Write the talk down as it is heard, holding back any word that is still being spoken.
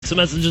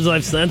text messages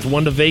I've sent,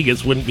 one to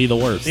Vegas wouldn't be the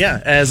worst.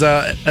 Yeah, as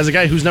a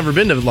guy who's never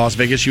been to Las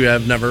Vegas, you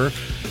have never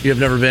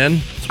been.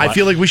 I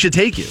feel like we should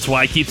take you. That's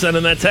why I keep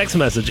sending that text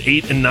message.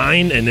 8 and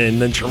 9, and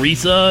then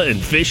Teresa and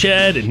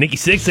Fishhead and Nikki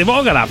Sixx, they've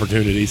all got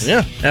opportunities.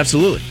 Yeah,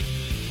 absolutely.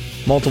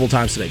 Multiple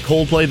times today.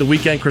 Coldplay, The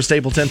Weeknd, Chris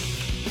Stapleton.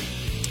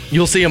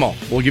 You'll see them all.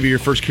 We'll give you your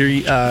first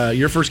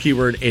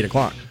keyword 8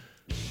 o'clock.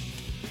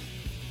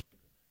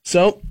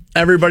 So,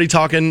 everybody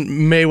talking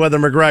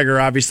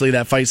Mayweather-McGregor, obviously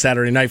that fight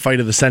Saturday night, fight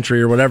of the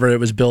century or whatever it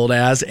was billed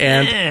as.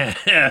 And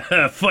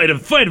fight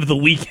of the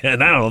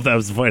weekend. I don't know if that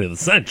was the fight of the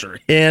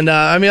century. And,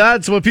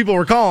 that's what people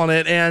were calling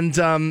it.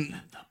 And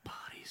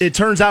it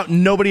turns out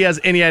nobody has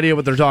any idea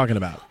what they're talking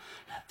about.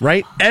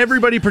 Right?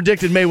 Everybody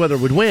predicted Mayweather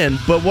would win,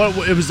 but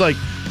it was like,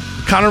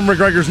 Conor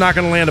McGregor's not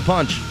going to land a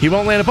punch. He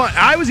won't land a punch.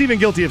 I was even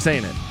guilty of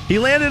saying it. He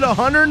landed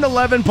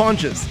 111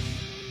 punches.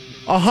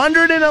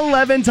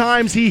 111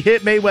 times he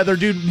hit Mayweather.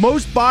 Dude,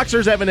 most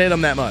boxers haven't hit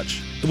him that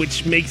much.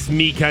 Which makes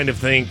me kind of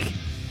think...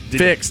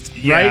 Fixed,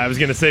 yeah, right? I was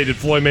going to say, did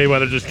Floyd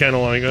Mayweather just kind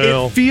of like...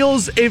 Oh.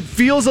 It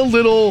feels a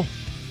little...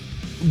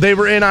 They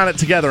were in on it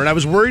together, and I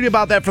was worried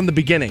about that from the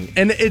beginning.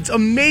 And it's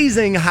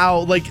amazing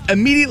how,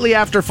 immediately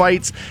after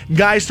fights,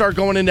 guys start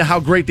going into how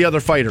great the other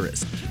fighter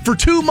is. For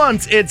 2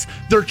 months,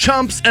 they're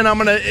chumps, and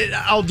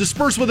I'll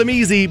disperse with them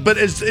easy, but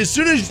as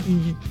soon as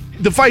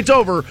the fight's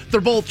over, they're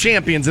both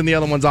champions in the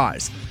other one's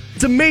eyes.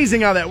 It's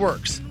amazing how that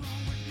works.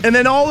 And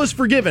then all is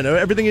forgiven.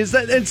 Everything is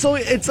that. And so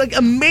it's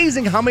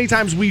amazing how many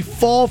times we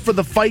fall for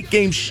the fight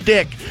game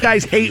shtick.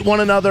 Guys hate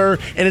one another,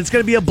 and it's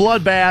going to be a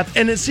bloodbath.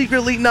 And it's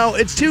secretly, no,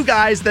 it's two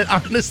guys that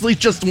honestly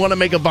just want to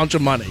make a bunch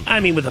of money.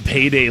 I mean, with a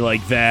payday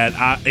like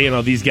that,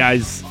 these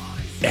guys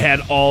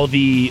had all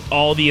the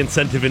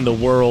incentive in the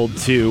world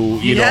to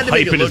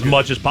hype it as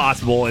much as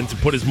possible and to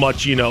put as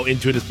much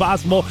into it as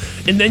possible.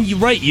 And then you're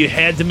right, you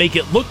had to make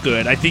it look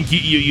good. I think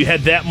you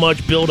had that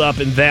much build up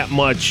and that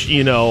much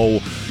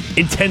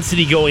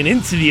intensity going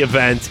into the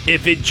event.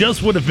 If it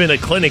just would have been a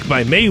clinic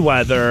by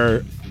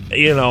Mayweather,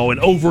 and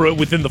over it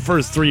within the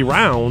first 3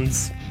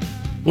 rounds,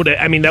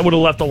 that would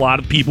have left a lot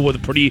of people with a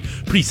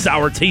pretty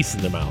sour taste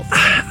in their mouth.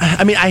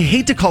 I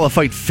hate to call a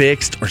fight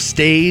fixed or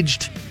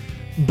staged,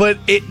 but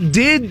it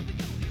did.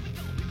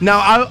 Now,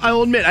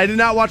 I'll admit, I did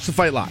not watch the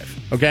fight live,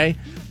 okay?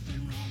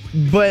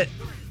 But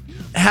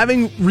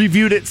having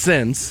reviewed it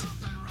since,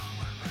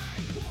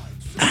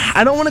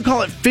 I don't want to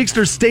call it fixed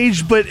or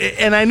staged,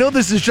 and I know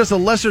this is just a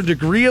lesser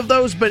degree of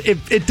those, but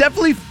it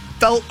definitely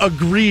felt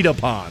agreed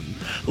upon.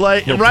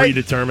 Right?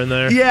 Predetermined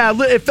there? Yeah,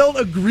 it felt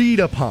agreed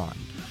upon.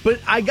 But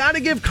I got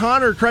to give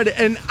Conor credit,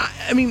 and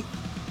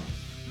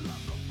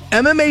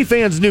MMA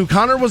fans knew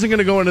Conor wasn't going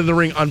to go into the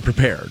ring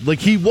unprepared.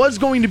 He was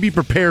going to be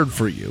prepared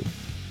for you.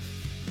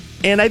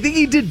 And I think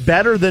he did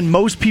better than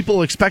most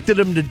people expected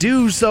him to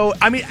do. So,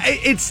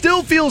 it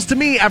still feels to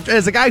me,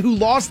 as a guy who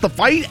lost the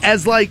fight,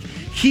 as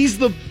he's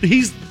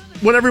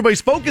what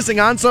everybody's focusing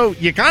on, so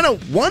you kind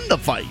of won the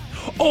fight.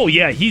 Oh,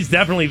 yeah, he's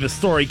definitely the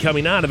story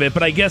coming out of it,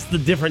 but I guess the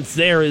difference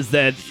there is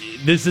that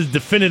this is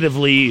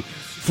definitively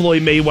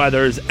Floyd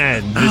Mayweather's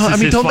end. This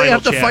is his don't final they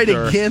have to chapter.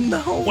 fight again,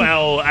 though?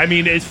 Well,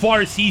 as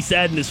far as he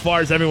said and as far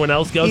as everyone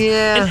else goes,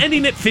 yeah. And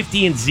ending at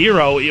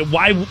 50-0,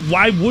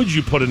 why would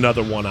you put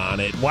another one on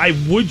it? Why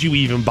would you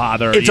even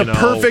bother? It's a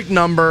perfect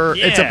number.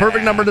 Yeah. It's a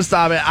perfect number to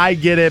stop it. I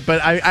get it,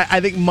 but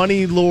I think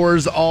money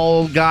lures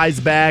all guys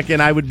back,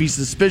 and I would be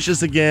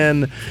suspicious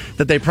again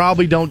that they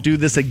probably don't do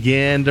this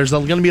again. There's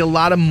going to be a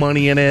lot of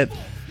money in it.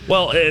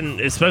 Well,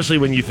 and especially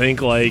when you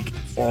think, it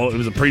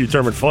was a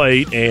predetermined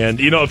fight, and,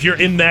 if you're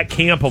in that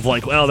camp of,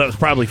 that was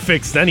probably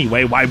fixed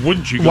anyway, why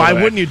wouldn't you Why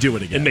wouldn't you do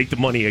it again? And make the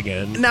money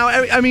again?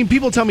 Now,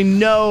 people tell me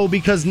no,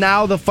 because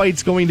now the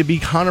fight's going to be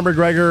Conor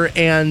McGregor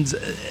and,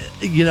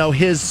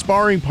 his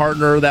sparring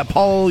partner, that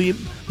Paul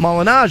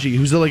Malignaggi,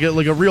 who's like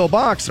a real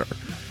boxer.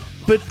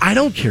 But I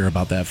don't care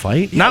about that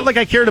fight. Not like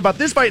I cared about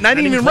this fight, and I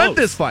didn't even rent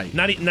this fight.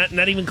 Not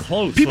even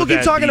close. People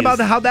keep talking about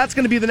how that's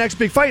going to be the next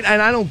big fight,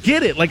 and I don't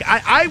get it.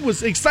 I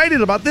was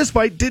excited about this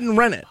fight, didn't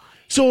rent it.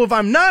 So if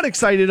I'm not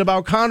excited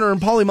about Conor and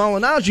Paulie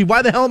Malignaggi,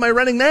 why the hell am I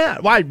renting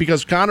that? Why?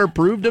 Because Conor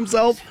proved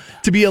himself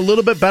to be a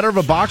little bit better of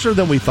a boxer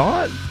than we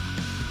thought?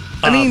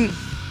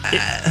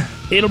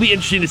 It'll be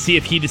interesting to see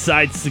if he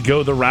decides to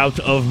go the route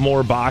of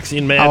more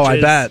boxing matches. Oh,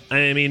 I bet.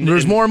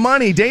 There's more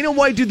money. Dana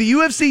White, dude, the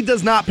UFC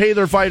does not pay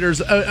their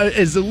fighters,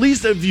 as at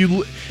least if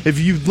you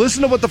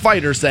listen to what the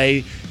fighters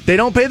say, they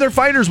don't pay their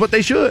fighters what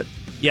they should.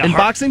 Yeah, in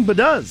boxing, but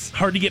does.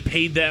 Hard to get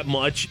paid that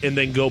much and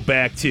then go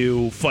back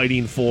to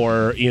fighting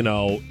for,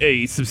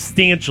 a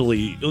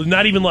substantially,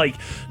 not even like,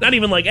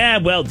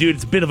 dude,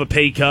 it's a bit of a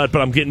pay cut,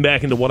 but I'm getting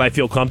back into what I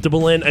feel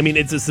comfortable in.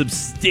 It's a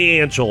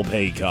substantial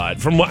pay cut.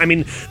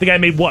 The guy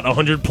made what,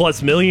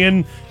 $100+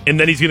 million, and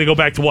then he's going to go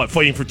back to what,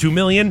 fighting for $2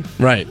 million?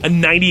 Right. A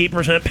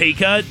 98% pay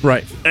cut?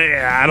 Right.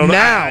 I don't know.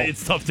 Now,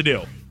 it's tough to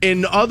do.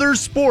 In other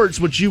sports,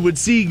 what you would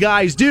see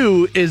guys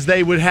do is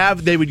they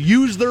would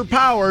use their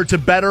power to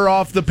better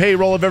off the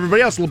payroll of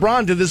everybody else.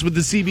 LeBron did this with the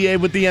CBA,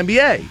 with the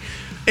NBA.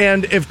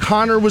 And if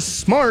Conor was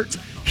smart,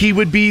 he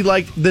would be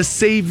like the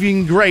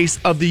saving grace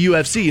of the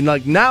UFC. And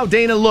like, now,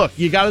 Dana, look,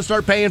 you got to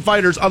start paying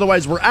fighters,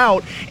 otherwise we're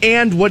out.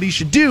 And what he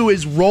should do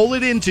is roll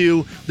it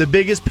into the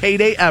biggest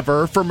payday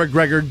ever for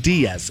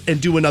McGregor-Diaz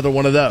and do another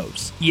one of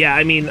those. Yeah,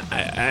 I mean,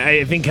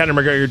 I think Conor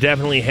McGregor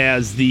definitely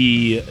has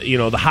the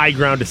high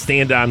ground to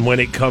stand on when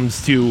it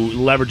comes to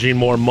leveraging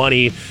more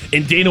money,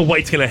 and Dana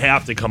White's going to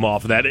have to come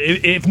off of that.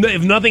 If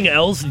nothing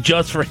else,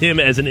 just for him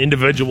as an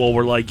individual,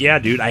 we're like, yeah,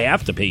 dude, I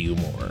have to pay you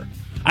more.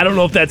 I don't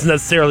know if that's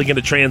necessarily going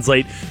to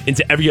translate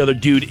into every other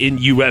dude in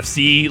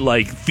UFC,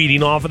 like,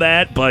 feeding off of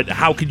that, but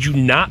how could you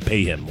not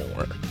pay him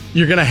more?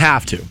 You're going to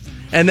have to.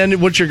 And then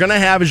what you're going to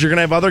have is you're going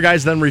to have other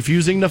guys then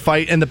refusing to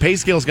fight, and the pay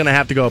scale is going to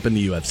have to go up in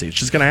the UFC. It's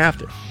just going to have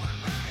to.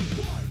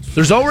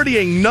 There's already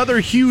another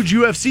huge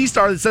UFC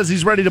star that says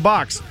he's ready to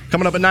box.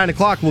 Coming up at 9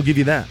 o'clock, we'll give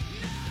you that.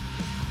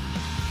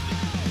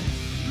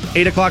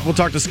 8 o'clock, we'll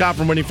talk to Scott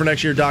from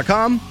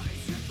waitingfornextyear.com.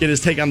 Get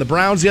his take on the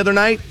Browns the other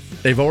night.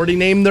 They've already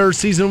named their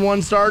season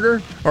 1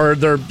 starter, or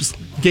their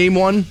game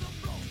 1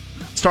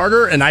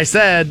 starter, and I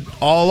said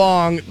all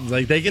along,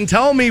 like, they can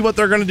tell me what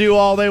they're going to do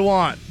all they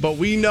want, but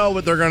we know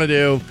what they're going to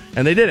do,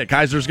 and they did it.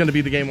 Kaiser's going to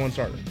be the game 1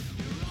 starter.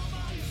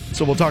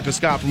 So we'll talk to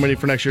Scott from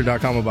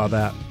waitingfornextyear.com about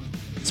that.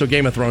 So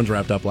Game of Thrones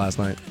wrapped up last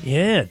night.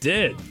 Yeah, it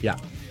did.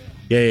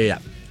 Yeah.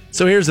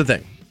 So here's the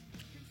thing.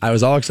 I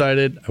was all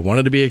excited. I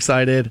wanted to be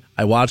excited.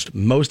 I watched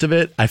most of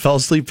it. I fell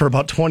asleep for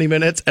about 20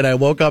 minutes, and I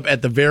woke up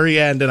at the very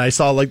end, and I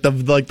saw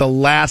the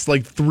last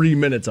 3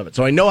 minutes of it.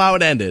 So I know how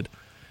it ended,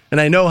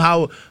 and I know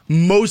how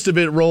most of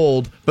it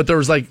rolled, but there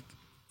was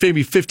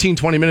maybe 15,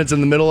 20 minutes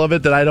in the middle of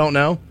it that I don't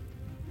know,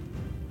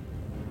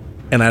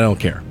 and I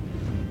don't care.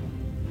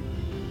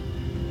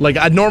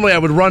 Normally I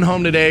would run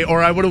home today,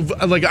 or I would have,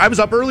 I was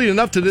up early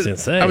enough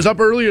I was up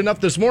early enough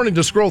this morning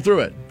to scroll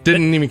through it.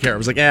 Didn't even care. I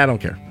was like, I don't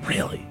care.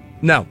 Really?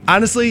 No,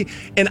 honestly,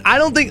 and I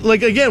don't think,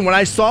 again, when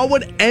I saw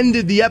what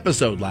ended the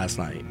episode last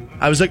night,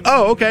 I was like,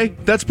 oh, okay,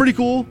 that's pretty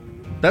cool.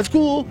 That's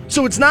cool.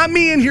 So it's not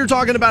me in here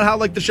talking about how,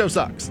 the show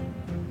sucks.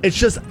 It's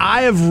just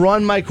I have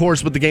run my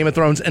course with the Game of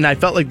Thrones, and I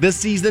felt like this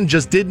season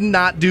just did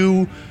not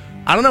do,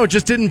 I don't know, it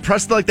just didn't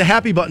press, the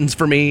happy buttons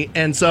for me,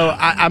 and so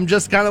I'm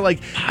just kind of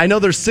I know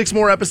there's 6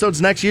 more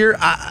episodes next year.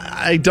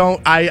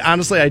 I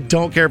honestly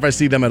don't care if I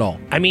see them at all.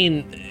 I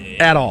mean,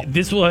 at all.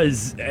 This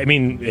was,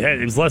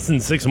 it was less than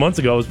 6 months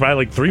ago. It was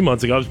probably 3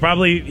 months ago. It was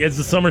probably as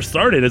the summer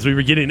started, as we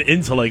were getting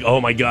into oh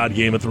my God,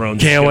 Game of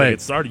Thrones. Can't wait. Get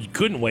started. You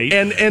couldn't wait.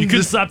 And you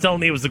couldn't stop telling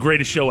me it was the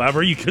greatest show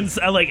ever. You couldn't,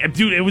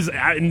 dude, it was,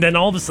 and then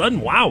all of a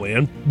sudden, wow,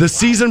 man. The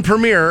season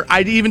premiere,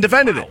 I even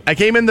defended it. I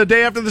came in the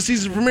day after the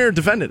season premiere and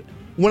defended it.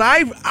 When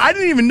I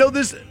didn't even know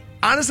this,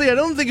 honestly, I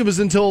don't think it was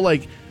until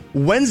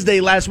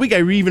Wednesday last week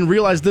I even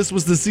realized this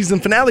was the season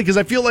finale, because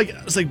I feel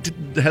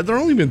had there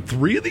only been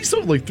 3 of these?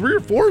 So 3 or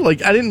 4?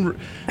 Man,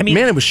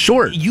 it was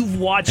short. You've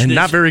watched and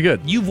not very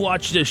good. You've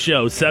watched this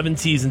show 7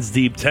 seasons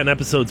deep, 10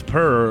 episodes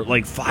per,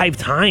 5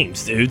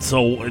 times, dude.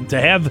 So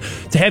to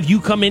have you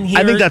come in here,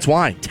 I think that's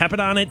why. Tepid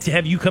on it, to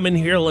have you come in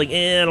here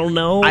I don't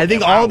know. I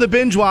think all the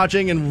binge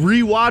watching and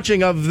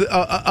rewatching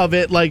of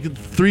it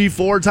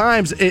 3-4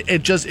 times,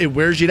 it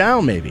wears you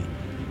down maybe.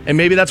 And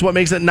maybe that's what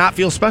makes it not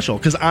feel special,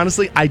 because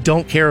honestly, I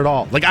don't care at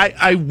all.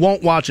 I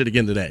won't watch it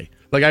again today.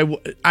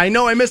 I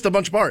know I missed a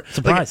bunch of parts.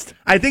 Surprised.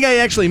 I think I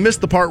actually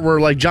missed the part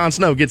where Jon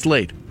Snow gets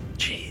laid.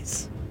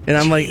 Jeez. And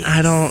I'm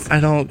I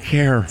don't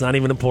care. It's not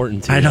even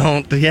important to I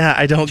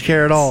don't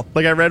care at all.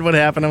 I read what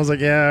happened. I was like,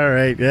 yeah, all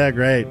right. Yeah,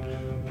 great.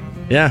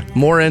 Yeah,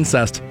 more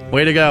incest.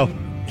 Way to go.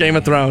 Game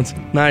of Thrones.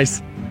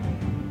 Nice.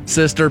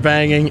 Sister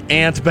banging,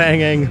 aunt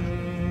banging.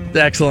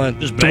 Excellent.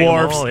 Just bang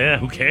dwarves. Them all. Yeah,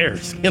 who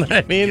cares? You know what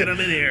I mean? Get them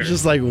in here. It's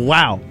just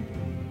wow.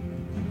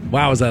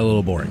 Wow, is that a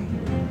little boring?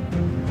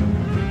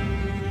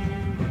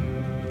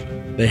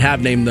 They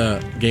have named the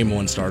Game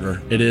 1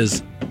 starter. It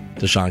is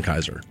Deshaun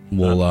Kaiser.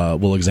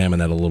 We'll examine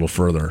that a little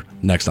further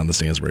next on the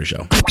Stansbury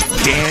Show.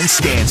 Dan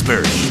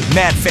Stansbury,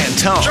 Matt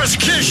Fantone.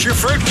 Just kiss your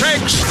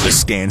fruitcakes. The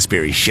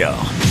Stansbury Show.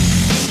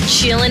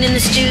 Chilling in the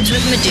studs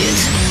with my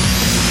dudes.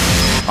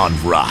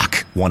 On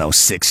Rock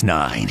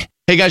 106.9.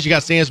 Hey guys, you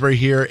got Stansbury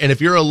here, and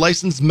if you're a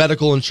licensed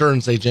medical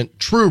insurance agent,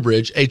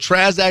 TrueBridge, a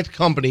TransAct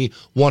company,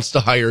 wants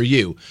to hire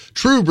you.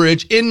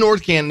 TrueBridge in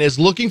North Canton is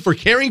looking for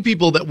caring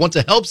people that want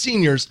to help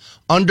seniors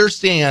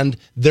understand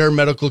their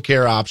medical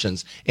care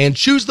options and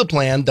choose the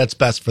plan that's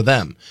best for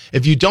them.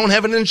 If you don't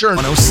have an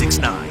insurance...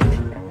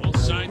 106.9. Both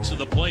sides of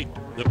the plate.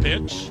 The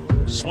pitch.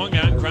 Swung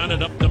on,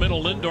 grounded up the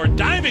middle. Lindor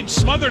diving,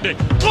 smothered it.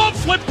 Glove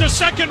flip to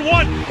second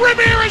one.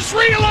 Ramirez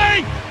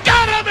relay.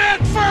 Got him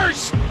in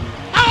first.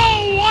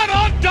 Oh, what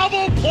a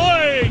double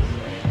play!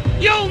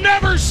 You'll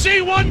never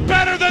see one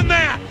better than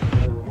that!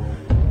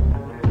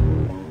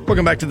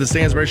 Welcome back to the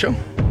Stansbury Show.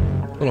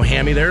 A little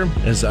hammy there,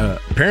 as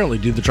apparently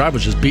Dude the Tribe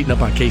was just beating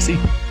up on KC.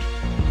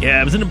 Yeah,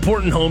 it was an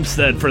important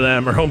homestand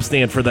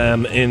for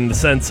them in the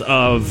sense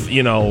of,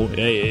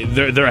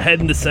 they're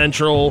heading to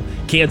Central.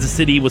 Kansas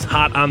City was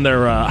hot on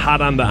their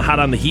hot on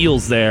the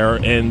heels there,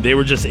 and they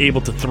were just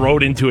able to throw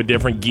it into a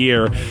different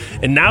gear.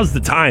 And now's the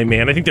time,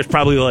 man. I think there's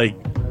probably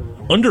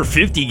under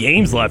 50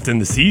 games left in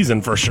the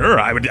season for sure.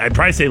 I'd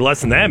probably say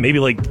less than that, maybe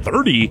like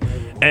 30.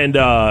 And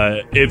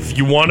if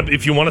you want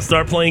to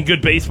start playing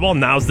good baseball,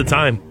 now's the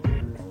time.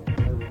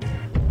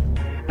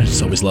 I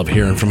just always love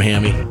hearing from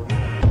Hammy.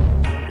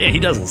 Yeah, he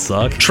doesn't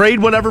suck. Trade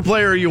whatever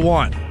player you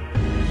want.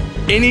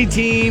 Any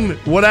team,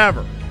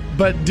 whatever.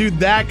 But, dude,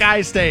 that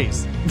guy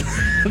stays.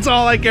 That's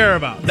all I care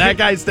about. That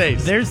guy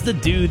stays. There's the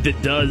dude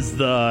that does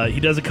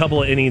a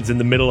couple of innings in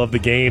the middle of the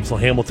game so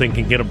Hamilton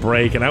can get a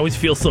break, and I always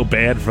feel so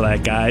bad for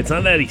that guy. It's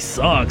not that he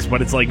sucks,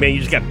 but it's like, man, you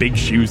just got big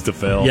shoes to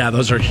fill. Yeah,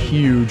 those are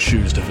huge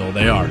shoes to fill.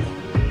 They are.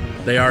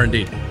 They are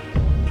indeed.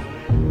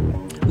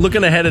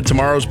 Looking ahead at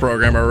tomorrow's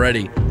program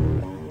already.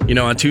 You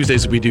know, on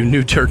Tuesdays we do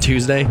New Tour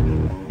Tuesday,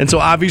 and so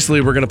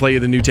obviously we're going to play you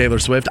the new Taylor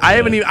Swift.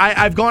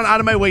 I've gone out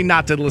of my way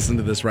not to listen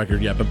to this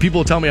record yet, but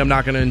people tell me I'm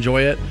not going to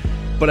enjoy it.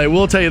 But I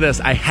will tell you this: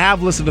 I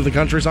have listened to the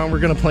country song we're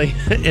going to play,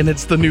 and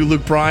it's the new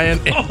Luke Bryan.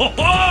 Come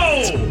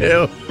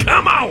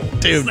on,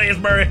 dude,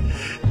 Stansbury,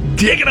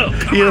 dig it up.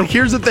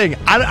 Here's the thing: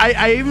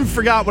 I even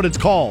forgot what it's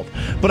called,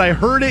 but I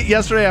heard it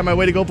yesterday on my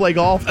way to go play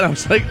golf, and I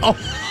was like,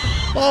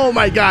 oh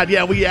my God,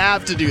 yeah, we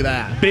have to do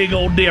that. Big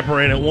old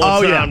dipper in it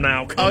one time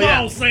now. Come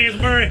on,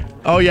 Stansbury.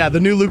 Oh yeah, the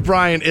new Luke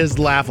Bryan is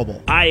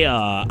laughable.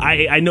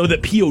 I know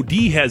that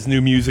POD has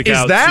new music out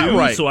too. Is that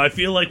right? So I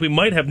feel like we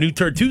might have New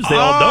Tour Tuesday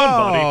all done,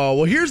 buddy. Oh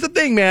well, here's the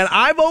thing, man.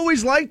 I've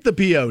always liked the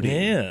POD.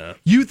 Yeah.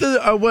 Youth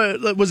of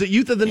what was it?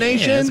 Youth of the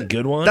Nation. That's a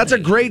good one. That's a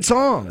great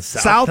song.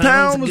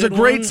 Southtown was a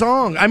great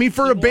song. I mean,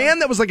 for a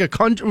band that was like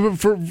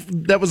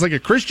a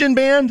Christian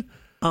band.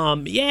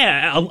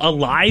 Yeah,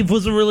 Alive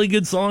was a really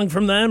good song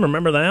from them.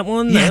 Remember that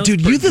one? Yeah,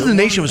 dude, Youth of the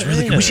Nation was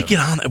really good. We should get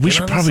on that. We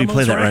should probably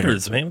play that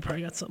record. Man, we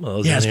probably got some of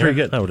those. Yeah, it's pretty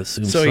good. I would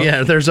assume so.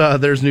 Yeah,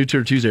 there's New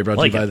Tour Tuesday brought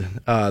to you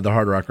by the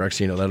Hard Rock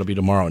Rexino. That'll be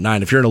tomorrow at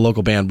 9. If you're in a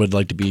local band would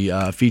like to be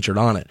featured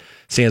on it,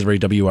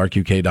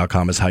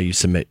 SansburyWRQK.com is how you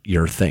submit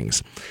your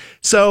things.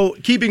 So,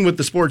 keeping with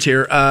the sports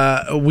here,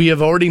 we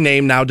have already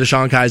named now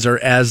Deshaun Kaiser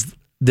as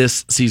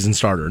this season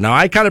starter. Now,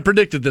 I kind of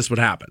predicted this would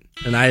happen.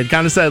 And I had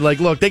kind of said, like,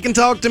 look, they can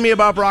talk to me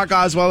about Brock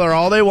Osweiler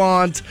all they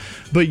want,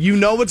 but you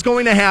know what's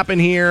going to happen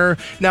here.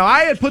 Now,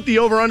 I had put the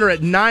over-under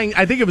at 9,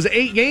 I think it was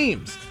 8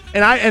 games.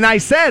 And I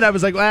said, I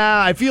was like, well,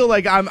 I feel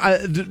like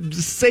I'm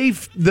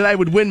safe that I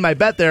would win my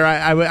bet there.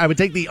 I would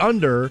take the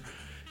under.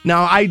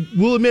 Now, I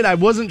will admit, I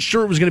wasn't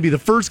sure it was going to be the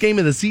first game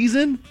of the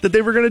season that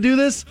they were going to do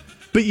this,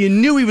 but you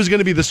knew he was going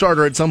to be the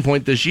starter at some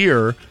point this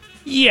year.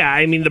 Yeah,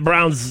 I mean, the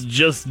Browns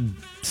just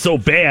so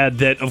bad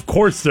that, of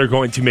course, they're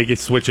going to make a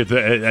switch at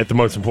the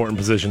most important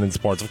position in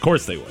sports. Of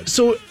course they would.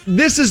 So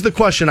this is the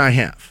question I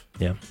have.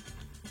 Yeah.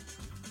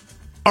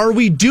 Are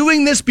we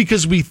doing this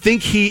because we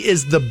think he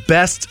is the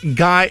best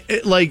guy,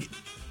 like,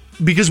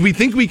 because we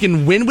think we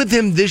can win with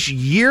him this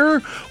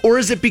year? Or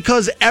is it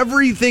because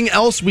everything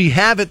else we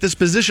have at this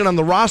position on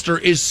the roster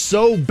is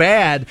so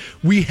bad,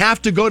 we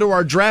have to go to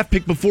our draft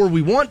pick before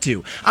we want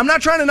to? I'm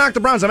not trying to knock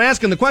the Browns. I'm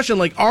asking the question,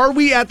 like, are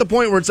we at the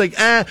point where it's like,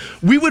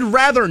 we would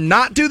rather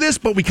not do this,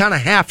 but we kind of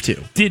have to?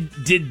 Did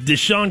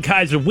Deshaun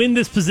Kaiser win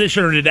this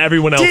position, or did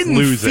everyone else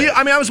lose it?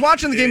 I mean, I was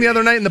watching the game the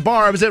other night in the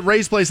bar. I was at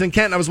Ray's place in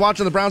Canton. I was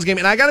watching the Browns game,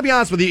 and I got to be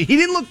honest with you, he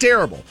didn't look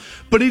terrible,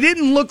 but he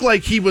didn't look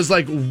like he was,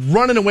 like,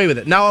 running away with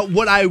it. Now,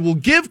 what I will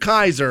give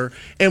Kaiser,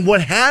 and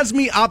what has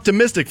me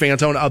optimistic,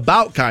 Fantone,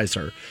 about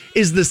Kaiser,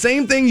 is the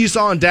same thing you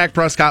saw in Dak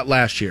Prescott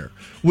last year,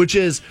 which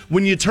is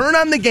when you turn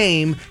on the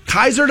game,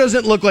 Kaiser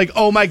doesn't look like,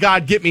 oh my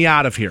God, get me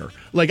out of here.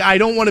 Like, I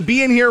don't want to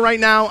be in here right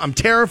now. I'm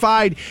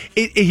terrified.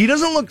 He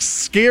doesn't look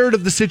scared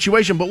of the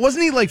situation, but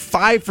wasn't he like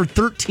 5 for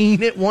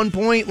 13 at one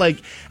point?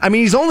 Like, I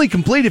mean, he's only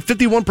completed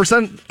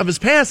 51% of his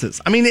passes.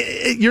 I mean,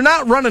 you're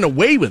not running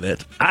away with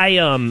it.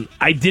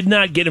 I did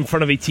not get in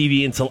front of a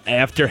TV until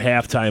after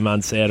halftime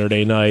on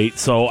Saturday night,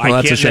 so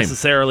I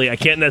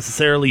can't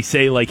necessarily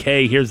say like,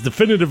 hey, here's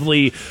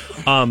definitively,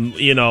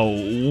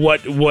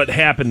 what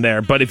happened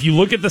there. But if you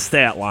look at the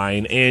stat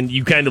line and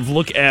you kind of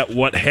look at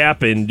what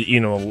happened,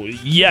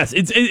 yes.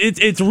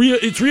 It's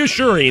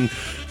reassuring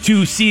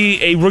to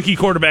see a rookie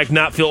quarterback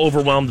not feel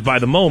overwhelmed by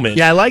the moment.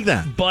 Yeah, I like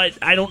that. But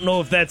I don't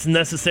know if that's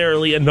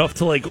necessarily enough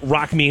to like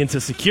rock me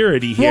into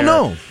security here.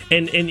 Well, no.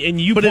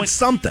 And you but it's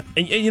something.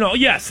 And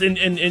yes, and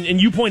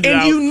you pointed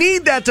out. And you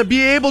need that to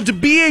be able to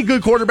be a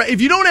good quarterback.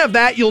 If you don't have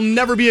that, you'll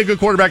never be a good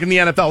quarterback in the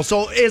NFL.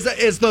 So as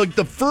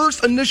the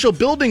first initial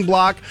building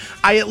block,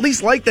 I at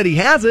least like that he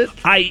has it.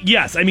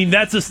 Yes, I mean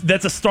that's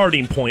a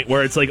starting point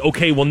where it's like,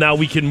 okay, well now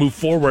we can move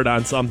forward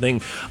on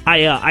something.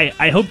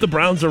 I hope the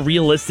Browns are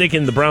realistic,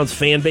 and the Browns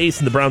fan base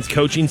and the Browns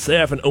coaching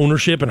staff and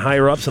ownership and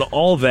higher ups and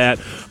all of that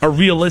are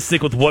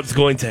realistic with what's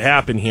going to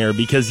happen here,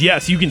 because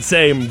yes, you can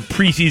say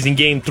preseason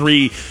game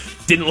 3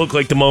 didn't look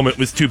like the moment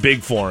was too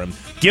big for him.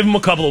 Give him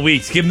a couple of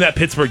weeks. Give him that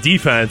Pittsburgh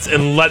defense,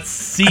 and let's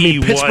see. I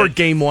mean, Pittsburgh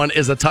game 1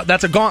 is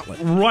that's a gauntlet.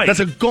 Right. That's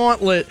a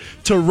gauntlet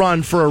to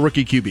run for a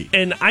rookie QB.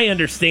 And I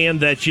understand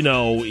that,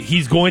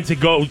 he's going to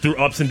go through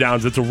ups and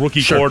downs. It's a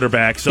rookie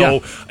quarterback.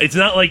 So It's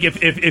not like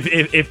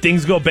if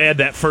things go bad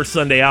that first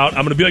Sunday out,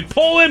 I'm going to be like,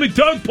 pull him and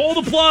Doug,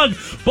 pull the plug.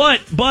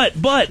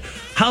 But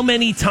how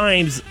many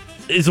times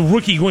is a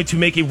rookie going to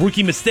make a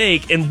rookie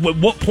mistake, and at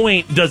what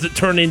point does it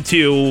turn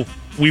into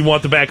we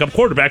want the backup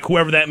quarterback,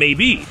 whoever that may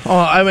be?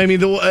 I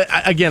mean,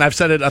 again, I've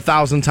said it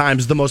 1,000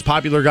 times. The most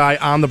popular guy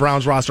on the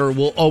Browns roster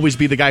will always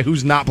be the guy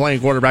who's not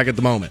playing quarterback at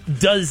the moment.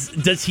 Does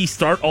he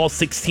start all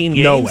 16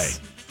 games? No way.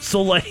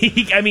 So,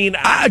 I mean...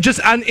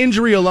 just on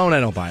injury alone, I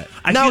don't buy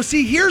it.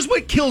 See, here's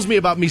what kills me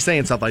about me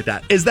saying stuff like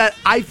that, is that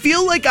I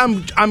feel like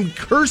I'm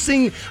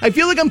cursing, I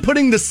feel like I'm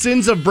putting the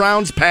sins of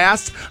Browns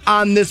past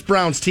on this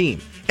Browns team.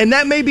 And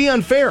that may be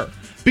unfair,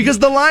 because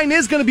the line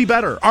is going to be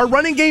better. Our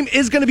running game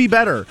is going to be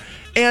better.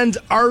 And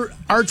our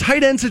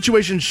tight end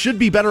situation should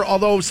be better,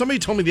 although somebody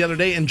told me the other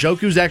day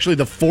Njoku's actually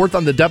the 4th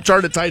on the depth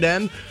chart at tight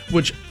end,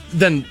 which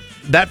then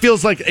that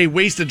feels like a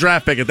wasted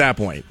draft pick at that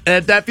point.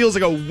 And that feels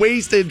like a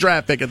wasted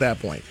draft pick at that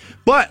point.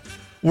 But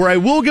where I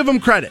will give him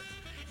credit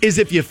is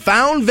if you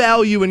found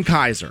value in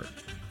Kaiser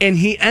and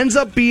he ends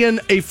up being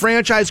a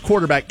franchise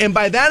quarterback, and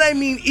by that I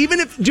mean even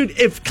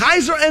if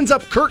Kaiser ends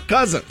up Kirk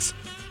Cousins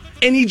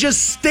and he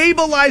just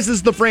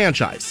stabilizes the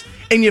franchise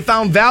and you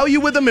found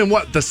value with him in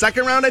the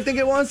second round, I think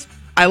it was?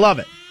 I love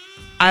it.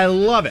 I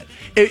love it.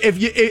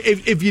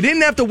 If you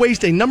didn't have to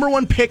waste a number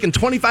 1 pick and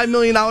 $25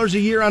 million a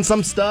year on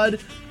some stud,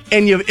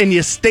 and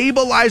you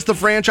stabilize the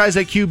franchise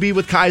at QB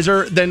with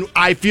Kaiser, then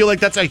I feel like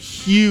that's a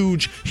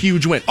huge,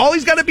 huge win. All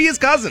he's got to be is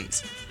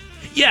Cousins.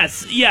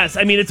 Yes.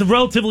 I mean, it's a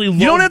relatively low...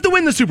 You don't have to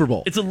win the Super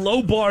Bowl. It's a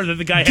low bar that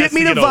the guy has to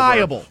get over.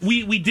 Viable.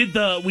 We did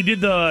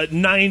the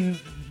 9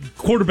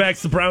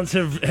 quarterbacks the Browns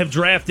have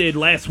drafted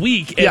last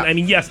week, and I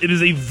mean, yes, it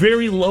is a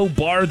very low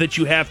bar that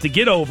you have to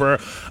get over.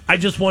 I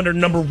just wonder,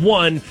 number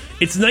one,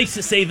 it's nice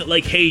to say that,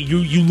 like, hey,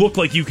 you look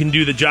like you can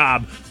do the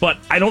job, but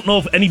I don't know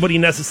if anybody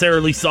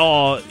necessarily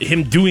saw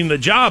him doing the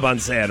job on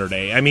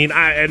Saturday. I mean,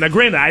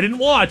 granted, I didn't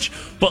watch,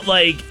 but,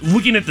 like,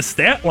 looking at the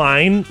stat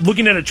line,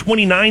 looking at a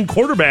 29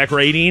 quarterback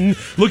rating,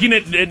 looking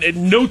at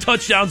no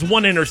touchdowns,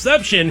 1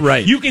 interception,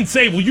 right. You can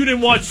say, well, you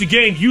didn't watch the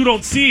game, you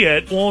don't see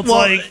it. Well,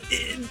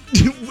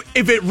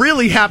 if it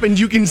really happened,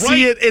 you can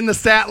see it in the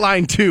stat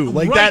line too.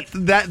 Like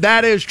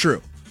that is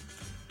true.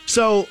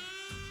 So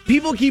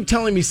people keep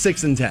telling me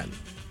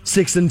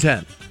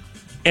 6-10,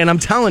 and I'm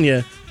telling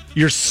you,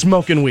 you're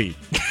smoking weed.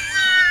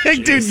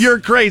 Dude, you're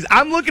crazy.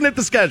 I'm looking at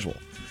the schedule.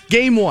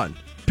 Game 1,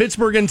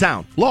 Pittsburgh in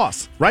town,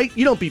 loss. Right?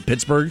 You don't beat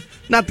Pittsburgh.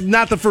 Not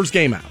the first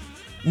game out.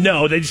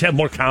 No, they just have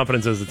more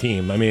confidence as a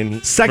team. I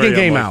mean, second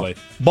game out,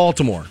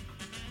 Baltimore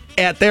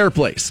at their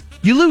place.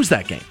 You lose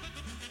that game.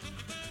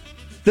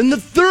 Then the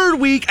third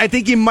week, I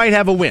think you might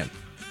have a win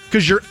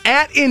because you're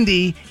at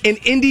Indy, and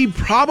Indy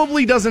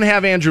probably doesn't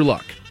have Andrew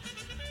Luck.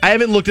 I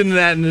haven't looked into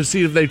that and to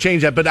see if they've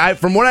changed that, but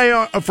from what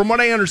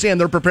I understand,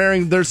 they're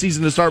preparing their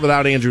season to start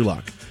without Andrew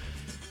Luck.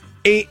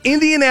 A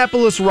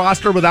Indianapolis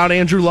roster without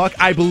Andrew Luck,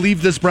 I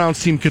believe this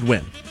Browns team could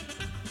win.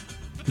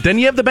 Then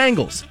you have the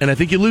Bengals, and I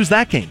think you lose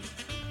that game.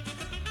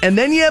 And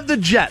then you have the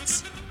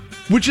Jets,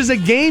 which is a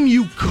game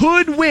you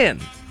could win.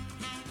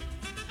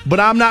 But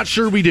I'm not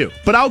sure we do.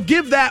 But I'll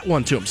give that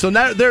one to them. So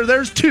now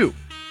there's 2.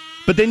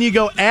 But then you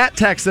go at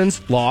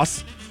Texans,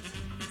 loss.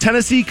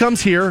 Tennessee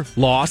comes here,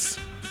 loss.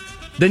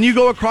 Then you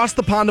go across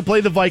the pond to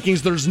play the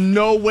Vikings. There's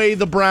no way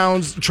the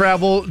Browns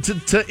travel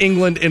to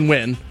England and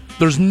win.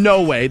 There's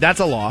no way. That's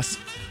a loss.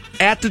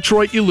 At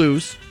Detroit, you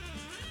lose.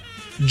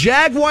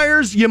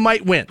 Jaguars, you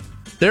might win.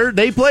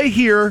 They play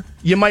here.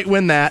 You might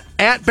win that.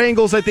 At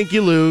Bengals, I think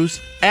you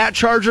lose. At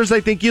Chargers,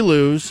 I think you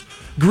lose.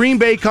 Green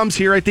Bay comes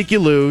here, I think you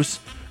lose.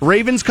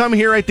 Ravens come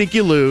here, I think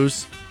you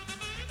lose.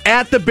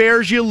 At the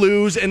Bears, you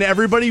lose, and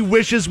everybody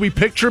wishes we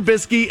picked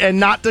Trubisky and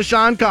not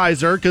Deshaun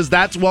Kaiser, because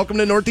that's welcome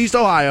to Northeast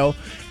Ohio.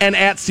 And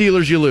at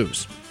Steelers, you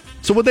lose.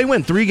 So would they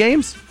win 3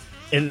 games?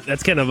 And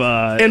that's kind of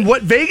And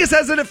what Vegas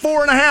has it at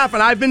 4.5,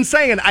 and I've been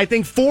saying, I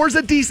think 4 is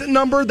a decent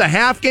number. The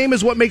half game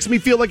is what makes me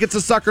feel like it's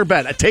a sucker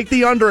bet. I take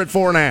the under at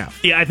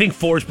 4.5. Yeah, I think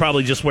 4 is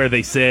probably just where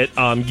they sit.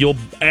 You'll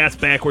ass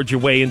backwards your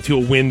way into a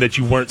win that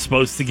you weren't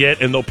supposed to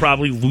get, and they'll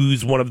probably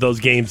lose one of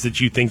those games that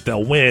you think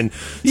they'll win.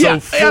 So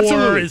 4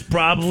 absolutely. is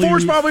probably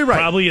 4's probably right.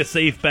 Probably a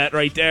safe bet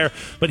right there.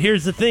 But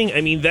here's the thing.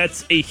 I mean,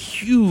 that's a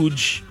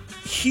huge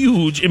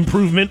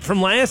improvement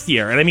from last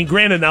year. And I mean,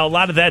 granted, now a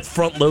lot of that's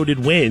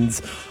front-loaded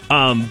wins,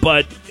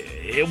 but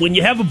when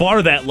you have a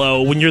bar that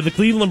low, when you're the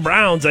Cleveland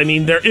Browns, I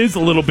mean, there is a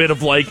little bit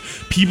of like,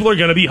 people are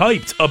going to be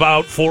hyped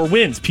about 4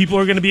 wins. People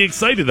are going to be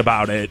excited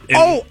about it.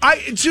 And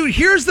dude,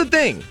 here's the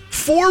thing.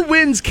 4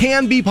 wins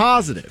can be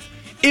positive.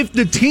 If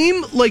the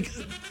team,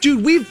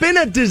 we've been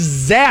a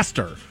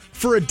disaster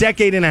for a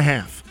decade and a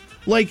half.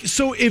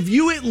 So if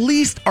you at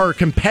least are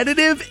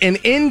competitive and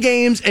in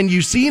games and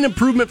you see an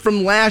improvement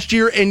from last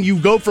year and you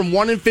go from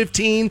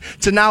 1-15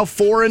 to now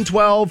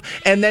 4-12,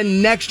 and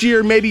then next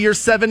year maybe you're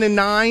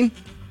 7-9,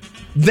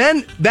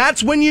 then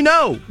that's when you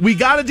know we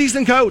got a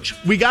decent coach,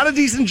 we got a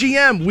decent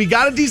GM, we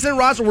got a decent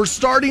roster. We're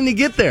starting to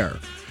get there.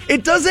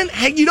 It doesn't.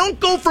 You don't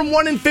go from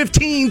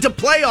 1-15 to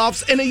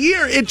playoffs in a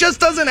year. It just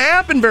doesn't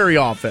happen very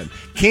often.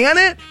 Can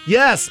it?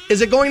 Yes.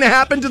 Is it going to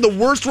happen to the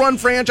worst run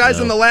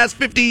franchise in the last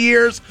 50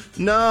 years?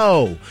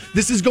 No.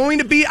 This is going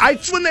to be.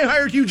 When they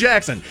hired Hugh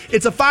Jackson,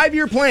 it's a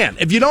 5-year plan.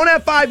 If you don't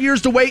have 5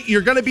 years to wait,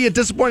 you're going to be a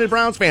disappointed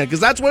Browns fan because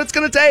that's what it's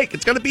going to take.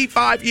 It's going to be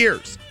 5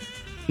 years.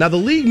 Now the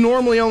league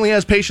normally only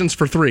has patience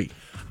for 3.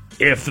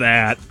 If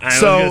that.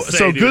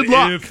 So good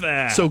luck. If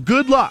that. So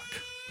good luck.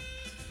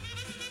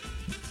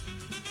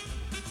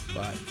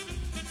 But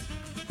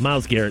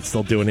Myles Garrett's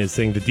still doing his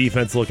thing. The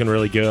defense looking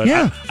really good.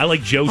 Yeah. I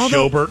like Joe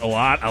Schobert a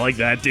lot. I like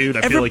that dude.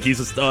 I feel like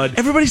he's a stud.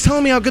 Everybody's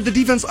telling me how good the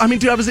defense. I mean,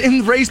 dude, I was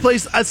in Ray's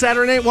place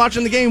Saturday night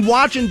watching the game,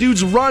 watching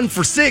dudes run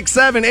for 6,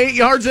 7, 8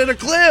 yards at a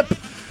clip.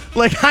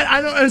 Like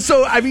I don't. And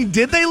so I mean,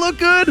 did they look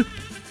good?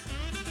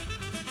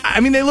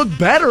 I mean, they look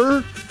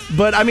better.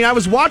 But, I mean, I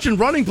was watching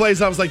running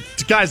plays. I was like,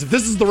 guys, if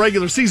this is the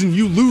regular season,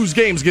 you lose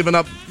games giving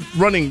up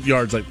running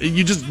yards. Like,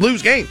 you just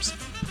lose games.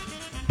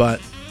 But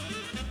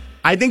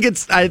I think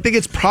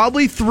it's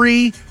probably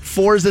 3.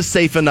 4 is a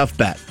safe enough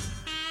bet.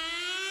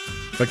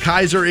 But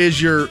Kaiser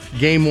is your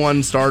game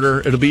 1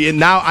 starter. It'll be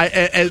now.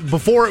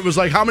 Before it was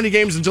like how many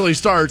games until he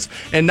starts,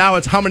 and now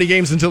it's how many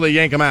games until they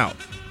yank him out.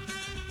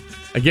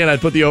 Again,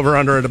 I'd put the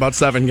over-under at about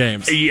 7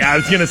 games. Yeah, I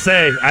was going to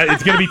say,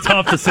 it's going to be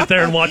tough to sit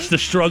there and watch the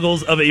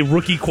struggles of a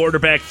rookie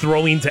quarterback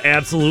throwing to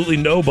absolutely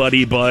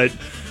nobody, but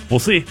we'll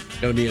see. It's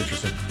going to be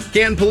interesting.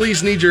 Canton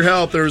police need your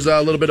help. There's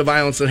a little bit of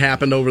violence that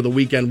happened over the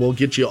weekend. We'll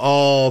get you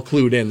all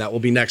clued in. That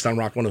will be next on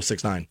Rock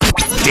 106.9.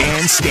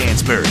 Dan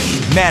Stansbury,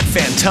 Matt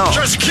Fantone.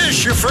 Just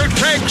kiss your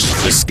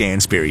fruitcakes. The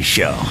Stansbury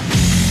Show.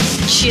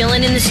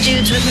 Chilling in the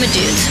studs with my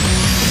dudes.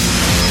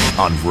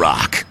 On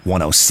Rock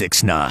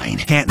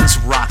 106.9. Canton's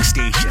rock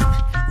station.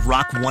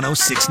 Rock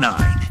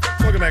 106.9.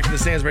 Welcome back to the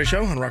Stansbury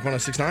Show on Rock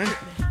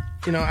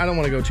 106.9. You know, I don't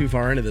want to go too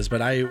far into this,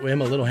 but I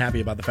am a little happy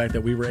about the fact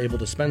that we were able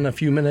to spend a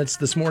few minutes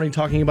this morning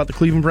talking about the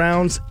Cleveland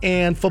Browns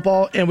and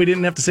football, and we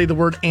didn't have to say the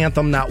word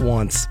anthem not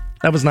once.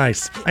 That was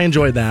nice. I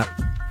enjoyed that.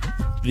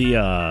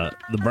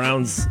 The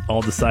Browns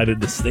all decided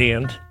to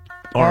stand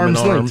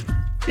Arms in arm. linked.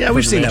 Yeah,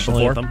 we've seen that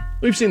before. Anthem.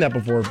 We've seen that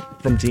before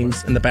from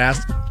teams in the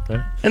past. Okay.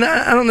 And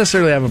I don't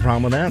necessarily have a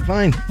problem with that.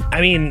 Fine.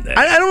 I mean,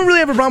 I don't really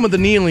have a problem with the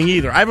kneeling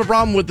either. I have a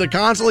problem with the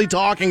constantly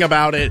talking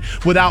about it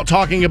without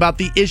talking about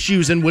the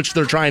issues in which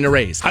they're trying to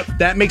raise.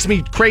 That makes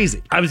me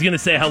crazy. I was going to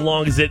say, how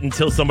long is it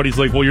until somebody's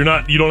like, well, you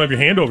don't have your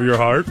hand over your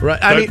heart.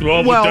 Right. You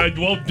don't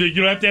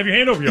have to have your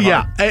hand over your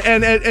heart. Yeah.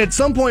 And at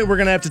some point, we're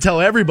going to have to tell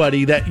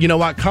everybody that, you know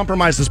what,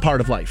 compromise is part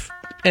of life.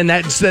 And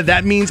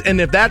that means, and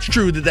if that's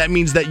true, that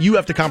means that you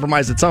have to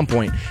compromise at some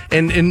point,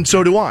 and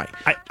so do I.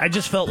 I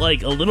just felt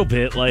like a little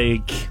bit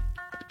like,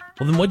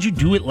 well, then what'd you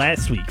do it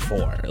last week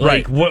for?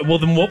 Right.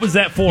 Then what was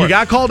that for? You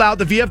got called out.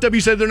 The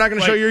VFW said they're not going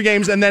to show you your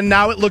games, and then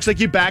now it looks like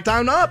you backed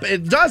on up.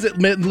 It does. It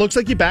looks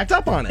like you backed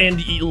up on it.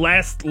 And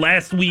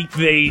last week,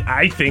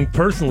 I think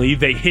personally,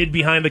 they hid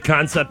behind the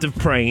concept of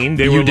praying.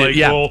 They were like,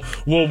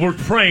 well, we're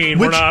praying,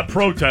 we're not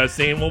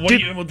protesting. Well,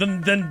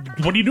 then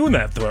what are you doing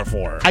that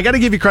for? I got to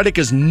give you credit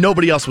because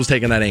nobody else was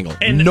taking that angle.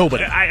 And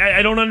nobody.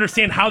 I don't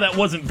understand how that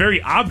wasn't very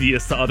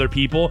obvious to other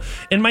people.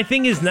 And my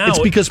thing is now, it's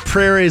because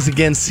prayer is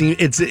against.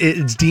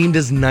 It's deemed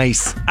as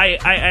nice.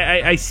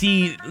 I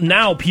see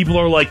now people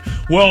are like,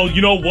 well,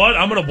 you know what?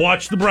 I'm going to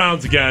watch the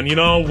Browns again. You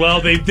know, well,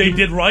 they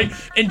did right.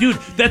 And, dude,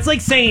 that's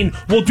like saying,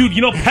 well, dude,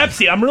 you know,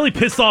 Pepsi, I'm really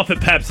pissed off at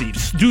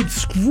Pepsi. Dude,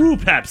 screw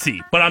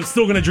Pepsi, but I'm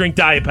still going to drink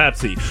Diet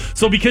Pepsi.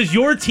 So because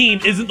your team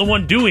isn't the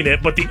one doing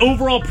it, but the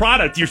overall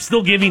product you're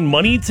still giving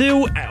money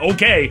to,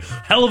 okay,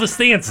 hell of a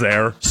stance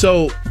there.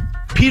 So,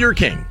 Peter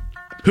King,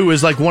 who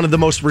is like one of the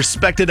most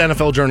respected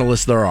NFL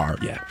journalists there are.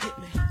 Yeah.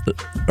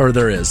 Or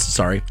there is,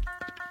 sorry.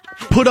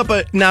 Put up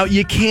now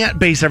you can't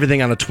base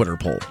everything on a Twitter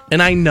poll,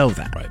 and I know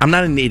that. Right. I'm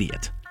not an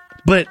idiot.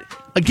 But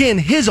again,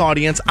 his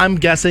audience, I'm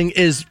guessing,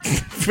 is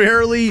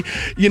fairly,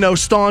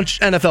 staunch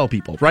NFL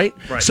people, right?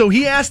 So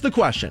he asked the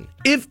question,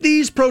 if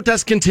these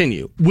protests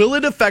continue, will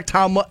it affect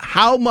how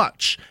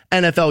much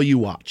NFL you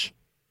watch?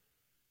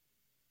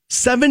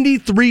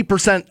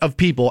 73% of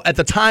people at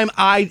the time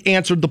I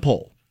answered the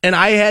poll, and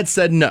I had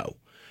said no.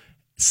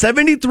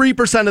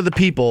 73% of the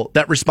people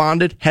that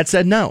responded had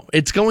said no.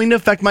 It's going to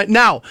affect my...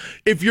 Now,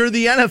 if you're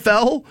the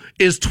NFL,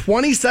 is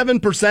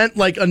 27%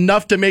 like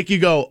enough to make you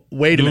go,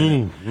 wait a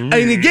minute? And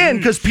again,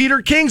 because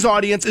Peter King's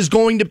audience is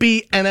going to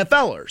be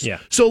NFLers. Yeah.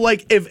 So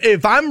like,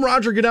 if I'm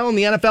Roger Goodell in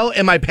the NFL,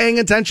 am I paying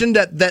attention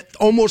that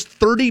almost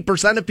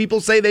 30% of people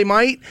say they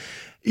might?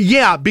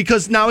 Yeah,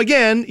 because now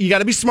again, you got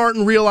to be smart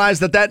and realize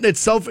that it's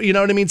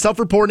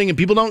self-reporting, and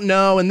people don't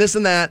know, and this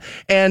and that,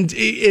 and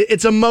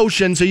it's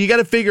emotion. So you got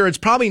to figure it's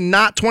probably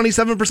not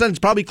 27%. It's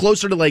probably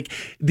closer to like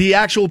the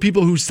actual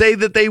people who say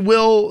that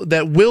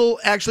will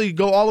actually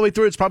go all the way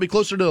through. It's probably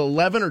closer to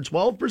 11 or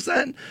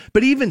 12%.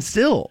 But even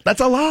still,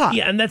 that's a lot.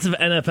 Yeah, and that's of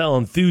NFL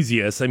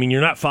enthusiasts. I mean, you're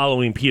not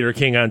following Peter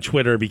King on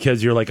Twitter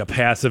because you're like a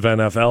passive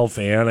NFL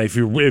fan. If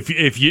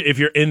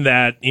you're in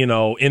that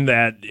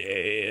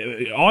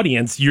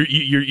audience, you're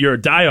a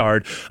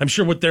diehard. I'm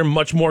sure what they're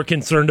much more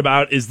concerned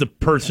about is the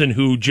person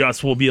who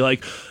just will be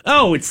like,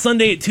 oh, it's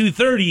Sunday at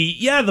 2:30.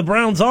 Yeah, the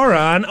Browns are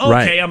on. Okay,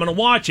 right. I'm going to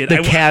watch it. The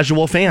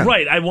casual fan,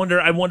 right? I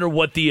wonder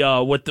what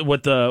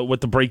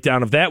the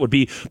breakdown of that would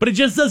be. But it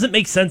just doesn't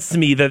make sense to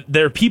me that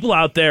there are people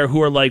out there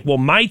who are like, well,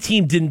 my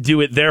team didn't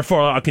do it,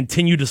 therefore I'll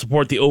continue to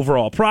support the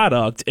overall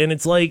product. And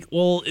it's like,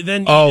 well,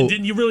 then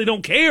you really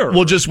don't care.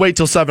 Well, just wait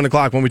till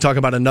 7:00 when we talk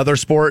about another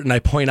sport, and I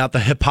point out the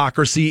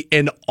hypocrisy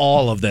in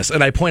all of this,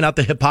 and I point out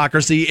the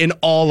hypocrisy in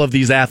all of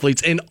these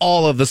athletes, in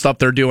all of the stuff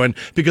they're doing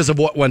because of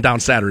what went down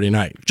Saturday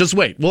night. Just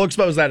wait. We'll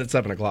expose that at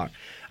 7:00.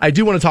 I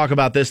do want to talk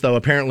about this, though.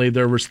 Apparently,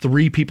 there was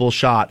 3 people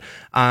shot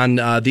on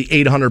the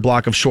 800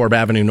 block of Shorb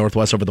Avenue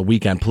Northwest over the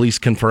weekend. Police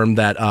confirmed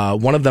that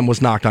one of them was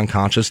knocked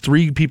unconscious.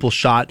 3 people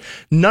shot.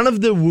 None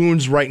of the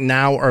wounds right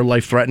now are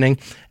life-threatening.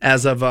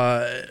 As of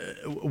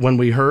when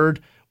we heard,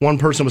 one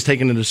person was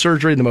taken into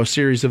surgery. The most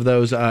serious of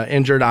those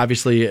injured,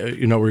 obviously,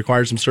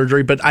 required some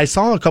surgery. But I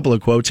saw a couple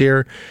of quotes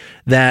here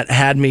that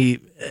had me,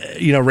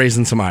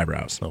 raising some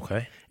eyebrows.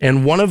 Okay.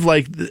 And one of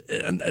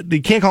they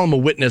can't call him a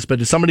witness,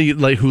 but somebody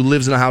who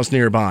lives in a house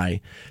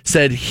nearby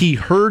said he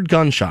heard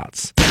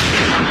gunshots.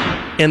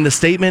 And the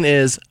statement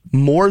is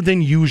more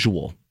than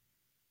usual.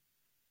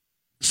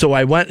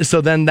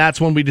 So then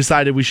that's when we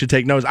decided we should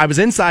take notice. I was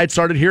inside,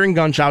 started hearing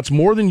gunshots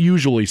more than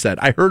usual, he said.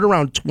 I heard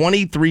around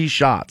 23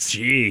 shots.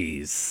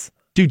 Jeez.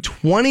 Dude,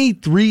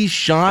 23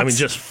 shots? I mean,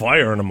 just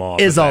firing them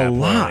off is a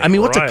lot. Point. I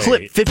mean, what's a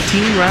clip?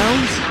 15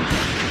 rounds?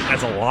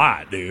 That's a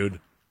lot, dude.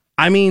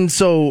 I mean,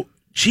 so...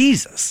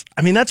 Jesus.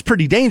 I mean, that's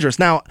pretty dangerous.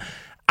 Now,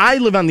 I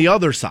live on the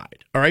other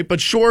side, all right? But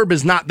Shorb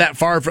is not that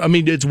far from,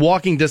 it's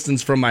walking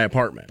distance from my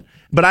apartment.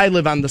 But I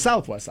live on the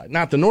southwest side,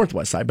 not the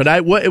northwest side. But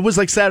it was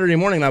like Saturday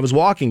morning, and I was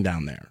walking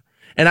down there.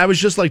 And I was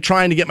just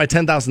trying to get my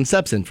 10,000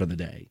 steps in for the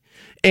day.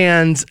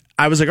 And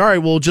I was like, all right,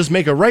 well, just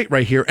make a right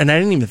here. And I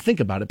didn't even think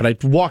about it, but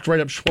I walked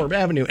right up Shorb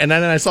Avenue. And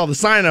then I saw the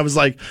sign, and I was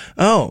like,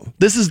 oh,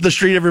 this is the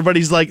street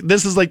everybody's like,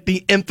 this is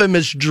the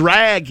infamous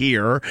drag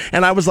here.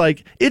 And I was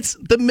like, it's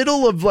the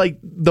middle of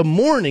the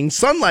morning,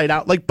 sunlight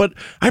out, but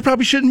I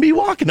probably shouldn't be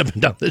walking up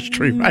and down this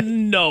street, right?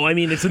 No, I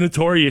mean, it's a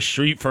notorious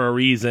street for a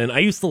reason. I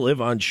used to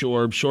live on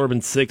Shorb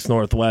and 6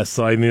 Northwest.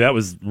 So, I mean, that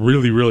was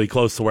really, really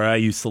close to where I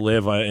used to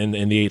live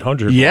in the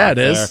 800. Yeah, it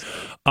is.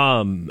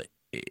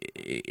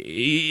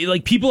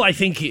 People, I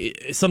think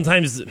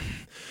sometimes,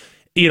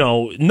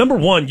 number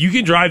one, you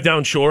can drive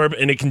down Shorb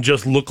and it can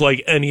just look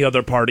like any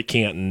other part of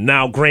Canton.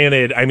 Now,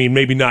 granted, I mean,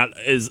 maybe not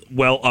as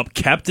well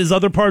upkept as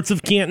other parts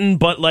of Canton,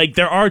 but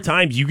there are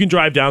times you can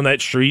drive down that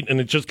street and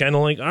it's just kind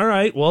of all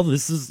right, well,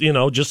 this is,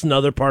 just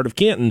another part of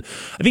Canton.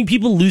 I think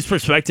people lose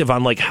perspective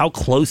on how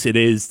close it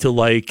is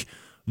to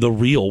the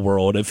real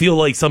world. I feel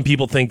like some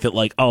people think that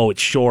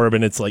it's Shorb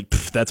and it's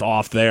that's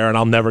off there and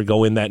I'll never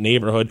go in that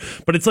neighborhood,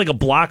 but it's a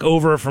block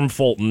over from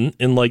Fulton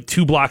and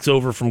 2 blocks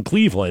over from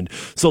Cleveland.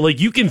 So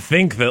you can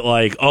think that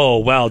oh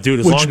well, dude,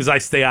 as long as I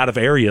stay out of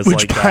areas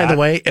which by the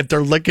way, if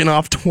they're licking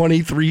off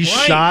 23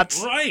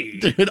 shots, right,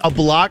 dude, a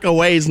block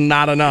away is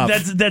not enough.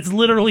 That's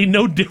literally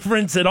no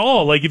difference at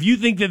all. If you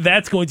think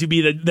that's going to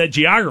be that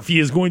geography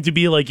is going to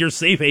be your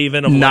safe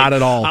haven of not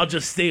at all, I'll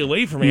just stay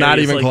away from areas not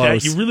even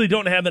close. That. You really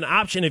don't have an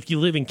option if you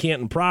live in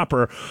Canton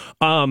proper.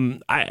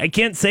 I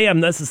can't say I'm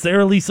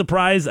necessarily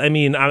surprised. I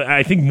mean,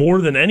 I think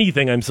more than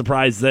anything, I'm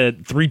surprised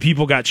that 3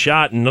 people got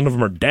shot and none of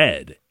them are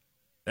dead.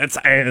 That's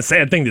a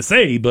sad thing to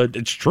say, but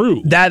it's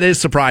true. That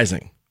is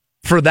surprising.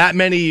 For that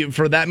many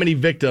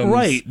victims.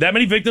 Right. That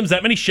many victims,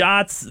 that many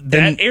shots,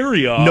 that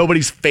area.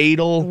 Nobody's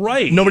fatal.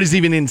 Right. Nobody's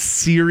even in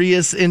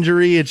serious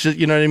injury. It's just,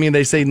 you know what I mean?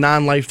 They say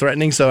non-life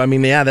threatening. So, I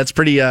mean, yeah, that's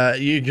pretty,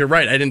 you're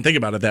right. I didn't think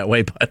about it that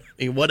way, but I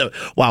mean,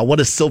 what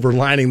a silver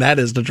lining that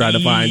is to try to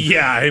find.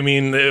 Yeah. I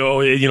mean,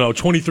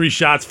 23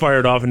 shots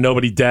fired off and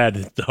nobody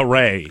dead.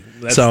 Hooray.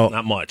 That's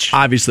not much.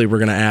 Obviously, we're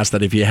going to ask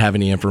that if you have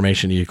any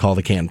information, you call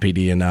the Canton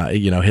PD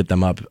and, hit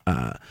them up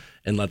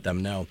and let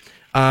them know.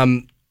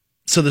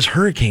 So this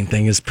hurricane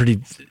thing is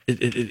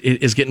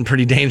it is getting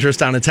pretty dangerous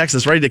down in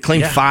Texas, right? It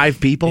claimed 5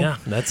 people. Yeah,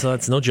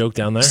 that's no joke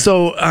down there.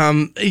 So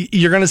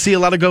you're going to see a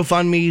lot of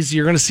GoFundMes.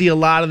 You're going to see a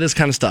lot of this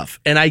kind of stuff.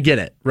 And I get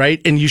it,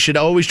 right? And you should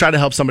always try to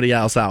help somebody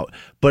else out.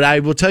 But I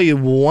will tell you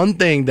one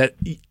thing that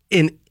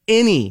in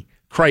any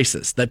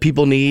crisis that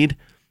people need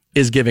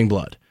is giving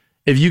blood.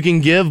 If you can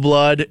give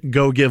blood,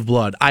 go give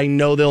blood. I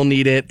know they'll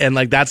need it. And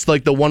that's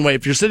the one way.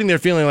 If you're sitting there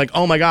feeling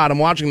oh my God, I'm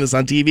watching this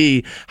on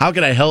TV, how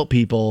can I help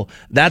people?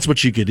 That's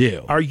what you could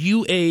do.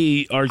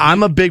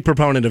 I'm a big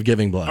proponent of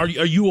giving blood.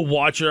 Are you a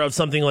watcher of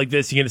something like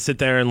this? You're going to sit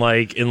there and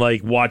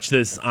watch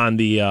this on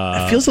the...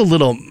 It feels a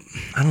little,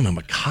 I don't know,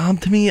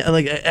 macabre to me.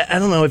 I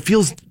don't know. It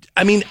feels,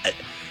 I mean,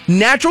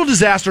 natural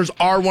disasters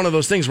are one of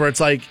those things where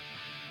it's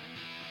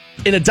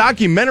in a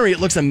documentary, it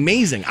looks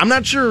amazing. I'm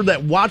not sure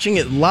that watching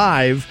it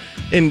live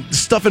and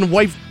stuffing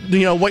white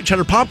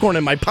cheddar popcorn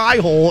in my pie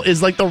hole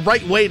is the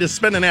right way to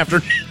spend an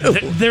afternoon.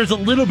 There's a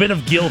little bit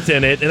of guilt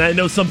in it, and I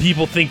know some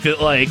people think that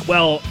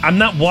well, I'm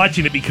not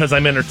watching it because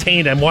I'm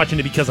entertained. I'm watching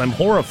it because I'm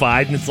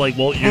horrified, and it's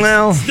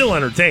you're still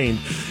entertained.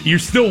 You're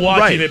still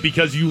watching it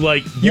because you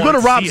like. You go to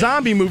Rob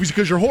Zombie movies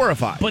because you're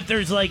horrified. But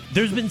there's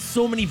been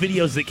so many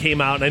videos that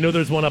came out, and I know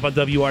there's one up on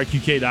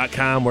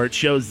WRQK.com where it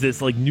shows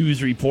this like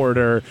news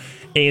reporter,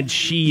 and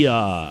she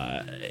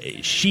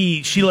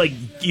like,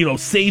 you know,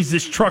 saves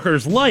this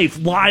trucker's life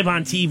live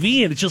on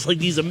TV, and it's just like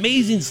these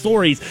amazing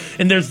stories.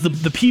 And there's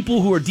the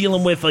people who are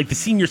dealing with like the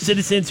senior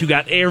citizens who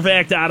got air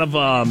vac'd out of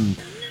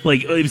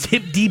like it was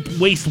hip deep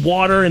waste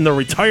water in the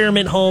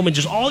retirement home, and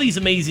just all these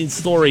amazing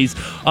stories.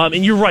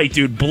 And you're right,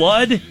 dude.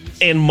 Blood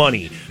and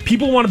money.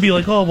 People want to be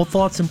like, oh, well,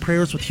 thoughts and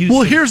prayers with Houston.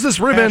 Well, here's this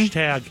ribbon.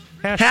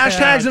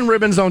 Hashtags and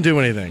ribbons don't do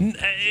anything.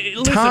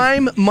 Listen,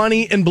 time,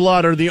 money, and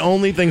blood are the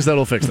only things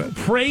that'll fix it.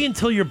 Pray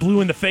until you're blue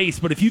in the face,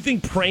 but if you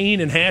think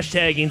praying and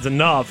hashtagging's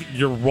enough,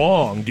 you're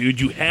wrong, dude.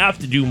 You have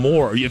to do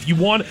more if you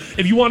want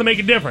to make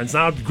a difference.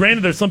 Now,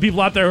 granted, there's some people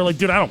out there who are like,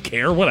 dude, I don't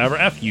care, whatever,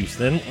 F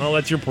Houston. Well,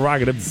 that's your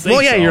prerogative to say.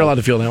 Well, yeah, so. you're allowed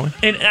to feel that way.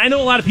 And I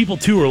know a lot of people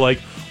too are like,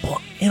 well,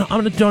 you know,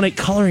 I'm going to donate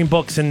coloring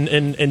books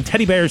and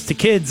teddy bears to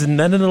kids, and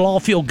then it'll all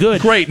feel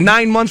good. Great.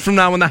 9 months from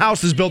now, when the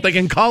house is built, they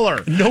can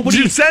color.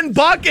 Nobody send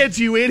buckets,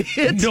 you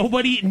idiot.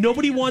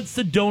 Nobody wants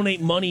to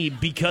donate money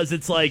because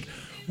it's like,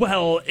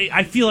 well,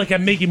 I feel like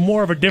I'm making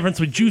more of a difference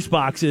with juice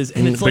boxes,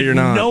 and it's like,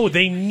 no,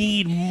 they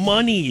need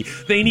money.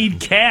 They need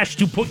cash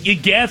to put your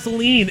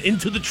gasoline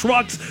into the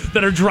trucks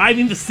that are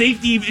driving the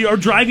safety or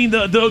driving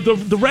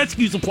the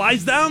rescue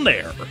supplies down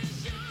there.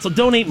 So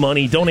donate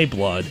money, donate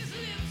blood.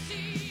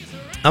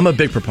 I'm a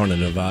big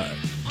proponent of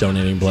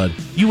donating blood.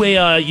 You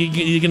a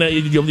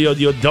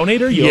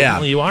donator?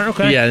 You are?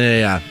 Okay.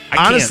 Yeah.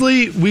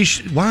 Honestly, we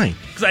should. Why?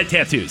 Because I had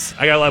tattoos.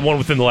 I got one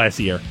within the last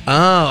year.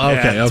 Oh,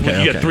 okay, yeah,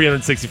 okay. You got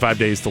 365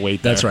 days to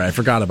wait there. That's right. I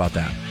forgot about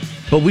that.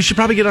 But we should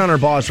probably get on our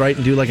balls, right,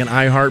 and do like an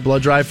iHeart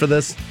blood drive for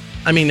this.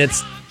 I mean,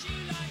 it's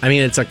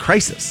a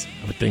crisis.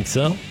 I would think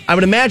so. I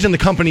would imagine the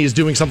company is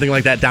doing something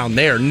like that down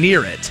there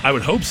near it. I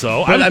would hope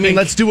so. But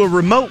let's do a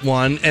remote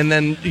one, and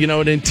then, you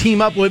know, then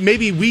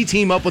maybe we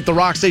team up with the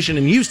rock station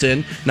in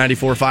Houston,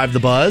 94.5 The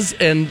Buzz,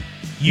 and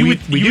we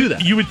do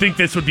that. You would think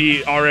this would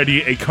be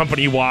already a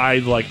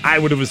company-wide, like, I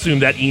would have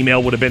assumed that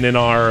email would have been in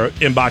our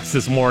inbox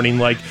this morning,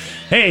 like,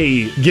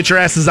 hey, get your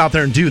asses out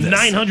there and do this.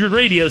 900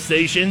 radio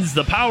stations,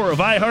 the power of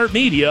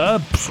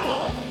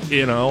iHeartMedia.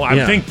 You know,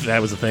 I think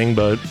that was a thing,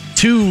 but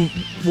 2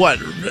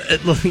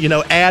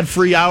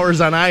 ad-free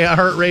hours on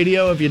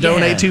iHeartRadio if you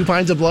donate 2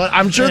 pints of blood.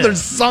 I'm sure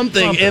there's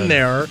something in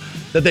there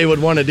that they would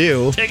want to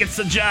do. Tickets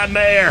to John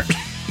Mayer.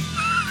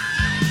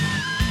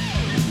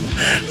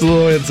 It's a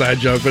little inside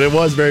joke, but it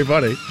was very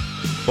funny.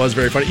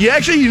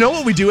 You know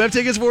what we do have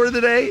tickets for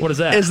today? What is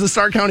that? Is the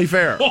Stark County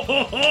Fair.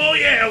 Oh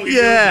yeah, we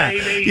do,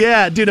 baby.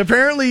 Yeah, dude,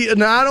 apparently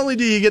not only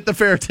do you get the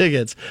fair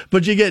tickets,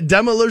 but you get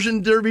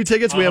Demolition Derby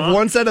tickets. We have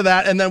one set of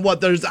that, and then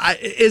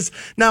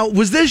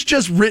was this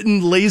just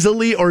written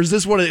lazily, or is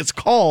this what it's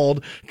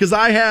called? Because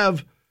I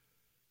have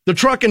the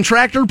truck and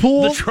tractor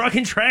pool. The truck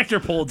and tractor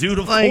pool, dude,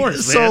 of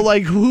course, so, man.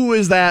 like, who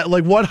is that?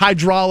 Like, what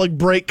hydraulic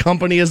brake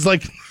company is,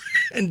 like...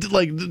 and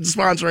like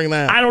sponsoring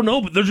that? I don't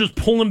know, but they're just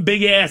pulling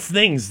big ass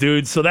things,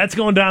 dude. So that's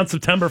going down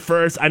September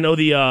 1st. I know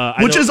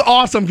which is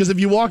awesome, because if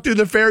you walk through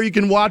the fair, you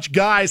can watch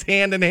guys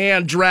hand in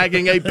hand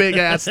dragging a big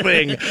ass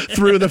thing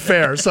through the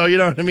fair. So you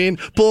know what I mean?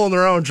 Pulling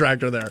their own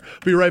tractor there.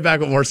 Be right back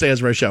with more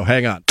Stansbury Show.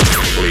 Hang on.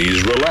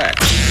 Please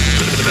relax.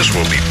 This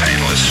will be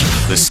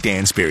painless. The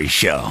Stansbury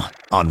Show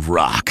on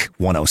Rock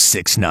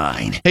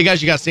 106.9. Hey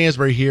guys, you got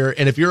Stansbury here,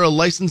 and if you're a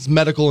licensed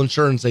medical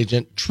insurance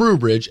agent,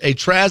 TrueBridge, a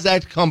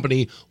TRANSACT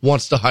company,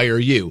 wants to hire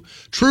you.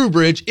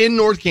 TrueBridge in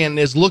North Canton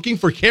is looking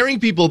for caring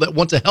people that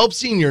want to help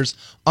seniors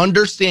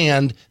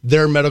understand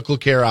their medical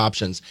care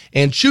options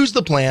and choose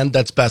the plan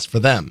that's best for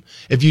them.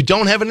 If you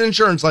don't have an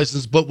insurance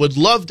license but would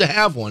love to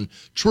have one,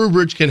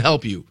 TrueBridge can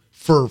help you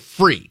for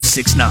free.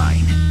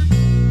 6'9".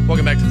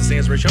 Welcome back to the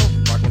Stansbury Show,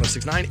 Rock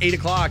 106.9, 8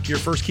 o'clock, your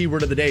first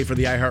keyword of the day for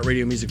the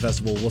iHeartRadio Music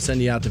Festival. We'll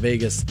send you out to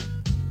Vegas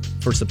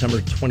for September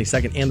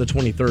 22nd and the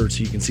 23rd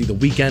so you can see The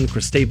Weeknd,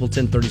 Chris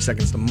Stapleton, 30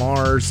 Seconds to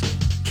Mars,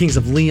 Kings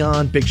of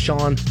Leon, Big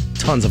Sean,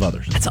 tons of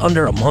others. That's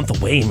under a month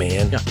away,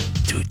 man. Yeah.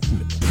 Dude.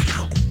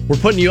 We're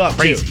putting you up,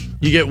 crazy. Too.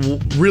 You get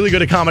really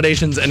good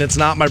accommodations, and it's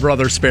not my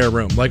brother's spare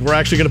room. Like, we're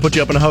actually going to put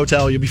you up in a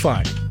hotel. You'll be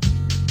fine.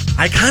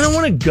 I kind of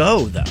want to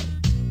go, though.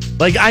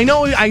 Like, I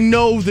know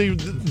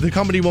the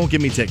company won't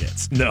give me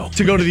tickets. No.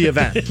 To go to the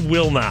event. It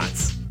will not.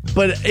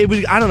 But it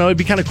would, I don't know, it'd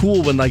be kind of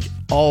cool when, like,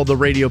 all the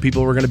radio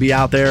people were going to be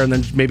out there, and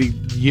then maybe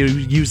you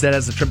use that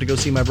as a trip to go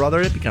see my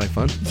brother. It'd be kind of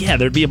fun. Yeah,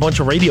 there'd be a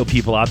bunch of radio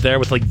people out there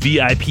with, like,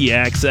 VIP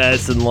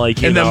access and,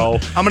 like, you know.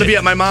 I'm going to be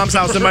at my mom's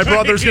house, and my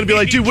brother's going to be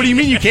like, dude, what do you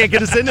mean you can't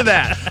get us into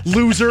that?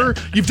 Loser.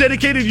 You've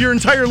dedicated your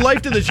entire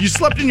life to this. You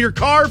slept in your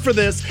car for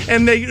this,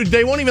 and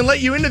they won't even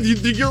let you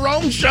into your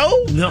own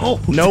show? No.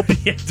 Nope.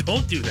 Yeah,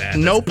 don't do that.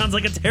 Nope. That sounds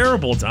like a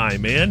terrible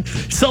time, man.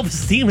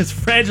 Self-esteem is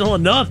fragile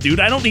enough,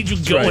 dude. I don't need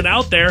you going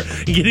out there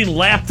and getting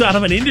laughed out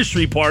of an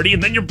industry party,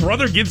 and then your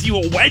brother gives you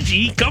a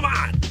wedgie. Come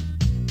on.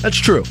 That's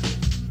true.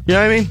 You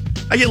know what I mean?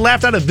 I get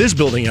laughed out of this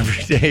building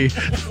every day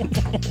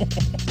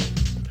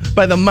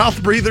by the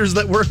mouth breathers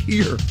that work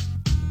here.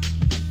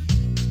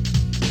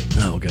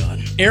 Oh, God.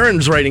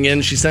 Erin's writing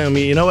in. She's telling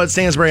me, you know what,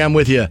 Stansbury, I'm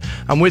with you.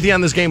 I'm with you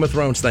on this Game of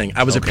Thrones thing.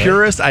 I was a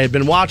purist. I had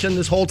been watching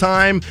this whole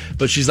time,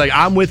 but she's like,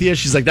 I'm with you.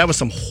 She's like, that was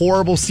some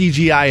horrible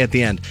CGI at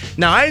the end.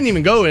 Now, I didn't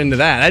even go into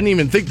that. I didn't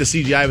even think the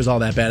CGI was all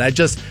that bad.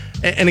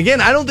 And again,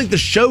 I don't think the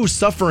show's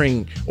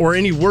suffering or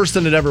any worse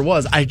than it ever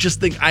was. I just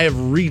think I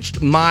have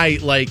reached my,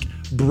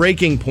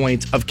 breaking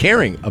point of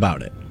caring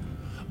about it.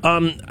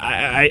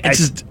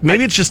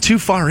 It's just too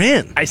far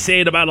in. I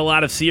say it about a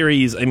lot of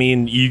series. I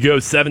mean, you go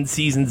 7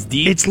 seasons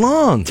deep. It's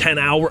long. 10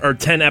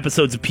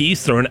 episodes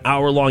apiece, or an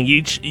hour long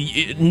each.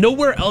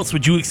 Nowhere else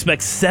would you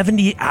expect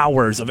 70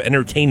 hours of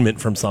entertainment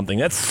from something.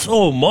 That's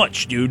so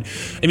much, dude.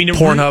 I mean,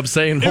 Pornhub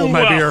saying, hold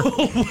my beer.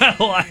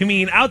 Well, I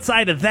mean,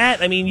 outside of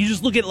that, I mean, you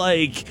just look at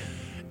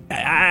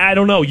I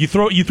don't know. You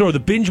throw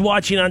the binge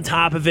watching on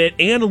top of it,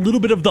 and a little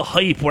bit of the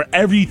hype where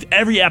every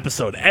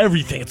episode,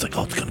 everything. It's like,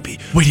 oh, it's gonna be.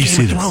 Wait, do you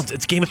see Thrones. this?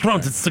 It's Game of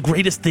Thrones. It's the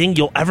greatest thing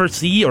you'll ever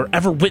see or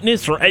ever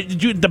witness, or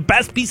the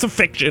best piece of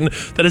fiction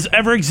that has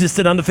ever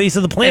existed on the face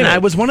of the planet. And I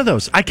was one of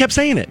those. I kept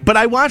saying it, but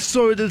I watched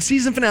the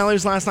season finale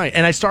was last night,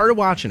 and I started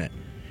watching it,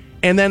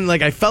 and then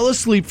I fell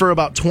asleep for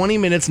about 20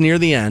 minutes near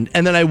the end,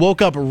 and then I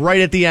woke up right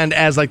at the end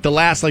as the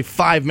last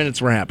 5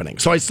 minutes were happening.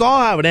 So I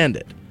saw how it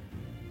ended.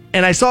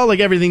 And I saw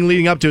everything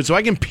leading up to it, so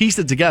I can piece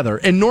it together.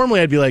 And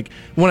normally I'd be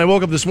when I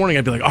woke up this morning,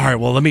 I'd be all right,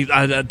 well,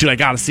 I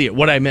gotta see it.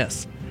 What'd I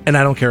miss? And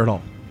I don't care at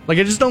all. I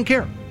just don't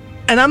care.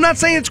 And I'm not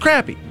saying it's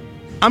crappy.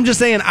 I'm just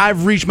saying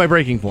I've reached my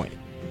breaking point.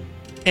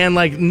 And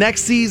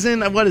next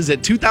season, what is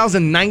it,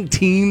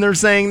 2019 they're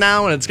saying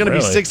now, and it's gonna be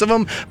 6 of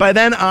them. By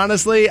then,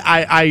 honestly,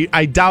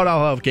 I doubt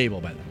I'll have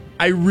cable by then.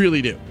 I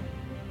really do.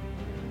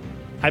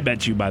 I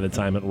bet you by the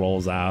time it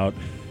rolls out,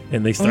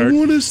 and they start. I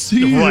want to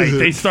see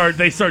it.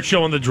 They start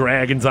showing the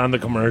dragons on the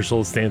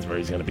commercials.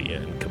 Stansbury's going to be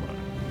in. Come on.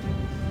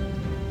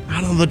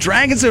 I don't know. The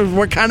dragons are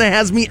what kind of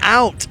has me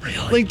out.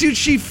 Really? Dude,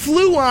 she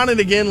flew on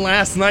it again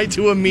last night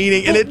to a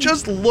meeting, and it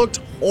just looked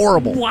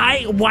horrible.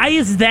 Why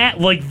is that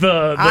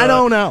the I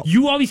don't know.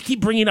 You always keep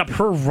bringing up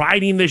her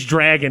riding this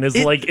dragon is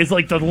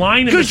the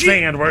line in the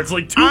sand where it's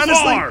too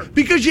far.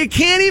 Because you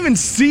can't even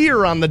see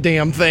her on the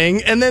damn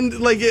thing, and then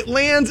it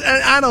lands,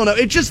 and I don't know.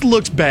 It just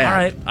looks bad. All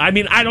right. I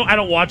mean, I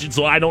don't watch it,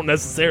 so I don't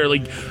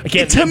necessarily. I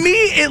can't. To me,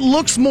 it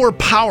looks more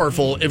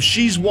powerful if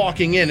she's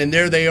walking in, and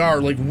there they are,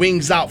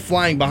 wings out,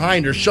 flying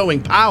behind her,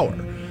 showing power.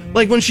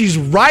 When she's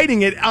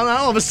riding it,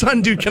 all of a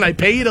sudden, dude, can I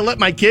pay you to let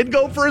my kid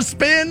go for a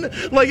spin?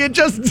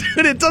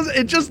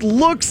 It just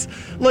looks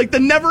like the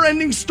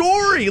never-ending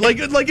story.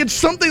 It's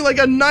something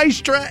a nice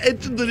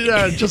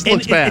it just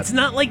looks bad. It's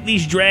not like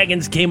these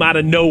dragons came out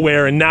of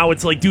nowhere, and now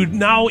it's dude,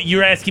 now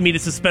you're asking me to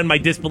suspend my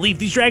disbelief.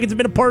 These dragons have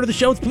been a part of the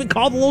show. It's been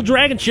called the Little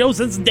Dragon Show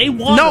since day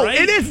one. No,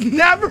 right? It has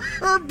never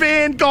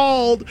been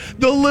called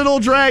the Little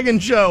Dragon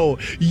Show.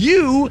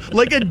 You,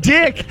 like a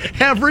dick,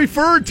 have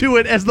referred to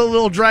it as the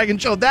Little Dragon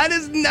Show. That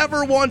has never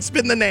once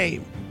been the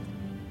name.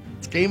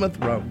 It's Game of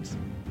Thrones.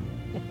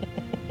 All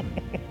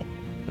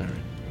right.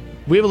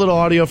 We have a little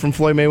audio from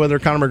Floyd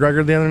Mayweather, Conor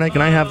McGregor the other night.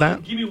 Can I have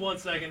that? Give me 1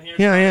 second here.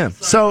 Yeah, I am.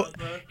 So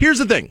here's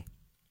the thing.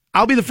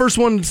 I'll be the first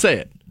one to say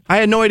it. I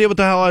had no idea what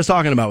the hell I was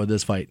talking about with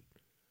this fight.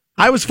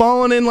 I was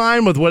falling in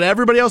line with what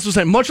everybody else was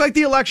saying, much like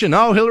the election.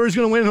 Oh, Hillary's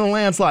going to win in a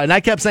landslide. And I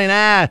kept saying,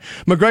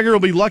 McGregor will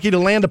be lucky to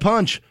land a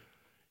punch.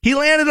 He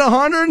landed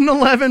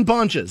 111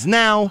 punches.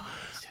 Now,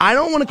 I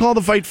don't want to call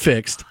the fight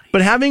fixed,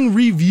 but having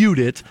reviewed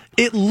it,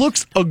 it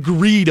looks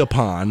agreed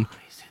upon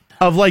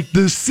of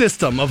the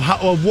system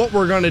of what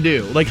we're going to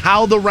do,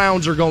 how the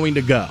rounds are going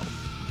to go.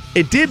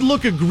 It did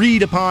look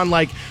agreed upon,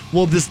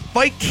 this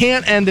fight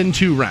can't end in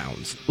 2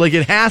 rounds.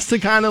 It has to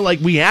kind of,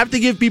 we have to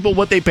give people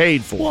what they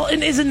paid for. Well,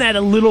 and isn't that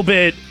a little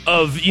bit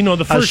of,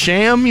 the first... A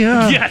sham,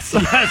 yeah. Yes,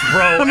 bro.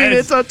 I mean,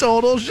 it's a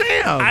total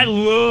sham. I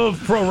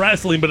love pro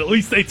wrestling, but at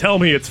least they tell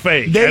me it's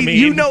fake.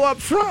 Up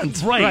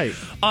front. Right.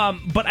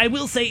 But I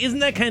will say, isn't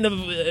that kind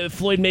of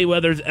Floyd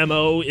Mayweather's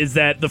MO, is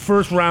that the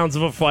first rounds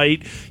of a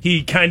fight,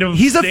 he kind of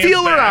he's a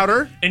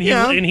feeler-outer. And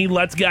he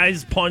lets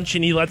guys punch,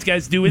 and he lets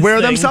guys do his wear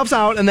thing. themselves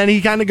out, and then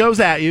he kind of goes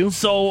at you.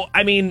 So,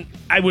 I mean,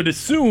 I would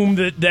assume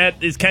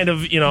that is kind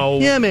of,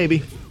 Yeah,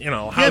 maybe.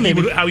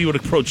 How he would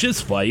approach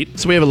his fight.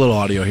 So we have a little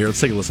audio here. Let's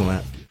take a listen to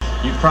that.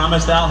 You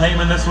promised Al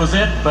Heyman this was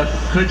it, but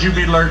could you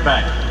be lured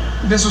back?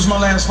 This was my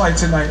last fight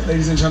tonight,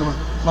 ladies and gentlemen.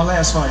 My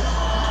last fight.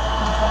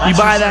 You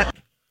buy that?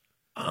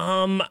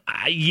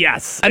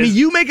 Yes. I mean,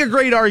 you make a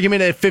great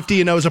argument at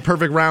 50-0 is a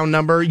perfect round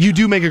number. You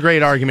do make a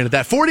great argument at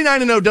that.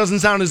 49-0 doesn't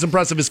sound as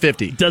impressive as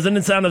 50. Doesn't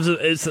it sound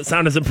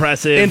as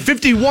impressive? And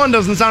 51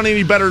 doesn't sound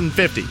any better than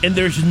 50. And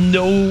there's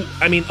no,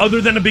 I mean, other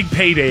than a big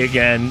payday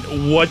again,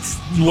 what's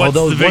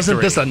Although, the victory?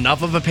 Wasn't this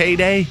enough of a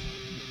payday?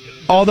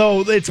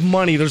 Although it's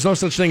money, there's no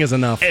such thing as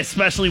enough.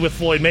 Especially with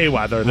Floyd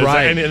Mayweather.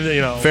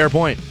 Right. Fair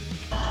point.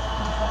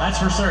 That's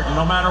for certain,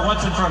 no matter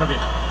what's in front of you.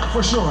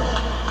 For sure.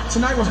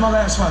 Tonight was my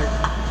last fight.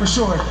 For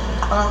sure.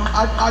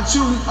 I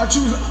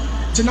choose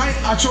tonight.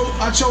 I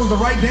chose the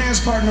right dance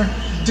partner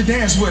to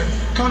dance with.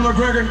 Conor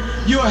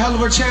McGregor, you're a hell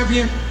of a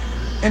champion,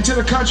 and to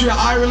the country of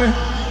Ireland,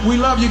 we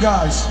love you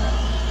guys.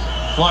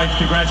 Floyd,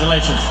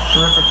 congratulations.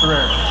 Terrific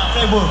career.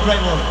 Great work.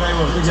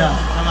 Good job.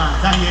 Come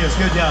on, 10 years.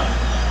 Good job.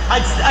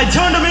 I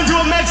turned him into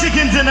a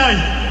Mexican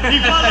tonight. He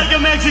fought like a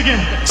Mexican.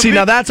 See,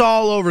 now that's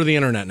all over the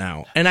internet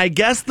now. And I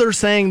guess they're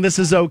saying this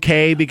is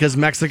okay because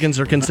Mexicans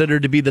are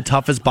considered to be the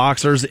toughest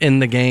boxers in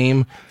the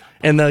game.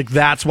 And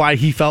that's why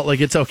he felt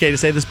like it's okay to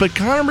say this. But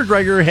Conor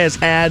McGregor has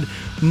had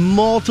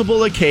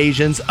multiple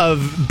occasions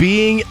of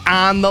being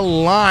on the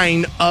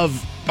line of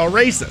a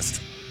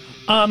racist.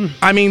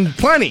 I mean,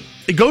 plenty.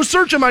 Go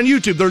search him on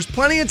YouTube. There's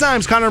plenty of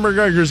times Conor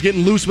McGregor's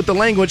getting loose with the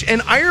language.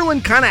 And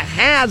Ireland kind of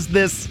has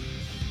this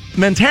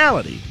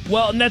mentality.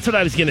 Well, and that's what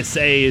I was going to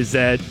say is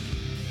that,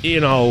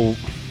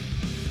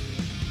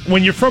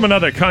 when you're from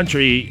another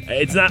country,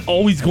 it's not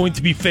always going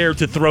to be fair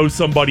to throw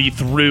somebody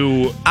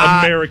through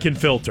American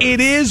filters.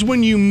 It is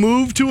when you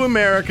move to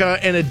America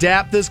and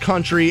adapt this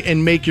country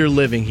and make your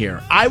living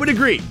here. I would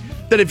agree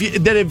that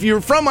if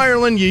you're from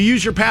Ireland, you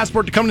use your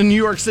passport to come to New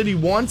York City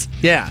once,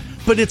 yeah.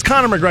 But it's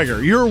Conor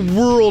McGregor. You're a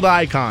world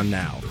icon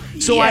now.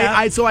 So yeah.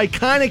 I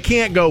kind of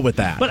can't go with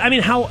that. But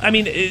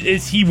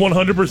is he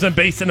 100%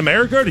 based in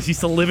America, or does he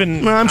still live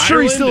in I'm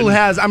sure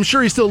Ireland? I'm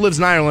sure he still lives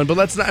in Ireland, but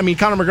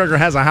Conor McGregor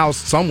has a house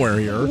somewhere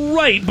here.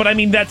 Right, but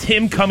that's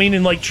him coming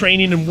and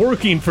training and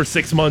working for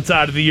 6 months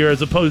out of the year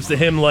as opposed to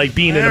him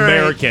being an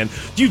American.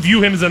 Do you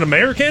view him as an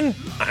American?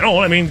 I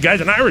don't. Guy's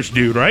an Irish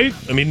dude, right?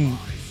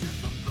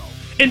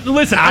 And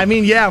listen,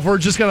 if we're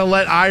just going to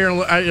let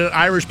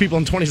Irish people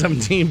in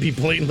 2017 be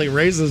blatantly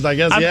racist, I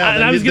guess, and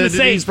I was going to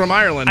say he's from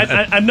Ireland.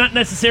 I'm not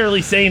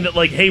necessarily saying that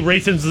hey,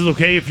 racism is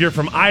okay if you're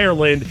from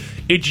Ireland.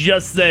 It's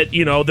just that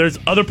there's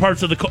other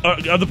parts of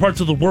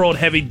the world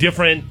have a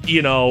different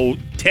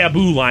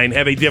taboo line,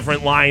 have a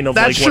different line of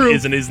that's what true.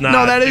 is and is not.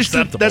 No, that is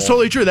acceptable. That's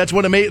totally true. That's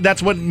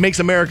what makes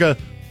America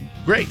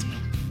great.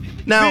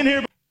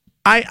 Now,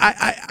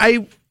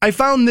 I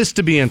found this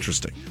to be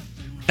interesting.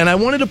 And I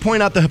wanted to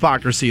point out the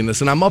hypocrisy in this,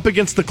 and I'm up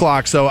against the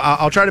clock, so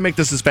I'll try to make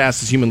this as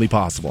fast as humanly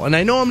possible. And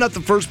I know I'm not the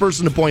first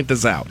person to point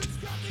this out,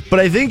 but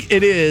I think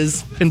it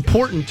is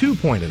important to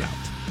point it out.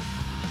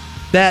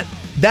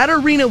 That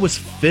arena was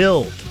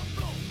filled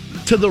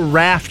to the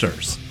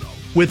rafters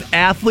with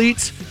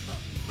athletes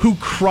who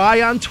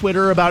cry on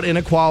Twitter about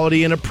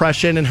inequality and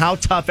oppression and how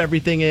tough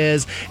everything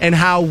is and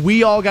how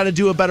we all got to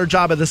do a better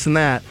job of this and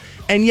that.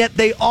 And yet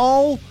they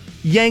all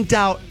yanked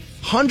out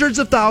hundreds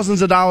of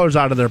thousands of dollars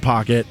out of their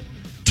pocket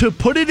to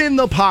put it in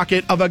the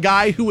pocket of a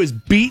guy who has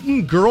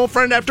beaten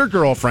girlfriend after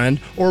girlfriend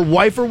or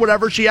wife or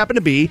whatever she happened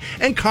to be,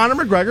 and Conor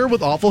McGregor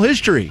with awful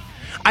history.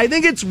 I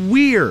think it's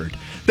weird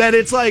that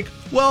it's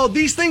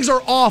these things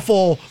are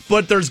awful,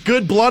 but there's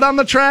good blood on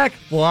the track.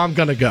 Well, I'm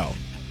going to go.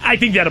 I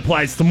think that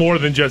applies to more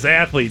than just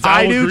athletes.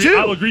 I do too.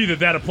 I'll agree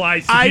that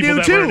applies to people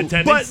that were in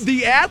attendance. But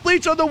the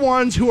athletes are the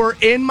ones who are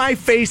in my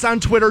face on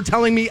Twitter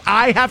telling me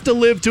I have to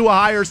live to a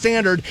higher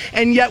standard,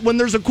 and yet when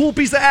there's a cool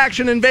piece of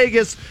action in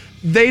Vegas,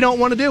 they don't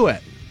want to do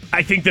it.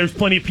 I think there's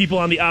plenty of people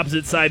on the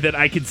opposite side that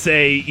I could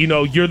say,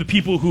 you're the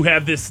people who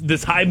have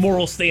this high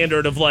moral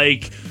standard of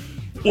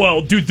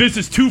well, dude, this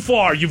is too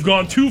far. You've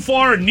gone too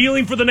far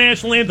kneeling for the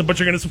national anthem, but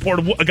you're going to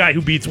support a guy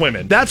who beats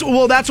women. That's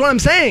what I'm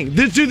saying.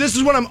 This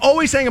is what I'm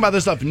always saying about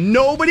this stuff.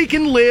 Nobody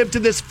can live to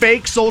this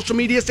fake social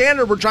media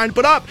standard we're trying to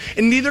put up,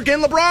 and neither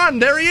can LeBron.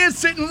 There he is,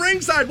 sitting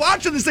ringside,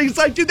 watching this thing.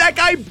 It's dude, that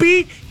guy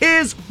beat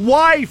his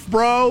wife,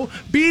 bro.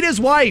 Beat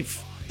his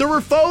wife. There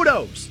were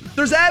photos.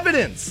 There's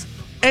evidence.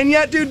 And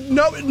yet, dude,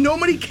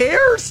 nobody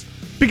cares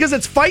because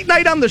it's fight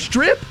night on the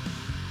Strip.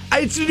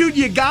 Dude,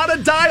 you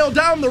gotta dial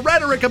down the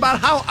rhetoric about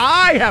how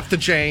I have to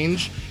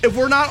change if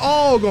we're not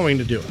all going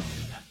to do it.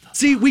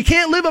 See, we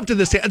can't live up to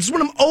this. This is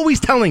what I'm always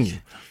telling you.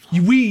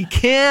 We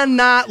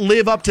cannot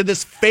live up to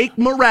this fake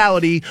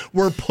morality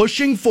we're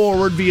pushing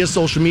forward via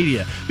social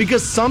media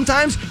because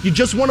sometimes you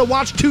just want to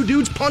watch two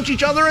dudes punch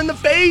each other in the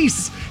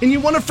face and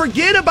you want to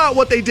forget about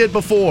what they did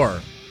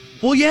before.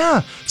 Well,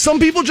 yeah, some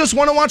people just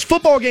want to watch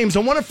football games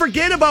and want to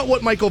forget about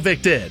what Michael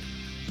Vick did.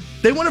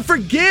 They want to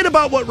forget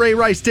about what Ray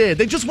Rice did.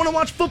 They just want to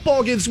watch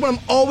football games. That's what I'm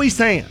always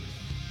saying.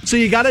 So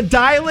you got to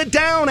dial it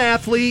down,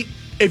 athlete,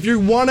 if you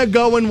want to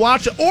go and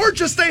watch it, or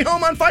just stay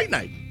home on fight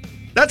night.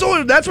 That's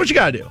what you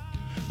got to do.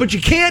 But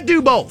you can't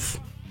do both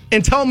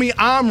and tell me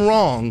I'm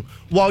wrong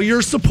while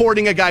you're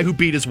supporting a guy who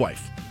beat his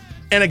wife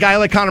and a guy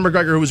like Conor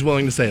McGregor who was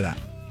willing to say that.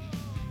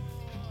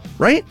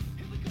 Right?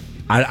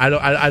 I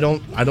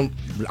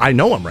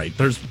know I'm right.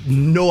 There's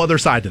no other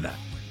side to that.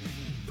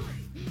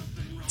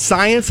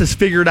 Science has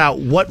figured out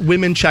what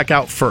women check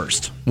out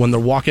first when they're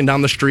walking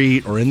down the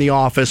street or in the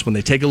office, when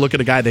they take a look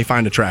at a guy they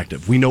find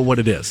attractive. We know what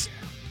it is.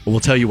 But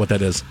we'll tell you what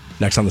that is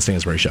next on the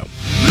Stansbury Show.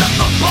 Let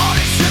the body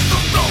hit the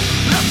floor.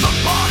 Let the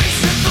body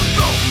hit the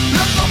floor.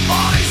 Let the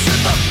body hit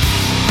the floor.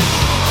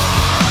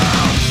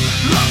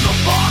 Let the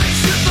body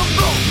hit the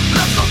floor.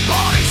 Let the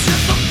body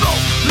hit the floor.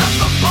 Let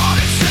the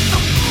body hit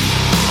the floor.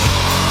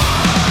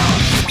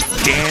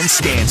 Dan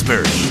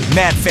Stansbury,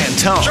 Matt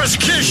Fantone. Just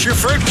kiss your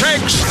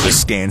fruitcakes. The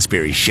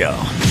Stansbury Show.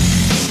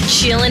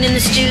 Chilling in the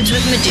studs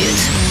with my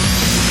dudes.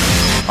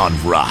 On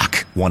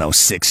Rock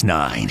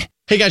 106.9.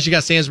 Hey guys, you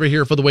got Stansbury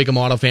here for the Wacom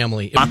Auto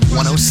family. On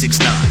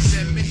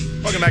 106.9.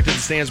 Welcome back to the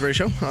Stansbury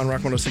Show on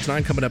Rock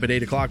 106.9. Coming up at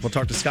 8 o'clock, we'll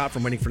talk to Scott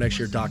from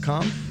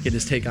waitingfornextyear.com, get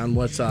his take on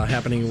what's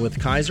happening with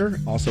Kaiser,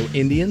 also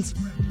Indians,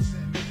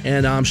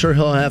 and I'm sure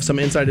he'll have some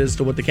insight as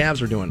to what the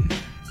Cavs are doing.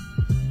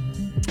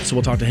 So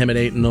we'll talk to him at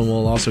 8, and then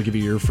we'll also give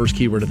you your first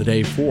keyword of the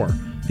day for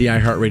the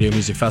iHeartRadio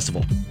Music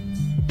Festival.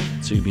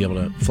 So you'll be able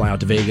to fly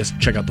out to Vegas,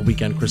 check out The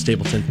Weeknd, Chris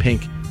Stapleton,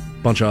 Pink, a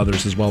bunch of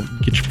others as well.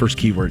 Get your first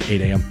keyword,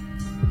 8 a.m.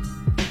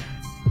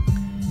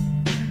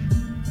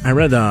 I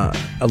read a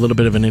little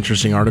bit of an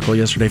interesting article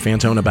yesterday,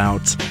 Fantone,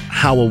 about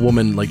how a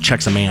woman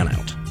checks a man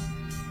out,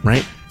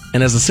 right?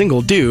 And as a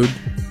single dude,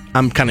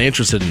 I'm kind of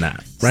interested in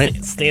that, right?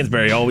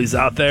 Stansbury always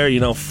out there,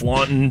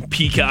 flaunting,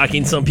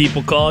 peacocking, some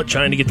people call it,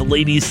 trying to get the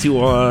ladies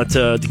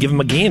to give him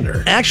a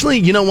gander. Actually,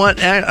 you know what?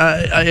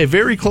 A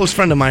very close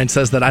friend of mine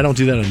says that I don't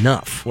do that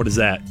enough. What is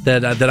that?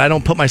 That I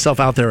don't put myself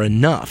out there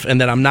enough,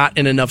 and that I'm not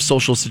in enough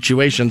social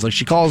situations. Like,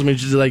 she calls me, and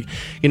she's like,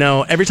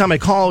 every time I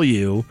call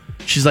you,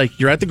 she's like,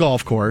 you're at the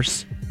golf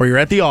course, or you're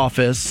at the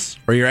office,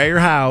 or you're at your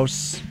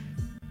house.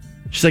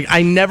 She's like,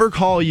 I never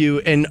call you,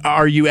 and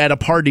are you at a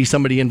party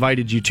somebody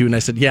invited you to? And I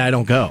said, yeah, I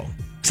don't go. I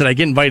said, I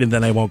get invited,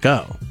 then I won't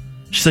go.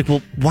 She's like,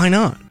 well, why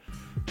not?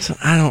 I said,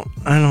 I don't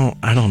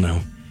know.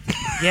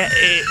 Yeah,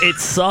 it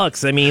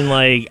sucks. I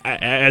mean,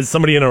 as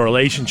somebody in a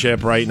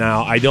relationship right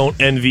now, I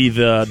don't envy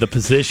the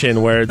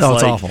position where it's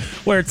awful.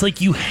 Where it's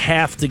like you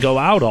have to go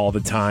out all the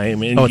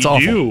time, and it's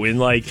awful. do, and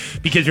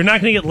because you're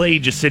not going to get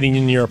laid just sitting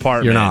in your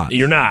apartment.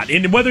 You're not.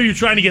 And whether you're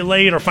trying to get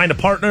laid or find a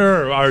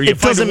partner or you it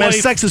doesn't matter.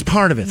 Sex is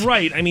part of it,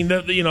 right? I mean,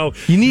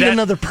 you need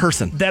another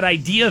person. That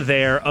idea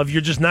there of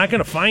you're just not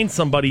going to find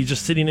somebody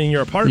just sitting in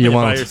your apartment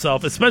by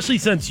yourself, especially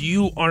since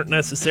you aren't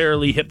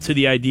necessarily hip to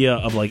the idea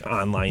of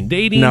online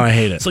dating. No, I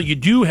hate it. So you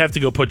do have to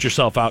go put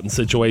yourself out in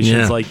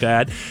situations like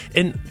that,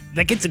 and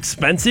that gets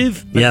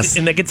expensive. Yes,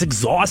 and that gets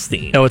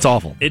exhausting. Oh, it's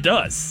awful. It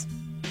does.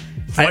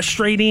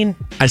 Frustrating.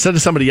 I said to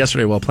somebody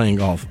yesterday while playing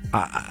golf,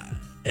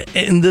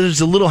 and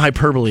there's a little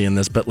hyperbole in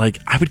this, but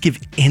I would give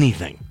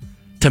anything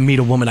to meet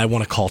a woman I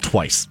want to call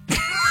twice.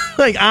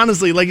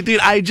 Honestly, dude,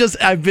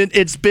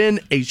 it's been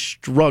a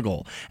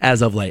struggle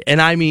as of late.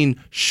 And I mean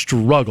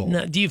struggle.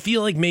 Now, do you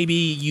feel like maybe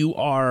you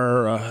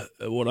are,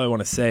 what do I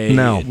want to say?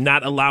 No.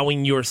 Not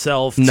allowing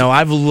yourself to... No,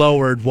 I've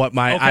lowered what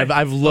my,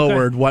 I've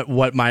lowered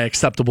what my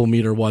acceptable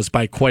meter was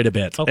by quite a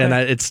bit. Okay. And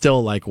it's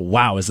still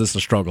wow, is this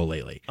a struggle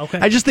lately? Okay.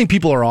 I just think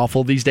people are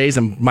awful these days,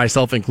 and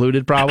myself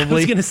included, probably. I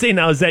was going to say,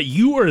 now, is that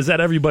you or is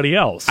that everybody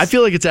else? I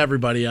feel like it's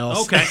everybody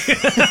else. Okay.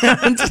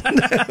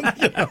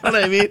 You know what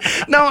I mean?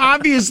 No,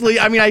 obviously,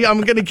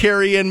 I'm going to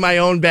carry in my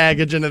own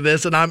baggage into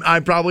this, and I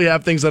probably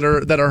have things that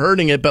are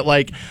hurting it.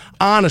 But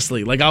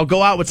honestly, I'll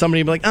go out with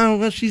somebody and be like, oh,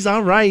 well, she's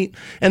all right,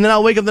 and then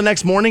I'll wake up the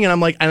next morning and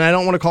I'm like, and I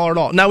don't want to call her at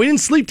all. Now, we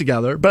didn't sleep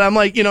together, but I'm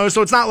like,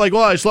 so it's not like,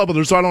 well, I slept with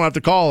her, so I don't have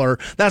to call her.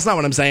 That's not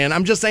what I'm saying.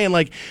 I'm just saying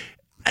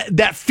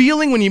that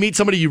feeling when you meet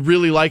somebody you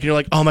really like and you're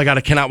like, oh my God,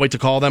 I cannot wait to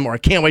call them, or I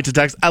can't wait to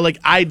text.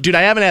 Dude,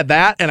 I haven't had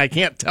that, and I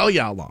can't tell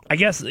you how long. I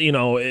guess, at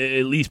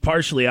least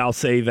partially I'll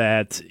say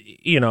that,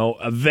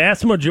 a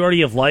vast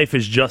majority of life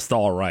is just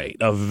all right.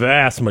 A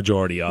vast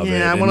majority of it.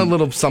 Yeah, I want a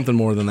little something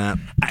more than that.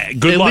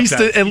 Good luck.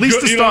 At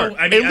least to start.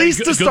 At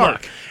least to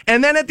start.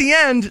 And then at the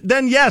end,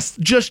 yes,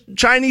 just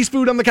Chinese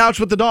food on the couch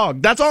with the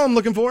dog. That's all I'm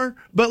looking for.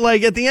 But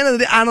at the end of the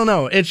day, I don't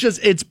know.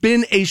 It's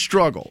been a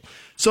struggle.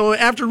 So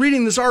after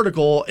reading this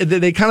article,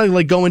 they kind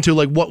of go into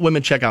what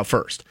women check out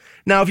first.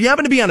 Now, if you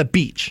happen to be on a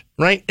beach,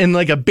 right, in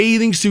a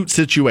bathing suit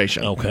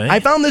situation, okay, I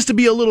found this to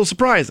be a little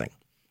surprising.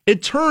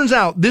 It turns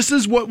out this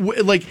is what,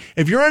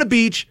 if you're on a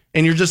beach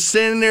and you're just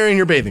sitting there in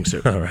your bathing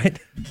suit, all right,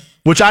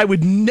 which I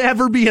would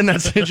never be in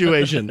that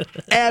situation,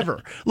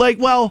 ever.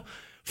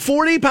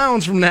 40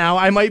 pounds from now,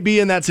 I might be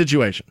in that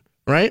situation,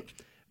 right?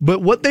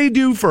 But what they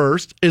do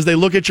first is they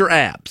look at your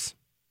abs,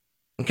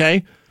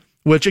 okay?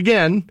 Which,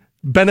 again,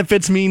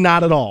 benefits me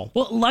not at all.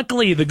 Well,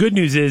 luckily, the good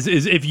news is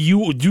if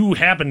you do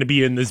happen to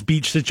be in this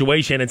beach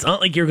situation, it's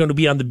not like you're going to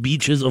be on the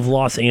beaches of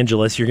Los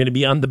Angeles. You're going to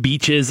be on the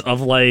beaches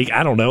of I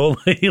don't know,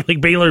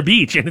 like Baylor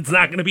Beach, and it's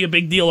not going to be a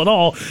big deal at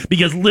all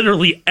because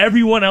literally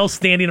everyone else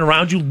standing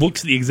around you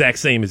looks the exact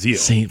same as you.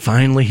 See,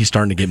 finally he's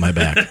starting to get my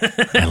back.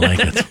 I like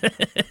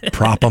it.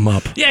 Prop him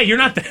up. Yeah, you're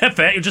not that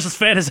fat. You're just as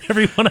fat as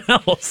everyone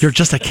else. You're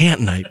just a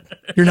Cantonite.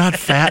 You're not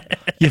fat.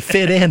 You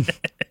fit in.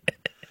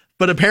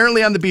 But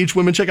apparently on the beach,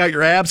 women check out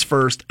your abs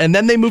first, and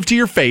then they move to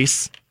your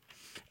face,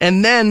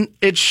 and then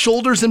it's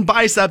shoulders and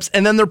biceps,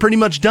 and then they're pretty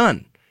much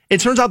done. It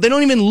turns out they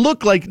don't even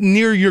look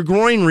near your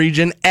groin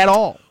region at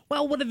all.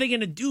 Well, what are they going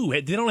to do? They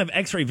don't have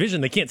X-ray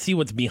vision. They can't see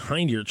what's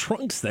behind your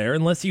trunks there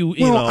unless you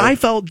know. I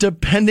felt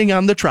depending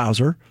on the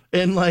trouser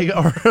and the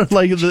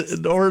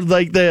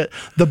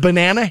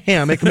banana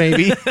hammock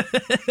maybe,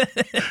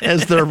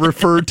 as they're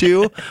referred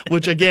to,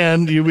 which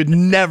again you would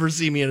never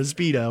see me in a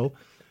Speedo,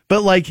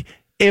 but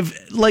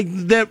if like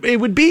that, it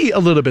would be a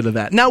little bit of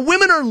that. Now,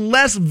 women are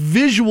less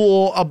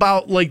visual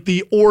about like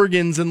the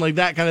organs and like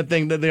that kind of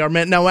thing that they are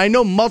meant. Now, I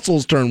know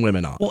muscles turn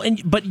women on. Well,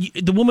 but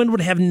the woman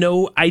would have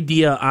no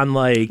idea on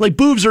like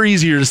boobs are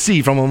easier to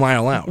see from a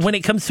mile out. When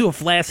it comes to a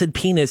flaccid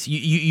penis,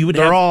 you would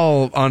they're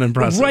all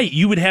unimpressive, right?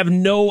 You would have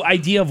no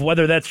idea of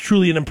whether that's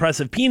truly an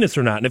impressive penis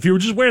or not. And if you were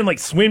just wearing like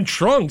swim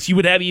trunks, you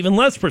would have even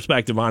less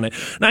perspective on it.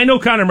 And I know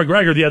Conor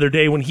McGregor the other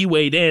day when he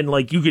weighed in,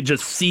 like you could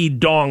just see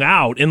dong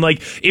out. And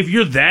like if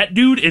you're that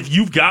dude, if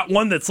you've got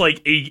one that's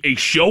like a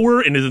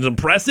shower and is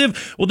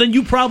impressive, well then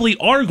you probably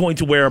are going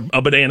to wear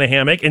a banana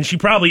hammock, and she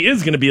probably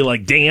is going to be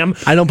like, damn.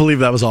 I don't believe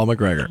that was all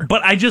McGregor.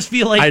 But I just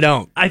feel like I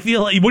don't. I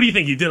feel like, what do you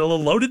think? You did a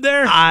little loaded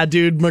there?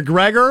 Dude,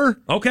 McGregor.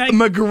 Okay.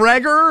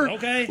 McGregor.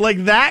 Okay.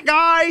 Like that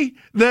guy,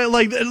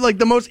 like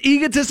the most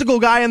egotistical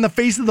guy on the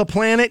face of the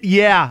planet.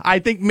 Yeah, I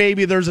think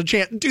maybe there's a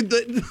chance. Dude,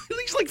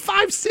 he's like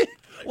 5'6".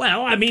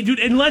 Well, I mean, dude,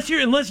 unless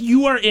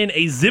you are in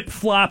a zip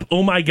flop,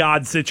 oh my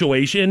god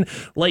situation,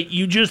 like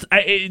you just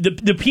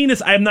the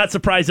penis. I am not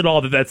surprised at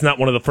all that that's not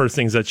one of the first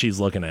things that she's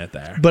looking at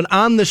there. But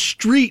on the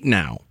street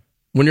now,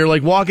 when you're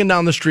like walking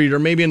down the street or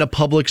maybe in a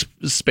public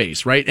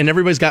space, right, and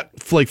everybody's got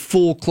like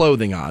full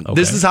clothing on,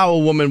 this is how a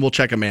woman will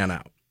check a man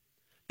out.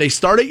 They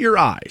start at your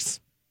eyes.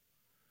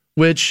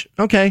 Which,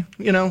 okay,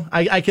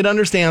 I could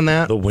understand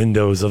that. The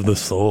windows of the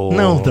soul.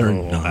 No, they're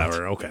not.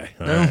 Okay.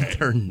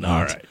 They're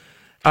not.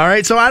 All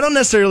right, so I don't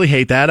necessarily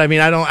hate that. I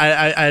mean,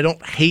 I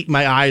don't hate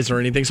my eyes or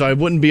anything, so I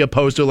wouldn't be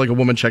opposed to like a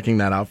woman checking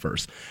that out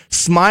first.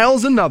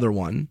 Smile's another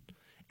one.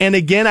 And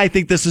again, I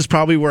think this is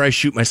probably where I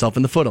shoot myself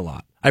in the foot a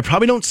lot. I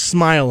probably don't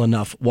smile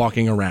enough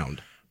walking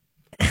around.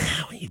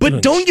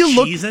 But don't you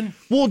look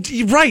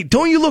right?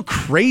 Don't you look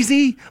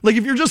crazy? Like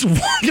if you're just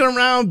walking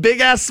around, big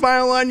ass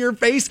smile on your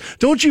face,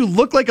 don't you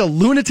look like a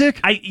lunatic?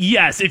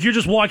 Yes, if you're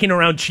just walking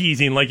around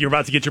cheesing like you're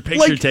about to get your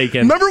picture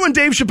taken. Remember when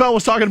Dave Chappelle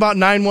was talking about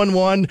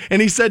 911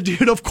 and he said,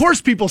 "Dude, of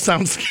course people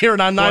sound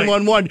scared on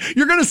 911.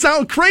 You're gonna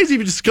sound crazy if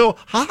you just go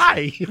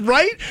hi,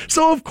 right?"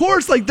 So of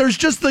course, like there's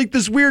just like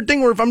this weird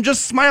thing where if I'm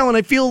just smiling,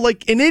 I feel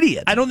like an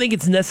idiot. I don't think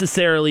it's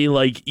necessarily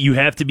like you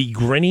have to be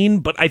grinning,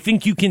 but I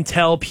think you can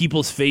tell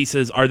people's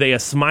faces. Are they a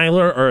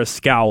smiler or a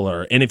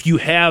scowler? And if you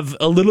have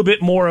a little bit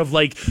more of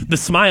like the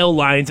smile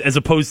lines as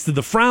opposed to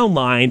the frown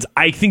lines,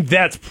 I think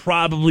that's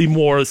probably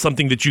more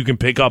something that you can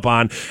pick up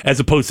on as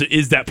opposed to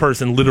is that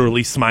person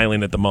literally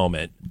smiling at the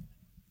moment.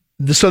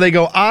 So they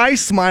go, I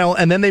smile,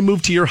 and then they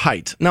move to your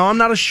height. Now, I'm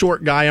not a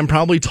short guy. I'm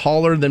probably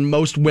taller than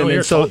most women.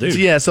 You're a tall dude.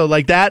 Yeah, so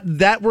like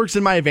that works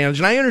in my advantage.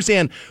 And I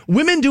understand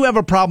women do have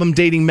a problem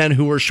dating men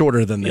who are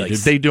shorter than they do.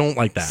 They don't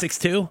like that.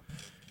 6'2"?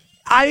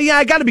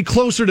 I got to be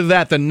closer to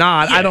that than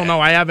not. Yeah. I don't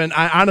know.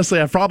 Honestly,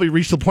 I've probably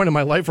reached the point in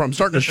my life where I'm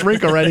starting to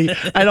shrink already.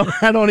 I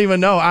don't even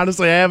know.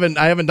 Honestly, I haven't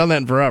done that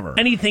in forever.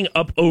 Anything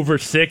up over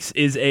 6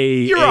 is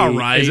all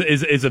right.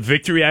 Is a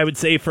victory, I would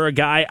say, for a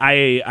guy.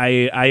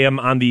 I am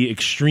on the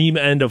extreme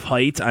end of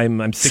height. I'm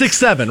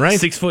 6'7", right?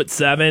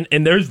 6'7",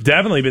 and there's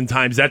definitely been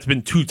times that's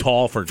been too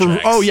tall for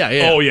chicks. Oh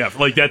yeah.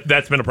 Like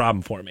that's been a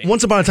problem for me.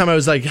 Once upon a time, I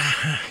was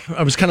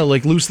kind of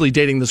like loosely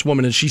dating this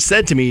woman, and she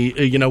said to me,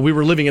 we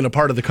were living in a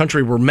part of the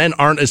country where men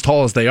aren't as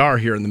tall as they are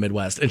here in the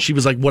Midwest. And she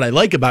was like, what I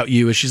like about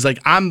you is she was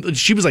like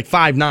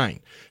 5'9".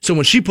 So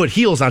when she put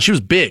heels on, she was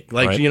big.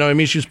 Like, right. You know what I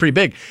mean? She was pretty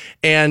big.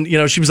 And,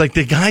 she was like,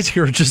 the guys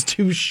here are just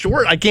too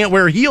short. I can't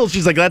wear heels.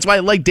 She's like, that's why I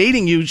like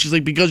dating you. She's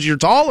like, because you're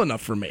tall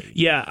enough for me.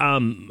 Yeah.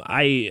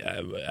 I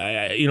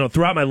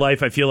throughout my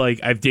life, I feel like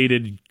I've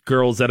dated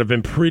girls that have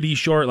been pretty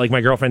short. Like my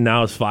girlfriend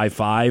now is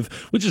 5'5",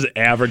 which is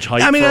average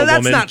height for a woman. I mean,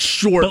 that's not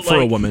short for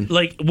a woman.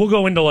 Like we'll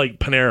go into like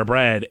Panera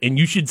Bread and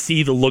you should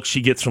see the look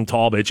she gets from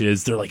tall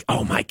bitches. They're like,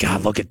 oh my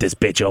God, look at this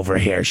bitch over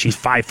here. She's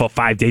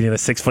 5'5" dating a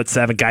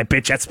 6'7" guy.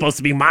 Bitch, that's supposed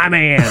to be my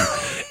man.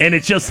 And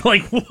it's just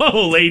like,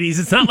 whoa, ladies,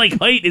 it's not like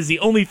height is the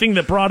only thing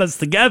that brought us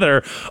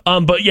together.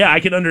 But yeah, I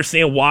can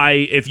understand why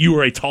if you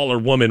were a taller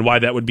woman, why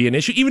that would be an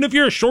issue. Even if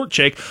you're a short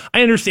chick,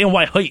 I understand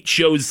why height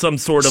shows some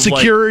sort of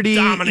security,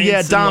 like, dominance.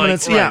 Yeah,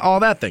 dominance. Like, right. Yeah,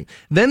 all that thing.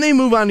 Then they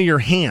move on to your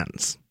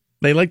hands.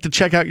 They like to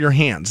check out your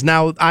hands.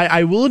 Now,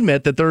 I will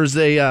admit that there's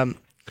at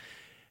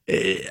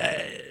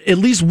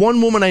least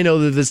one woman I know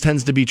that this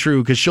tends to be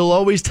true because she'll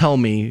always tell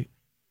me,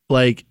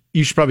 like,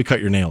 you should probably cut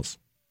your nails.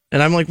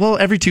 And I'm like, well,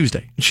 every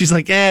Tuesday. And she's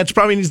like, it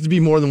probably needs to be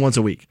more than once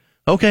a week.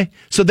 Okay.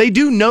 So they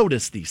do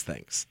notice these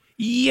things.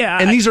 Yeah.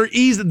 And these are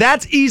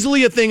that's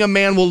easily a thing a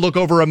man will look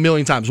over a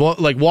million times. Well,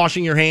 like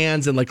washing your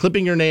hands and like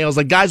clipping your nails.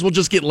 Like guys will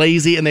just get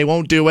lazy and they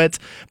won't do it.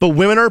 But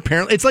women are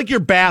apparently, it's like your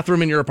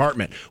bathroom in your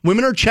apartment.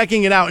 Women are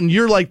checking it out and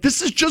you're like,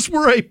 this is just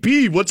where I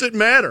pee. What's it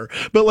matter?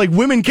 But like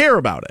women care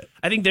about it.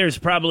 I think there's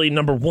probably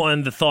number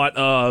one, the thought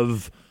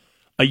of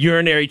a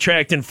urinary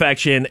tract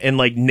infection and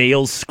like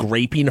nails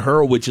scraping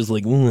her, which is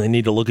like, I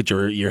need to look at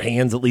your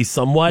hands at least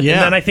somewhat. Yeah.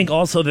 And then I think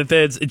also that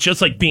it's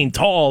just like being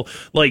tall,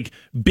 like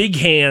big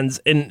hands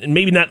and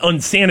maybe not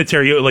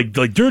unsanitary, like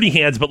dirty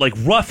hands, but like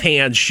rough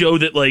hands show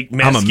that like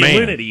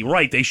masculinity,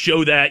 right? They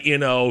show that,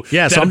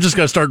 Yeah, so I'm just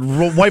going to start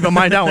wiping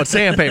mine down with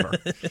sandpaper.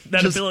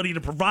 That ability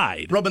to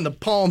provide. Rubbing the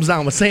palms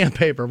down with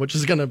sandpaper, which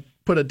is going to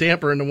put a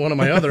damper into one of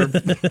my other,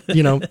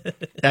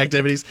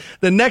 activities.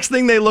 The next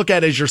thing they look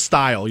at is your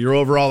style, your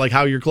overall, like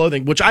how you're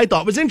clothing, which I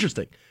thought was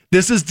interesting.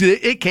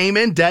 It came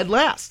in dead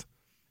last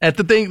at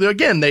the thing.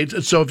 Again,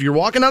 so if you're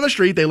walking down the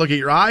street, they look at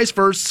your eyes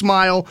first,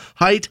 smile,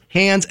 height,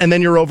 hands, and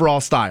then your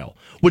overall style,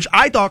 which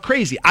I thought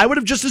crazy. I would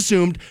have just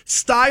assumed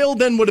style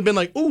then would have been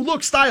like, ooh,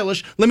 look,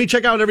 stylish. Let me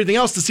check out everything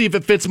else to see if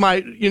it fits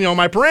my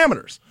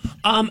parameters.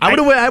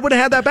 I would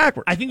have had that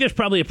backwards. I think there's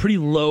probably a pretty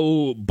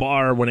low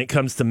bar when it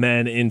comes to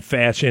men in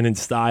fashion and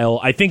style.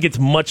 I think it's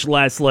much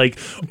less like,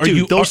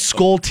 those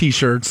skull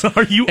T-shirts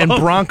and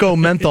Bronco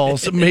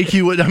menthols make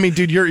you. I mean,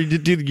 dude,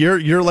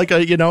 you're like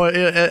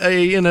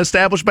an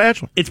established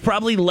bachelor. It's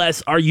probably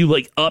less. Are you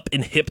like up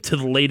and hip to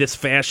the latest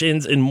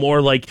fashions, and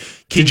more like,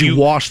 did you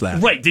wash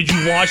that? Right? Did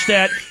you wash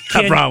that?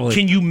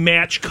 Can you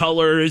match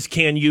colors?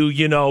 Can you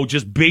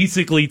just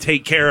basically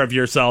take care of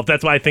yourself?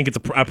 That's why I think it's a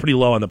pretty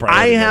low on the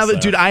priority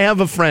list. I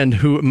have a friend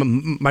who,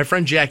 my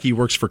friend Jackie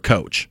works for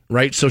Coach,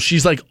 right? So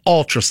she's like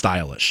ultra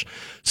stylish.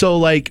 So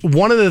like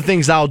one of the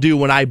things I'll do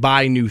when I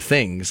buy new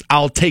things,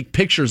 I'll take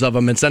pictures of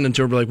them and send them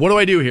to her. Be like, what do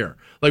I do here?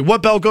 Like,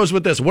 what belt goes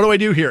with this? What do I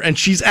do here? And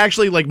she's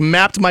actually like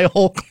mapped my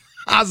whole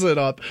closet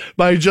up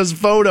by just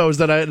photos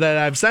that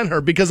I've sent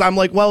her, because I'm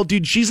like, well,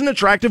 dude, she's an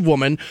attractive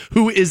woman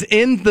who is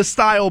in the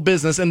style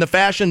business and the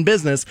fashion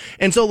business,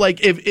 and so like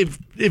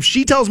if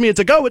she tells me it's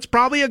a go, it's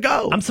probably a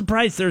go. I'm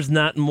surprised there's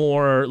not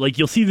more, like,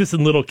 you'll see this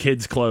in little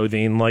kids'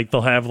 clothing, like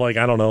they'll have like,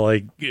 I don't know,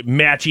 like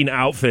matching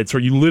outfits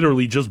where you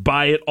literally just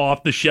buy it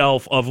off the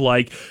shelf of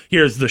like,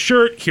 here's the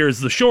shirt, here's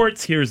the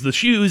shorts, here's the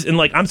shoes, and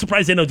like I'm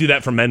surprised they don't do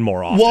that for men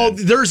more often. Well,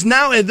 there's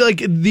now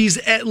like these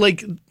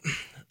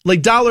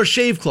like Dollar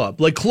Shave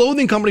Club, like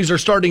clothing companies are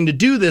starting to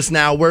do this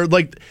now, where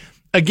like,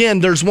 again,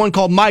 there's one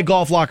called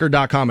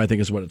mygolflocker.com, I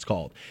think is what it's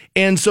called.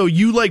 And so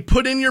you like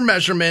put in your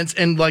measurements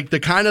and like the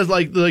kind of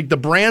like the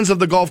brands of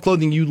the golf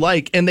clothing you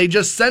like, and they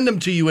just send them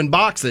to you in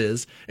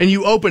boxes, and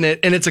you open it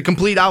and it's a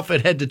complete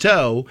outfit head to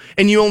toe,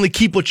 and you only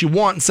keep what you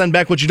want and send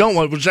back what you don't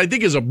want, which I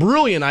think is a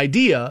brilliant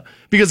idea,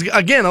 because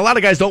again, a lot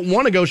of guys don't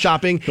want to go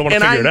shopping. Don't want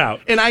to figure it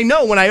out. And I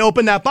know when I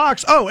open that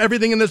box,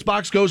 everything in this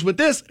box goes with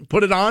this,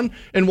 put it on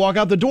and walk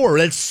out the door.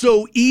 That's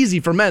so easy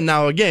for men.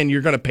 Now, again,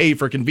 you're going to pay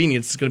for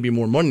convenience. It's going to be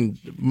more money,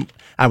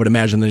 I would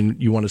imagine, than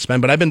you want to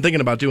spend. But I've been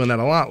thinking about doing that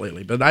a lot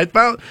lately. But I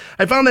found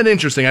that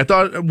interesting. I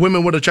thought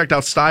women would have checked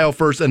out style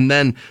first and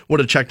then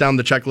would have checked down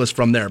the checklist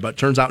from there. But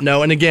turns out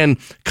no. And again,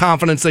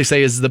 confidence, they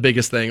say, is the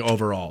biggest thing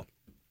overall.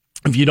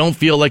 If you don't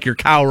feel like you're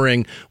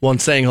cowering when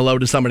saying hello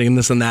to somebody and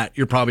this and that,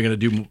 you're probably going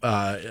to do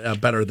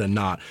better than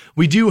not.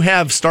 We do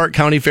have Stark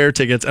County Fair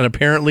tickets, and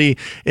apparently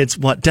it's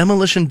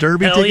Demolition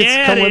Derby Hell tickets?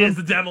 Yeah, it is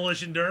the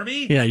Demolition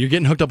Derby. Yeah, you're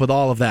getting hooked up with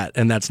all of that,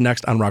 and that's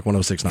next on Rock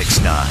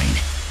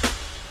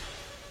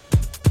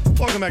 106.9.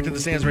 Welcome back to the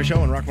Stansbury Show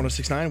on Rock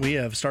 106.9. We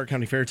have Stark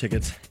County Fair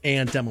tickets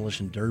and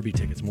Demolition Derby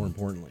tickets, more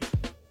importantly.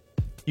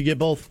 You get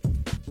both.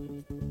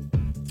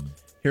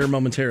 Here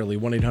momentarily,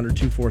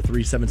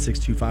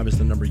 1-800-243-7625 is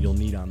the number you'll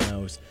need on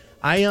those.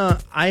 I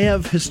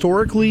have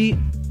historically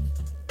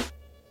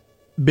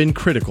been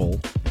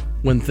critical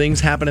when things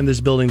happen in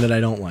this building that I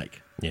don't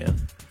like. Yeah.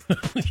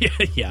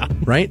 yeah.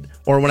 Right?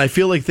 Or when I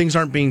feel like things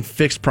aren't being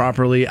fixed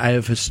properly, I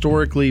have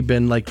historically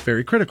been like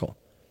very critical.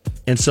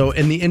 And so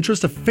in the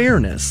interest of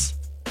fairness,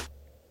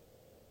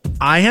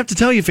 I have to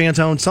tell you,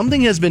 Fantone,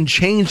 something has been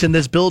changed in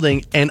this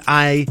building, and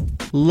I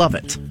love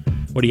it.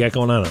 What do you got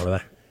going on over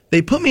there?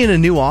 They put me in a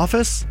new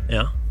office,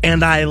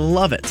 and I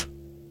love it.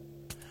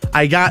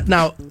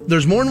 Now,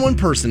 there's more than one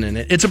person in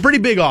it. It's a pretty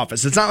big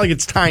office. It's not like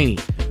it's tiny,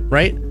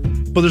 right?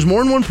 But there's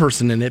more than one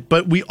person in it,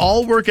 but we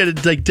all work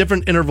at like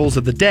different intervals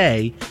of the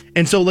day,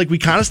 and so like we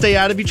kind of stay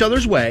out of each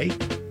other's way.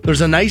 There's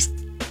a nice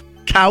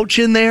couch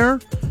in there.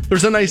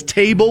 There's a nice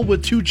table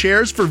with 2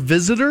 chairs for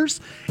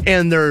visitors,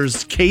 and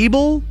there's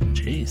cable.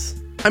 Jeez.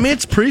 I mean,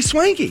 it's pretty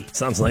swanky.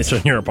 Sounds nicer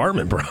in your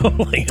apartment, bro.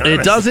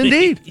 It does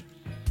indeed.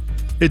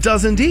 It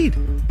does indeed.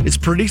 It's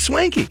pretty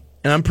swanky,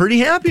 and I'm pretty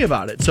happy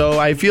about it. So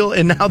I feel,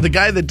 and now the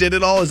guy that did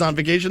it all is on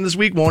vacation this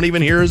week, won't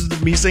even hear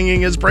me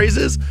singing his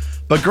praises.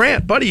 But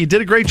Grant, buddy, you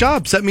did a great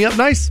job. Set me up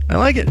nice. I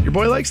like it. Your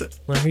boy likes it.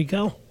 There you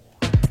go.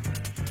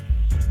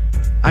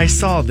 I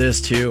saw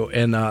this too,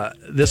 and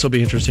this will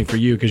be interesting for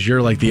you because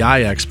you're like the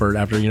eye expert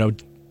after,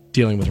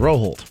 dealing with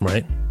Roholt.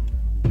 Right.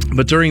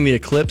 But during the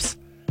eclipse,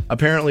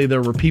 apparently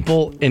there were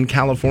people in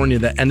California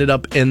that ended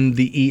up in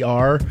the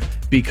ER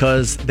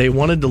because they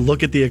wanted to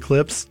look at the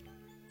eclipse.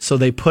 So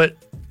they put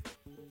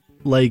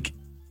like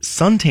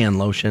suntan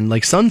lotion,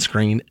 like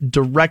sunscreen,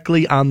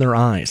 directly on their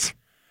eyes.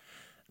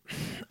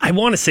 I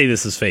want to say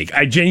this is fake.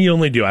 I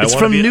genuinely do. It's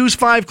from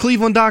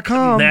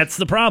news5cleveland.com. That's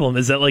the problem,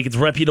 is that like it's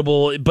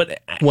reputable. But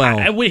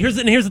here's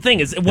the thing: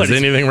 is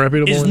anything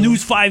reputable? Is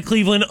News 5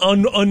 Cleveland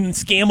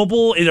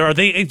unscammable? Are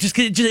they?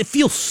 It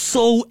feels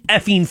so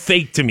effing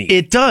fake to me.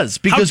 It does,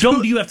 because how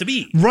dumb do you have to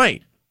be?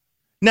 Right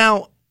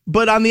now,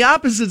 but on the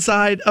opposite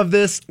side of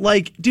this,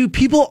 like, dude,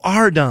 people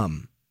are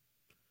dumb.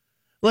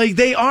 Like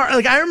they are.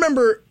 Like I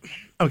remember.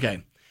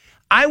 Okay,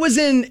 I was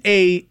in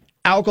a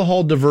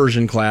alcohol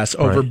diversion class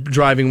over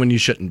driving when you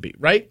shouldn't be,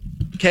 right?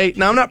 Okay,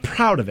 now I'm not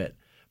proud of it,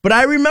 But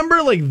I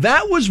remember like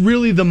that was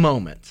really the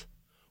moment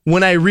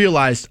when I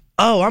realized,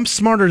 oh, I'm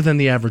smarter than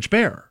the average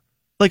bear.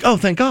 Like, oh,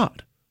 thank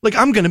God. Like,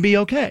 I'm going to be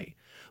okay.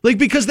 Like,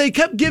 because they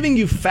kept giving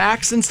you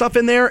facts and stuff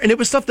in there, and it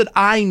was stuff that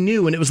I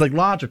knew, and it was like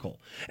logical.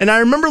 And I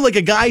remember like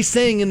a guy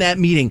saying in that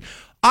meeting,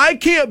 I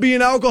can't be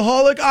an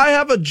alcoholic. I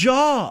have a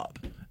job.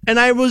 And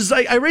I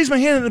raised my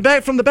hand in the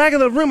back from the back of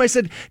the room. I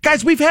said,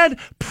 guys, we've had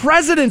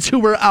presidents who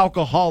were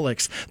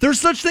alcoholics. There's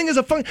such thing as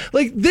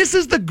like, this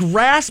is the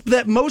grasp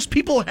that most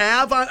people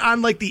have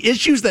on like the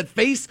issues that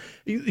face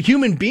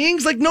human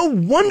beings. Like, no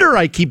wonder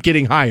I keep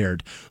getting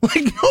hired.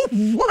 Like, no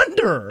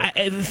wonder.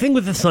 The thing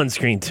with the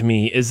sunscreen to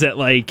me is that,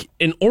 like,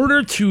 in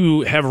order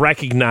to have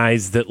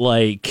recognized that,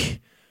 like,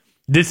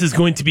 this is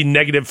going to be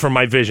negative for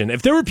my vision.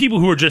 If there were people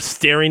who were just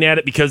staring at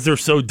it because they're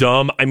so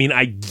dumb, I mean,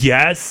 I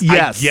guess.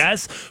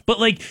 But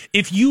like,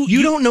 if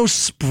you don't know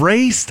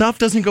spray stuff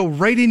doesn't go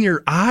right in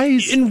your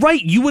eyes, and right,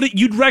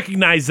 you'd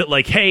recognize that,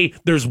 like, hey,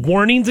 there's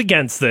warnings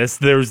against this.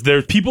 There's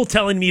people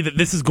telling me that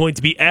this is going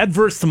to be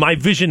adverse to my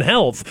vision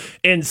health,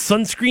 and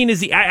sunscreen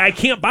is I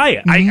can't buy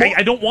it.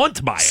 I don't want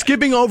to buy it.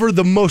 Skipping over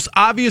the most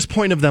obvious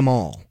point of them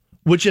all,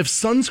 which if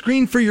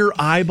sunscreen for your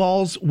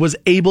eyeballs was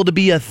able to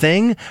be a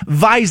thing,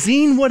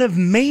 Visine would have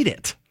made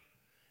it.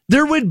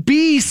 There would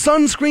be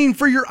sunscreen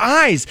for your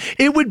eyes.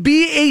 It would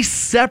be a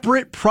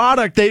separate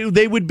product that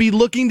they would be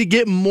looking to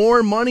get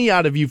more money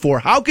out of you for.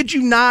 How could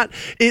you not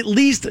at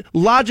least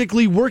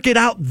logically work it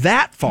out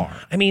that far?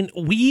 I mean,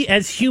 we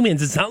as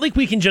humans, it's not like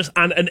we can just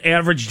on an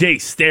average day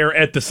stare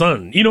at the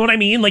sun. You know what I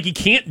mean? Like, you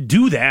can't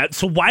do that.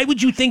 So why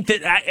would you think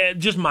that?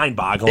 Just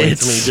mind-boggling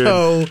it's to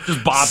me, dude.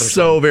 Just bothersome.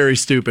 So very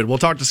stupid. We'll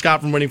talk to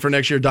Scott from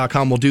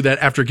winningfornextyear.com. We'll do that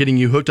after getting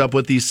you hooked up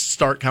with these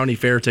Stark County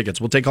Fair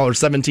tickets. We'll take caller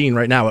 17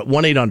 right now at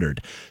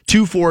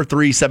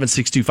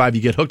 1-800-243-7625.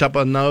 You get hooked up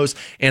on those.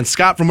 And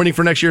Scott from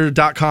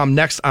winningfornextyear.com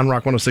next on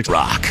Rock 106.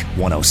 Rock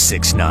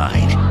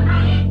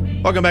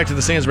 106.9. Welcome back to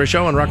the Stansbury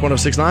Show on Rock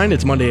 106.9.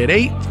 It's Monday at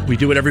 8. We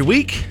do it every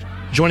week.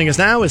 Joining us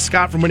now is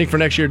Scott from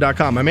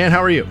winningfornextyear.com. My man,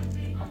 how are you?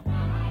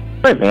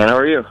 Hey, man, how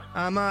are you?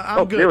 I'm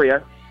good. Here we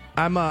are.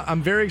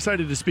 I'm very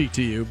excited to speak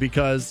to you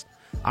because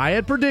I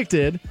had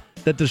predicted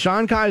that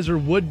Deshaun Kaiser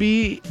would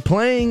be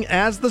playing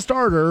as the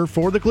starter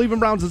for the Cleveland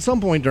Browns at some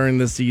point during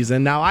this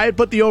season. Now, I had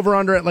put the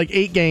over-under at like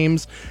 8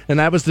 games, and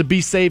that was to be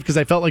safe because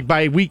I felt like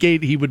by week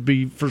 8 he would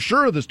be for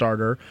sure the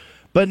starter.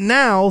 But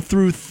now,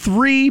 through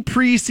 3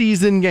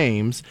 preseason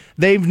games,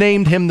 they've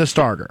named him the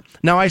starter.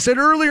 Now, I said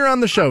earlier on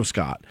the show,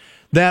 Scott,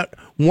 that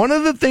one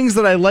of the things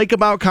that I like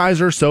about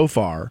Kaiser so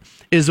far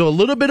is a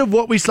little bit of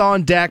what we saw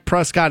in Dak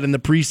Prescott in the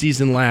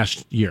preseason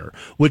last year,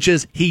 which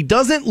is he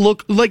doesn't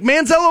look like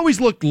Manziel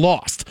always looked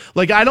lost.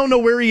 Like, I don't know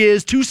where he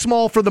is, too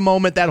small for the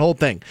moment, that whole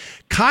thing.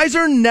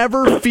 Kaiser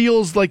never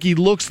feels like he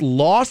looks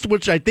lost,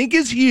 which I think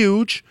is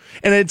huge,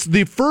 and it's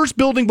the first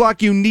building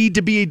block you need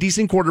to be a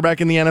decent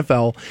quarterback in the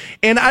NFL,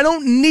 and I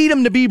don't need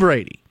him to be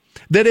Brady.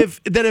 That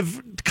if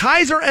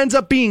Kaiser ends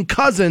up being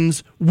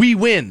Cousins, we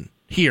win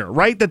here,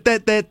 right?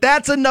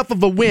 That's enough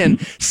of a win.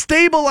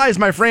 Stabilize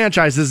my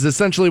franchise is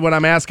essentially what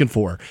I'm asking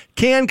for.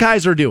 Can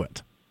Kaiser do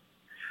it?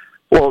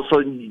 Well, so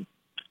a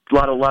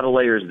lot of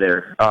layers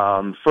there.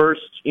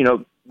 First,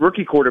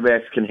 rookie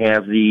quarterbacks can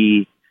have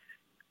the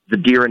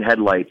deer in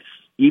headlights,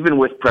 even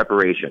with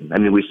preparation. I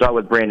mean, we saw it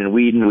with Brandon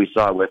Weeden. We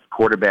saw it with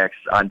quarterbacks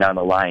on down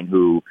the line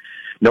who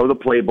know the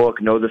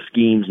playbook, know the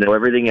schemes, know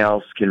everything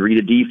else, can read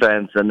a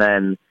defense, and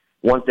then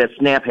once that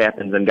snap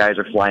happens and guys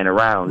are flying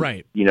around,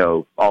 right,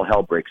 all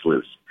hell breaks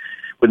loose.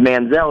 With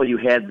Manziel, you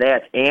had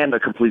that and a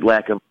complete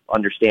lack of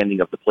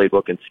understanding of the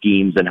playbook and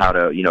schemes and how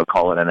to,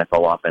 call an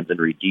NFL offense and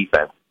read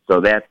defense.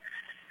 So that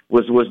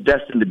was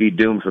destined to be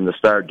doomed from the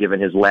start, given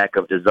his lack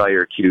of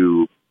desire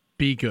to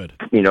be good,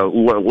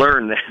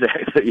 learn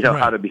that, right,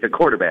 how to be a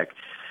quarterback.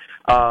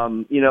 I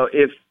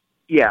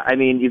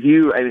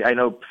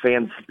know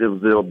fans,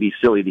 they'll be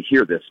silly to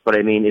hear this, but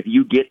I mean, if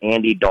you get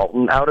Andy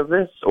Dalton out of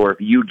this, or if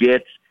you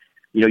get,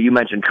 you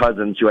mentioned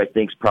Cousins, who I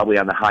think is probably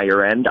on the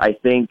higher end. I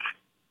think,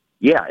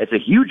 it's a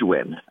huge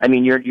win. I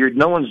mean,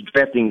 no one's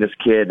drafting this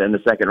kid in the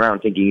second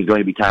round thinking he's going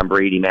to be Tom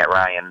Brady, Matt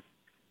Ryan,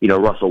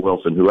 Russell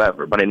Wilson,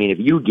 whoever. But I mean, if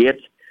you get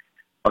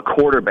a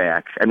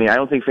quarterback, I mean, I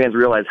don't think fans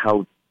realize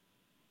how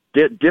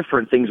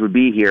different things would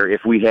be here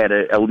if we had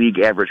a league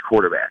average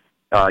quarterback.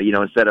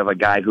 Instead of a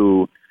guy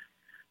who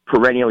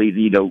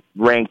perennially,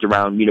 ranked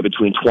around,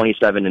 between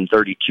 27 and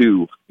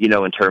 32,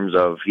 in terms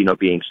of,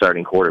 being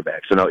starting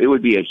quarterback. So, no, it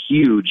would be a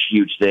huge,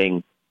 huge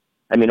thing.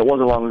 I mean, it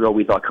wasn't long ago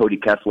we thought Cody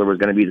Kessler was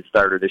going to be the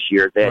starter this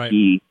year, that right,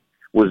 he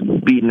was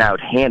beaten out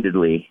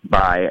handedly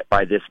by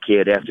this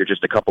kid after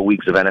just a couple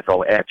weeks of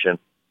NFL action.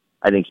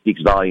 I think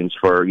speaks volumes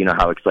for,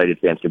 how excited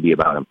fans can be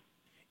about him.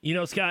 You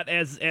know, Scott,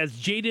 as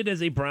jaded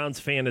as a Browns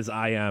fan as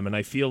I am, and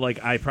I feel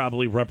like I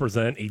probably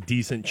represent a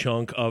decent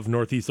chunk of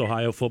Northeast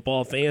Ohio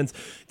football fans,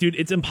 dude,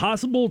 it's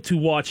impossible to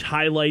watch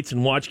highlights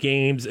and watch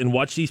games and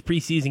watch these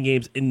preseason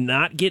games and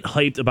not get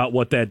hyped about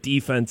what that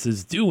defense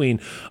is doing.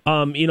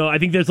 I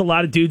think there's a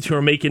lot of dudes who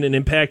are making an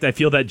impact. I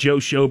feel that Joe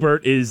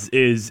Schobert is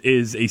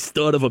a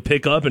stud of a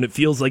pickup, and it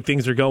feels like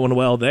things are going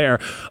well there.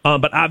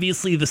 But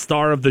obviously the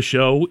star of the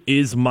show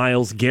is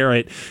Myles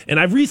Garrett. And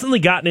I've recently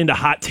gotten into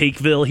Hot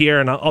Takeville here,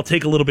 and I'll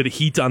take a little bit of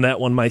heat on that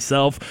one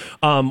myself,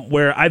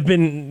 where I've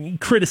been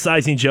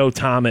criticizing Joe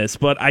Thomas,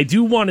 but I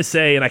do want to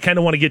say, and I kind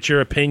of want to get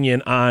your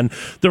opinion on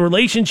the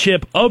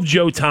relationship of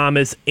Joe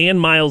Thomas and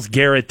Myles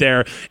Garrett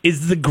there.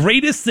 Is the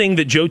greatest thing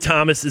that Joe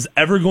Thomas is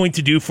ever going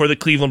to do for the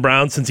Cleveland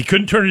Browns, since he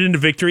couldn't turn it into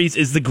victories,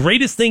 is the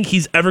greatest thing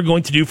he's ever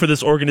going to do for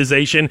this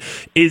organization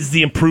is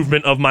the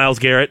improvement of Myles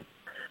Garrett?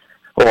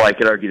 Well, I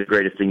could argue the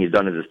greatest thing he's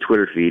done is his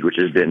Twitter feed, which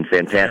has been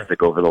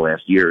fantastic over the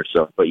last year or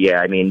so. But yeah,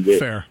 I mean,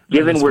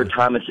 given where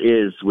Thomas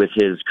is with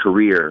his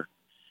career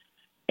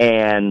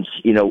and,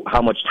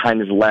 how much time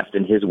is left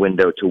in his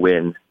window to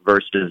win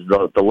versus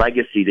the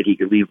legacy that he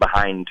could leave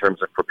behind in terms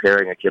of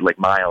preparing a kid like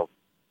Myles,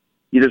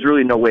 there's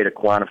really no way to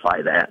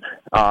quantify that.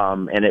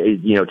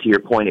 To your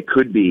point, it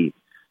could be,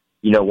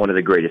 one of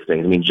the greatest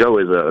things. I mean, Joe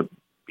is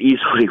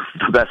easily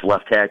the best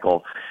left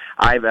tackle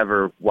I've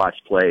ever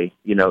watched play,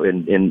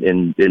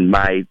 in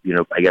my,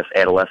 I guess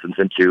adolescence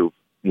into,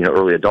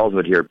 early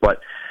adulthood here. But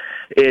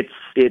it's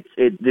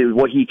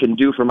what he can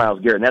do for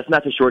Myles Garrett. And that's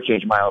not to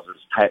shortchange Myles'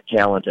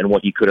 talent and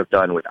what he could have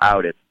done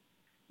without it.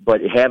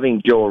 But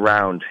having Joe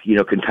around,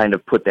 can kind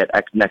of put that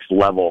next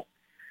level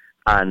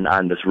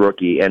on this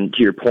rookie. And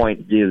to your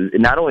point,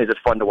 not only is it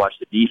fun to watch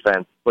the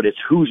defense, but it's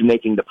who's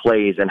making the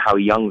plays and how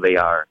young they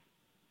are.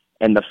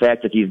 And the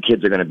fact that these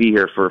kids are going to be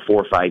here for 4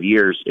 or 5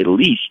 years at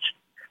least,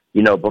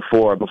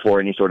 before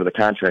any sort of the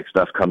contract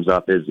stuff comes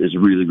up is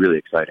really, really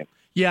exciting.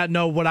 Yeah,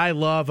 no, what I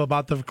love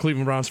about the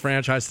Cleveland Browns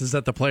franchise is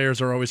that the players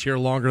are always here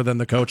longer than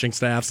the coaching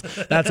staffs.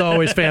 That's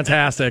always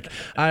fantastic.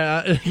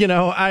 And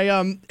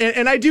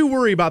I do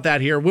worry about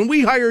that here. When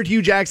we hired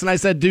Hugh Jackson, I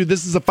said, dude,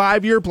 this is a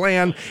 5-year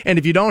plan, and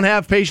if you don't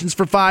have patience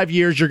for 5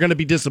 years, you're going to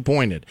be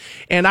disappointed.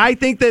 And I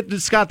think that,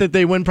 Scott, that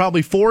they win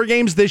probably 4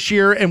 games this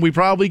year, and we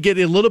probably get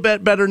a little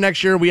bit better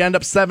next year. We end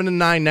up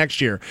 7-9 next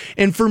year.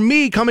 And for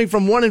me, coming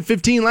from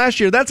 1-15 last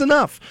year, that's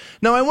enough.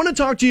 Now, I want to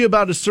talk to you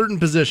about a certain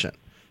position,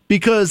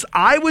 because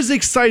I was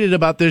excited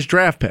about this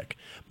draft pick.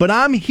 But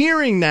I'm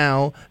hearing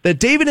now that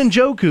David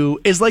Njoku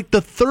is like the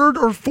 3rd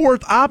or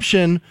 4th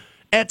option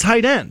at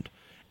tight end.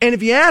 And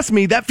if you ask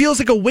me, that feels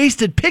like a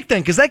wasted pick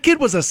then, because that kid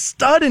was a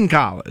stud in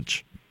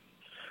college.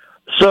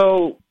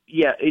 So,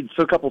 yeah,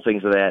 so a couple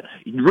things of that.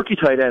 Rookie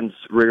tight ends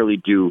rarely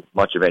do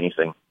much of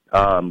anything.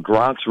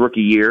 Gronk's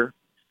rookie year,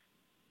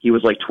 he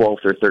was like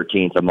 12th or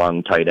 13th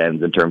among tight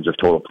ends in terms of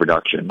total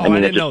production. Oh,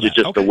 it's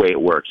just okay. The way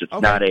it works.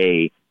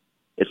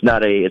 It's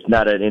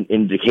not an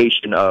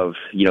indication of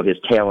his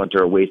talent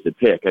or a wasted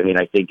pick. I mean,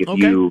 I think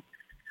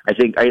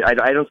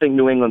I don't think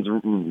New England's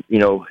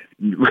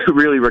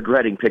really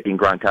regretting picking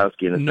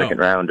Gronkowski in the second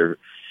round or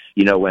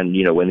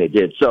when they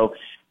did. So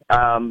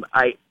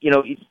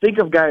think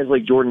of guys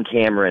like Jordan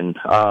Cameron,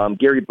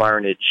 Gary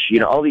Barnidge.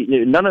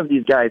 None of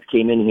these guys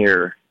came in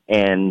here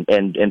and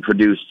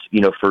produced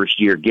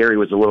first year. Gary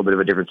was a little bit of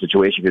a different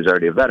situation because he's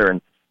already a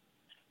veteran.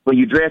 But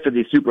you drafted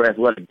these super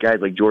athletic guys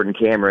like Jordan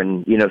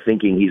Cameron,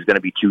 thinking he's going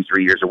to be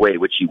 2-3 years away,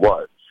 which he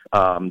was.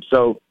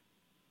 So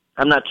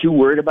I'm not too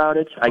worried about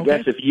it. I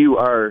guess if you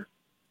are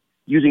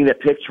using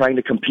that pick trying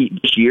to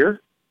compete this year,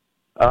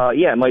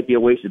 it might be a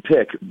wasted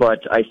pick. But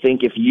I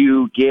think if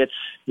you get,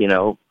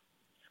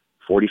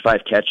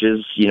 45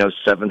 catches,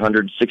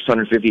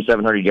 650,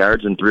 700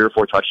 yards and 3 or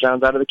 4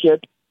 touchdowns out of the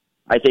kid,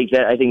 I think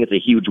it's a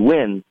huge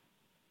win.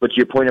 But to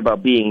your point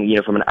about being,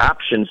 from an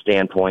option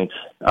standpoint,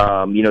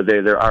 there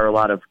is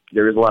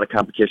a lot of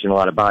competition, a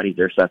lot of bodies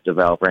there. Seth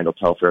DeValve, Randall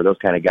Telfer, those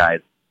kind of guys.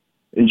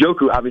 And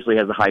Njoku obviously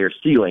has a higher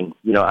ceiling,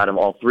 out of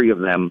all 3 of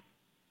them.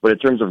 But in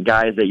terms of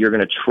guys that you're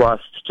going to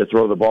trust to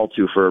throw the ball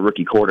to for a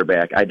rookie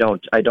quarterback, I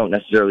don't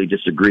necessarily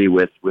disagree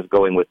with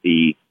going with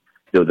the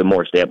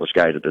more established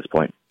guys at this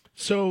point.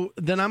 So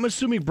then I'm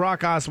assuming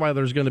Brock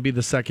Osweiler is going to be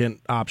the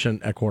second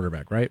option at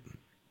quarterback, right?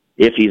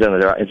 If he's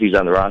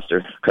on the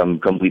roster come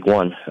week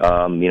 1,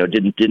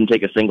 didn't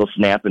take a single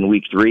snap in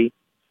week 3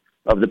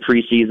 of the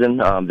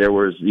preseason. There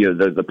was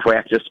the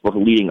practice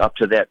leading up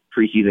to that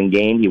preseason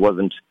game. He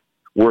wasn't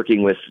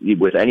working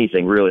with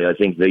anything really. I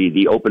think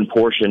the open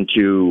portion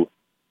to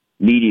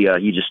media,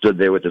 he just stood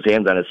there with his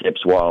hands on his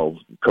hips while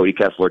Cody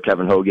Kessler,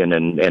 Kevin Hogan,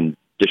 and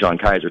Deshaun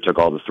Kaiser took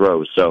all the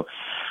throws. So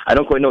I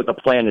don't quite know what the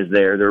plan is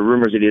there. There are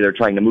rumors that they're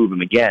trying to move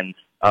him again.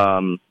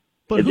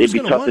 It'd be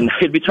tough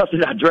to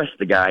not dress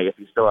the guy if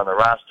he's still on the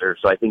roster.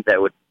 So I think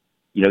that would,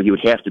 he would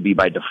have to be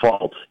by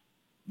default.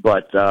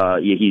 But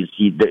let's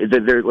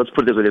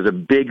put it this way: there's a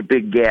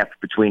big gap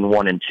between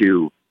 1 and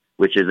 2,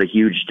 which is a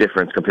huge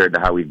difference compared to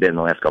how we've been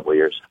the last couple of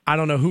years. I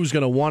don't know who's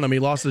going to want him. He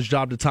lost his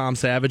job to Tom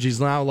Savage. He's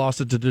now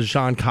lost it to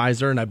Deshaun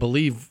Kaiser, and I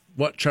believe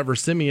Trevor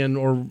Siemian,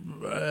 or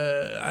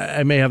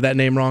I may have that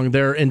name wrong,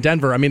 there in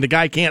Denver. I mean, the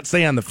guy can't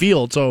stay on the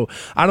field, so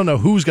I don't know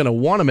who's going to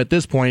want him at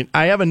this point.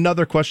 I have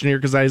another question here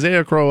because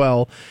Isaiah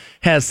Crowell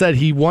has said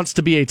he wants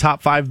to be a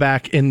top 5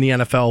 back in the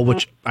NFL,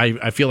 which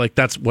I feel like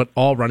that's what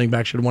all running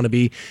backs should want to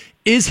be.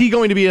 Is he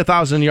going to be a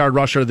 1,000-yard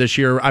rusher this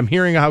year? I'm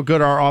hearing how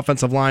good our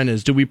offensive line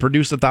is. Do we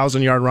produce a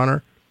 1,000-yard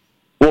runner?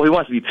 Well, he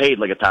wants to be paid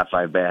like a top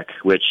 5 back,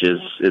 which is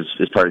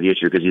part of the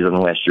issue because he's on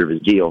the last year of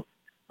his deal.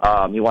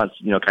 He wants,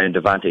 kind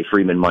of Devontae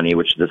Freeman money,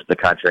 which is the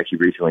contract he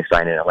recently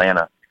signed in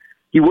Atlanta.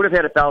 He would have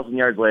had 1,000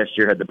 yards last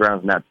year had the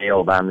Browns not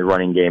bailed on the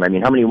running game. I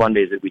mean, how many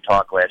Mondays did we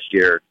talk last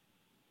year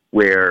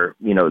where,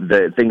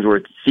 the things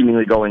were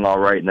seemingly going all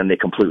right and then they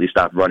completely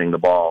stopped running the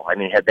ball? I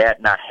mean, had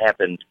that not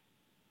happened,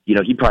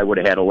 he probably would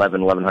have had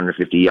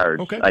 1,150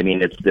 yards. Okay. I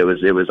mean, it's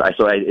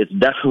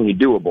definitely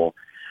doable.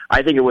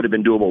 I think it would have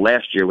been doable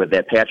last year with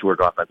that patchwork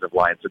offensive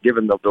line. So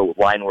given the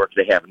line work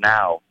they have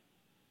now,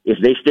 if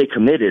they stay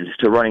committed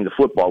to running the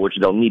football, which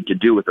they'll need to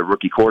do with a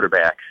rookie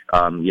quarterback,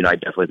 I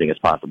definitely think it's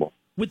possible.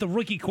 With the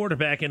rookie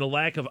quarterback and a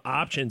lack of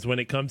options when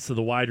it comes to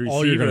the wide receivers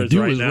all you're going to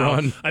do right is now.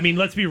 Run. I mean,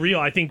 let's be real.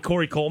 I think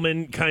Corey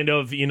Coleman kind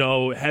of,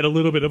 had a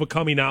little bit of a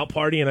coming out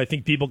party, and I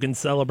think people can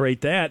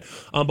celebrate that.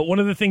 But one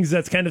of the things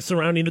that's kind of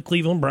surrounding the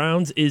Cleveland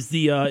Browns is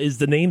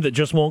the name that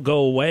just won't go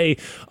away,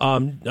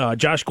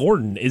 Josh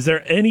Gordon. Is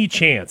there any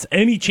chance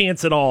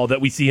at all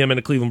that we see him in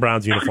a Cleveland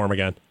Browns uniform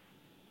again?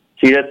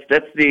 See,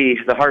 that's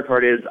the hard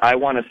part is I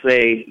want to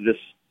say this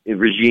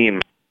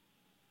regime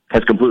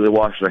has completely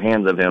washed their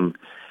hands of him,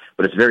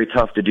 but it's very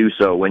tough to do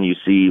so when you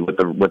see what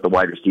the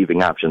wide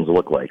receiving options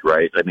look like,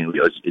 right? I mean,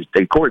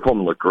 Corey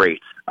Coleman looked great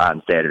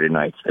on Saturday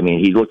nights. I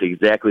mean, he looked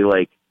exactly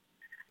like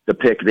the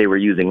pick they were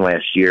using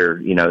last year,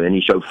 and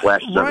he showed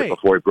flashes of it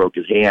before he broke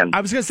his hand. I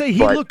was going to say,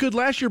 he looked good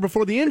last year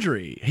before the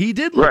injury. He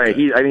did look good.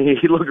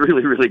 He looked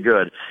really, really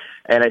good.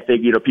 And I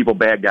think, people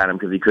bagged on him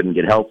because he couldn't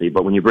get healthy.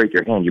 But when you break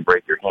your hand, you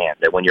break your hand.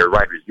 And when you're a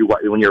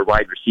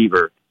wide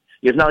receiver,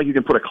 it's not like you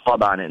can put a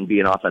club on it and be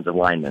an offensive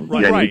lineman.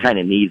 Right. He kind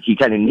of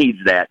needs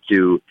that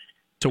to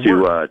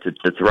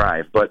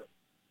thrive. But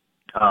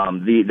that's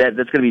going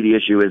to be the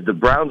issue. Is the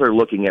Browns are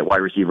looking at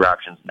wide receiver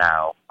options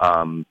now.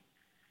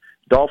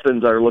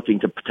 Dolphins are looking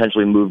to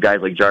potentially move guys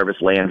like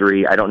Jarvis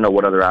Landry. I don't know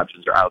what other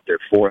options are out there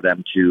for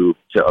them to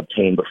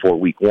obtain before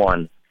week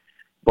 1.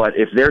 But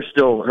if they're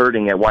still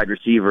hurting at wide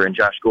receiver and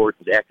Josh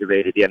Gordon's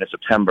activated at the end of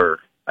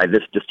September,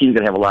 this team's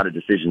going to have a lot of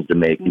decisions to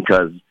make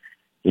because,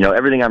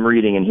 everything I'm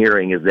reading and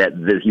hearing is that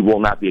he will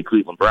not be a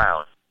Cleveland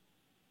Brown.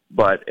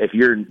 But if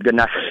you're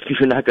not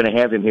going to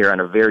have him here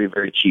on a very,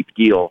 very cheap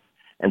deal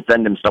and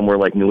send him somewhere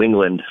like New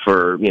England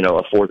for, a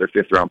 4th or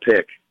 5th round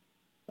pick,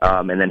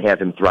 and then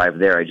have him thrive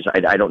there,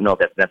 I don't know if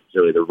that's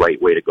necessarily the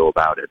right way to go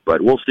about it.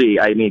 But we'll see.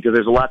 I mean, because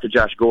there's a lot to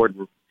Josh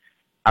Gordon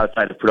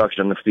outside of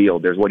production on the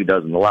field. There's what he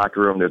does in the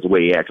locker room. There's the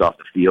way he acts off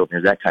the field.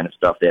 There's that kind of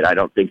stuff that I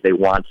don't think they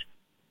want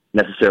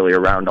necessarily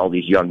around all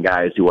these young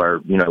guys who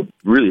are,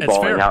 really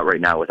balling out right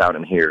now without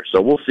him here.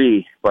 So we'll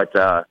see. But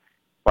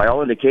by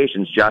all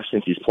indications, Josh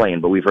thinks he's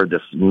playing, but we've heard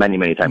this many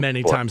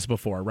times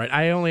before. Right?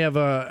 I only have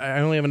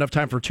enough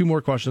time for 2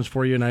 more questions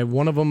for you, and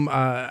one of them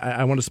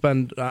I want to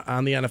spend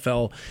on the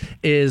NFL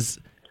is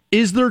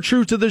there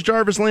truth to this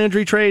Jarvis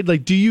Landry trade?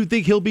 Like, do you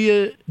think he'll be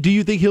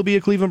a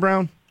Cleveland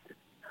Brown?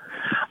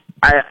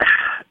 I'm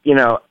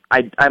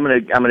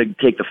gonna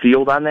take the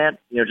field on that,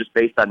 just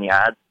based on the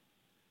odds.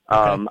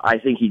 Okay. I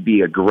think he'd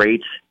be a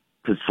great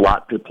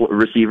slot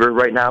receiver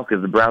right now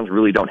because the Browns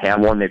really don't have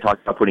one. They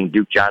talked about putting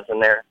Duke Johnson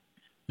there.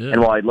 Yeah.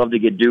 And while I'd love to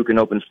get Duke an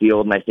open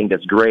field, and I think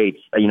that's great,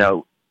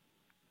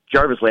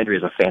 Jarvis Landry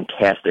is a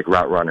fantastic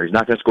route runner. He's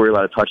not going to score a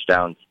lot of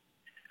touchdowns.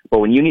 But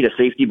when you need a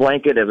safety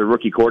blanket as a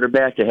rookie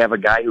quarterback to have a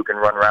guy who can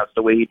run routes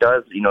the way he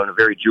does, in a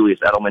very Julius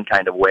Edelman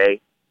kind of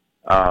way,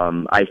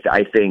 I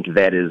think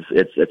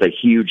it's a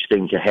huge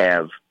thing to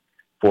have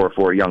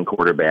for a young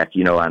quarterback,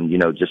 just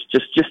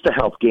to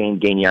help gain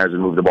yards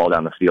and move the ball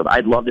down the field.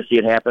 I'd love to see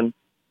it happen,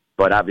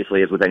 but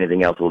obviously, as with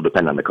anything else, it will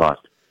depend on the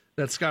cost.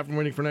 That's Scott from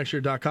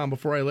waitingfornextyear.com.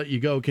 Before I let you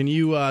go, can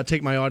you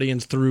take my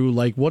audience through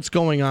what's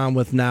going on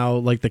with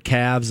now the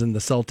Cavs and the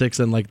Celtics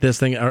and this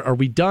thing? Are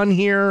we done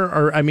here?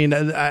 Or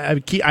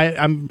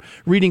I'm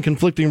reading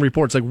conflicting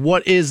reports.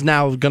 What is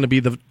now going to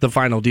be the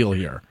final deal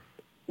here?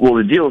 Well,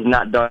 the deal is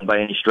not done by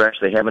any stretch.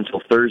 They have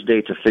until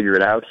Thursday to figure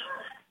it out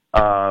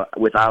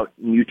without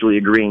mutually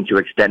agreeing to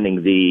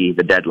extending the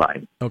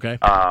deadline. Okay.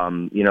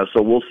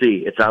 So we'll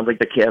see. It sounds like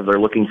the Cavs are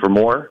looking for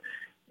more.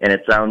 And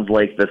it sounds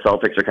like the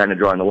Celtics are kind of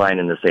drawing the line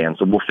in the sand,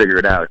 so we'll figure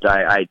it out.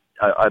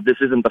 This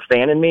isn't the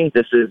fan in me.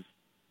 This is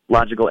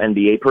logical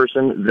NBA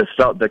person.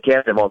 The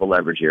Cavs have all the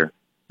leverage here.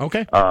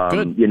 Okay,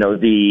 good.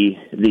 The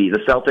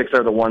Celtics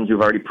are the ones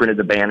who've already printed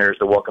the banners,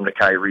 the welcome to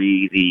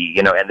Kyrie,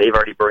 and they've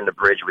already burned the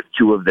bridge with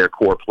 2 of their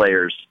core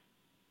players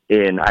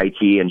in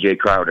IT and Jay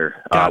Crowder,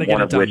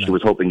 one of which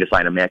was hoping to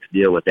sign a max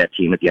deal with that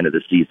team at the end of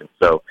the season.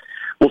 So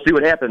we'll see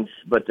what happens,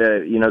 but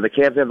the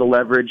Cavs have the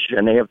leverage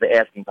and they have the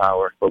asking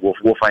power. But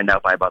we'll find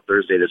out by about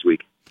Thursday this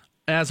week.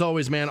 As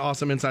always, man,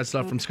 awesome inside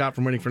stuff from Scott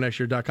from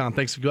waitingfornextyear.com.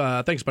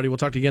 Thanks, buddy. We'll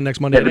talk to you again next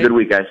Monday. Have a good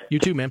week, guys. You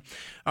too, man.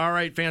 All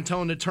right,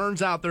 Fantone, it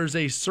turns out there's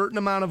a certain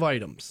amount of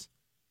items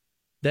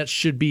that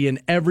should be in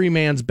every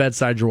man's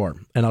bedside drawer.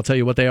 And I'll tell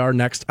you what they are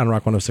next on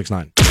Rock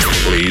 106.9.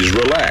 Please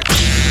relax.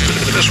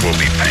 This will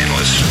be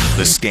painless.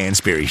 The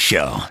Stansbury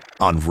Show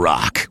on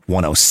Rock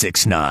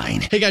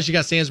 106.9. Hey guys, you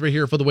got Stansbury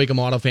here for the Wacom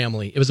Auto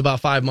family. It was about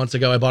 5 months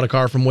ago I bought a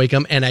car from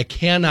Wacom, and I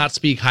cannot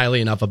speak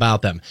highly enough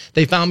about them.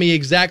 They found me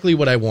exactly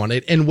what I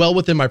wanted and well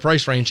within my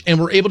price range, and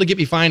were able to get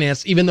me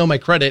financed even though my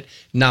credit,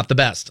 not the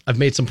best. I've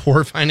made some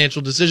poor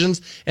financial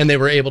decisions, and they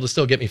were able to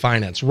still get me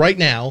financed. Right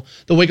now,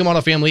 the Wacom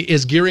Auto family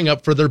is gearing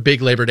up for their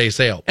big Labor Day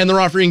sale, and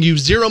they're offering you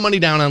zero money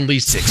down on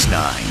lease.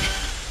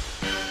 6.9.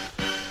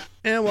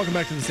 And welcome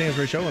back to the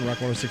Stansbury Show on Rock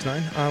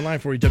 106.9. Online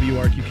for you,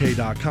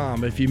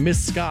 WRQK.com. If you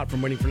missed Scott from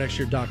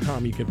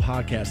waitingfornextyear.com, you can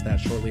podcast that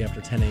shortly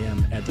after 10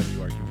 a.m. at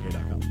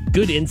WRQK.com.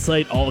 Good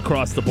insight all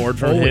across the board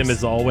from him,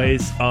 as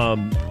always.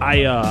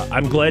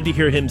 I'm glad to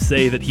hear him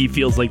say that he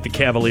feels like the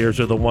Cavaliers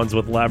are the ones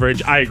with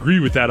leverage. I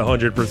agree with that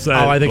 100%.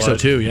 Oh, I think so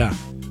too, yeah.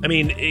 I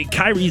mean,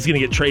 Kyrie's going to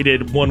get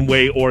traded one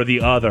way or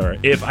the other.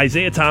 If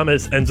Isaiah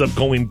Thomas ends up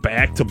going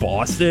back to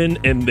Boston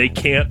and they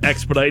can't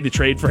expedite a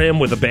trade for him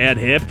with a bad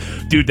hip,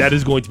 dude, that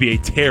is going to be a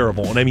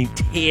terrible, and I mean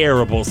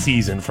terrible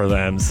season for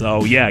them.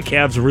 So, yeah,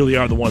 Cavs really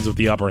are the ones with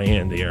the upper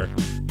hand here.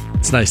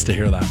 It's nice to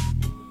hear that.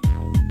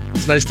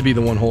 It's nice to be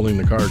the one holding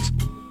the cards.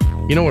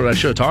 You know what I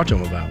should have talked to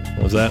him about?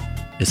 What was that?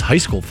 Is high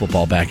school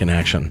football back in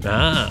action.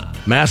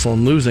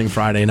 Massillon losing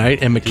Friday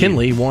night, and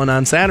McKinley won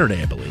on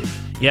Saturday, I believe.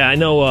 Yeah, I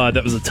know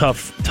that was a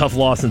tough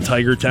loss in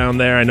Tiger Town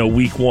there. I know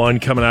week one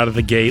coming out of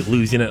the gate,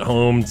 losing at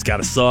home, it's got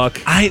to suck.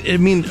 I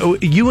mean,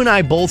 you and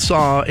I both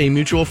saw a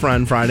mutual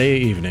friend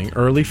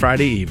early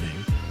Friday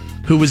evening,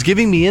 who was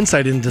giving me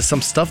insight into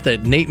some stuff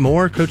that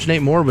Coach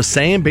Nate Moore was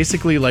saying,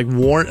 basically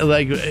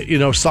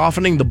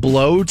softening the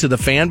blow to the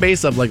fan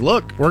base of like,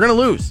 look, we're going to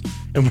lose,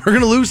 and we're going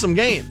to lose some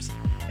games.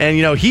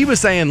 And, he was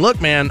saying, look,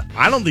 man,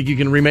 I don't think you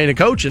can remain a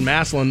coach in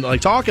Massillon,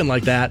 talking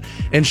like that.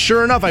 And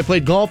sure enough, I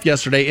played golf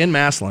yesterday in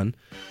Massillon.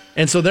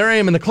 And so there I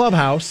am in the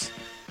clubhouse,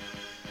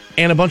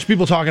 and a bunch of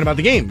people talking about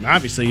the game.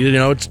 Obviously,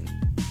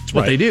 it's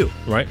what they do.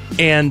 Right.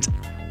 And,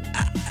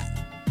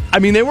 I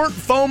mean, they weren't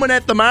foaming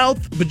at the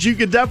mouth, but you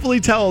could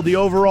definitely tell the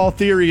overall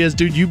theory is,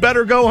 dude, you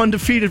better go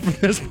undefeated from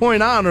this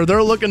point on, or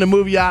they're looking to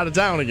move you out of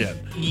town again.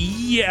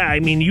 Yeah, I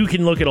mean, you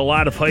can look at a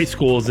lot of high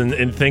schools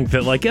and think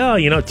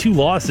that, 2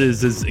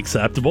 losses is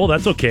acceptable.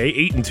 That's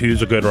okay. 8-2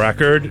 is a good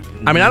record.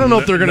 I mean, I don't know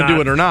if they're going to do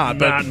it or not,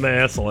 but not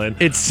Massillon.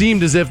 It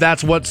seemed as if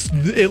that's what's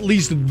at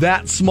least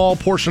that small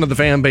portion of the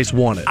fan base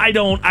wanted. I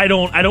don't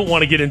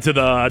want to get into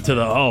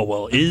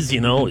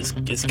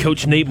is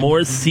Coach Nate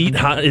Moore's seat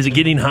hot? Is it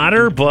getting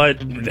hotter?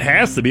 But it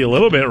has to be a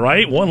little bit,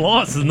 right? One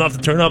loss is enough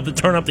to turn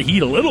up the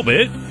heat a little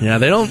bit. Yeah,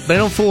 they don't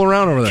fool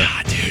around over there.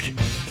 God, dude.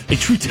 A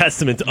true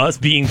testament to us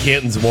being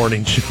Canton's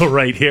morning show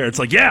right here. It's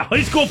like, yeah,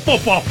 high school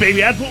football,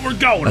 baby. That's what we're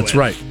going with. That's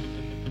right.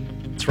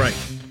 That's right.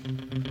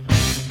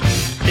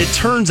 It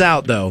turns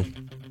out, though,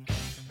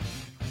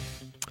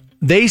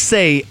 they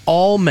say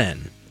all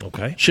men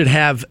should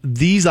have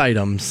these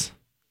items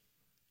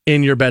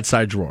in your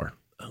bedside drawer.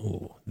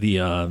 Oh, the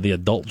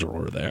adult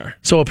drawer there.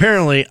 So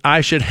apparently,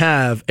 I should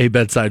have a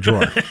bedside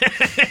drawer.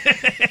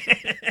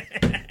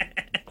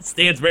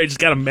 Stansbury just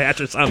got a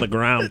mattress on the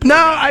ground. No,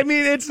 I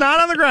mean, it's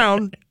not on the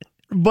ground.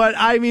 But,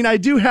 I mean, I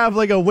do have,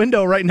 a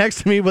window right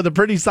next to me with a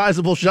pretty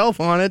sizable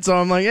shelf on it. So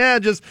I'm like, yeah,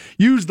 just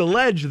use the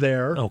ledge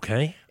there.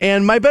 Okay.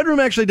 And my bedroom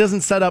actually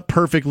doesn't set up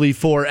perfectly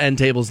for end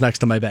tables next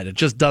to my bed. It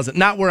just doesn't.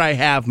 Not where I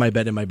have my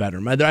bed in my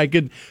bedroom. I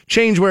could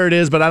change where it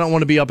is, but I don't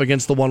want to be up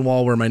against the one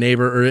wall where my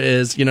neighbor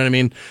is. You know what I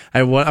mean?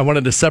 I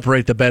wanted to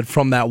separate the bed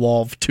from that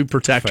wall to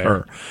protect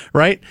her.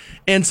 Right?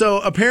 And so,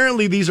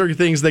 apparently, these are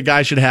things that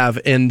guys should have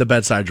in the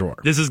bedside drawer.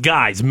 This is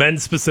guys, men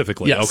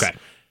specifically. Yes. Okay.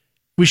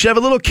 We should have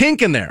a little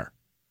kink in there.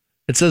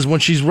 It says when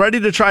she's ready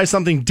to try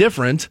something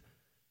different,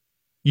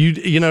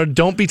 you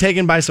don't be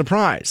taken by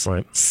surprise.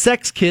 Right.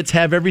 Sex kits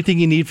have everything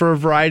you need for a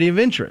variety of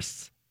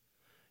interests.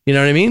 You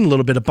know what I mean? A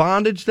little bit of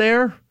bondage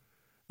there.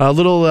 A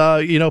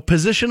little,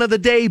 position of the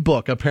day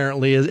book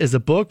apparently is a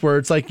book where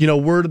it's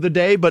word of the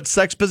day, but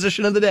sex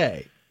position of the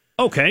day.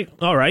 Okay,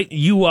 all right.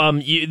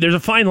 There's a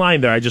fine line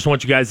there. I just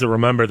want you guys to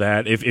remember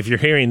that if you're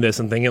hearing this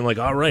and thinking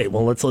all right,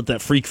 well, let's let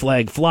that freak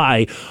flag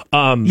fly.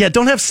 Yeah,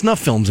 don't have snuff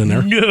films in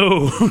there.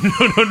 No.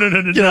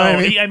 You know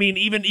what I mean,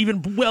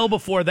 even well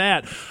before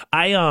that,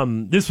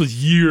 this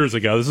was years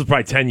ago. This was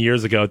probably 10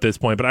 years ago at this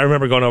point. But I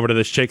remember going over to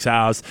this chick's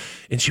house,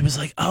 and she was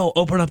like, "Oh,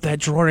 open up that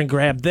drawer and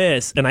grab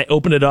this." And I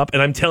opened it up,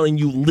 and I'm telling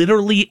you,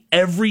 literally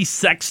every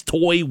sex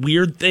toy,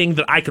 weird thing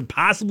that I could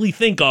possibly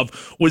think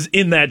of was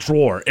in that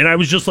drawer. And I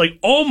was just like,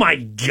 "Oh my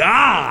my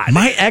God.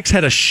 My ex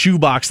had a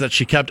shoebox that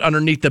she kept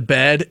underneath the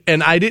bed,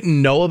 and I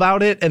didn't know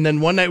about it. And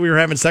then one night we were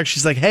having sex.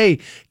 She's like, hey,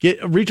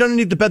 reach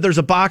underneath the bed. There's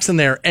a box in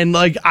there. And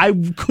like, I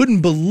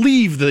couldn't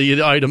believe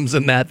the items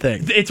in that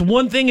thing. It's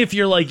one thing if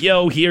you're like,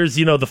 yo, here's,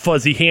 the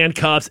fuzzy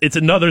handcuffs. It's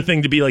another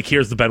thing to be like,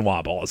 here's the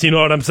Benoit balls. You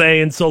know what I'm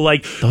saying? So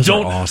like, those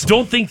are awesome.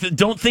 Don't think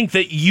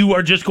that you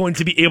are just going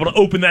to be able to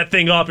open that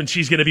thing up and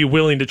she's going to be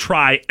willing to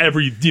try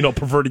every,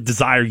 perverted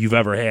desire you've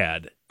ever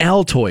had.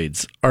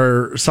 Altoids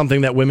are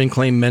something that women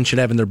claim men should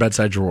have in their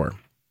bedside drawer.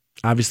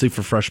 Obviously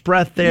for fresh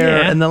breath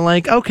there. Yeah. And then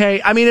like,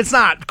 okay, I mean, it's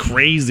not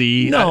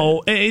crazy.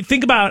 No,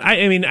 think about,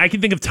 I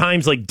can think of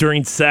times like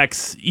during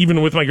sex,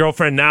 even with my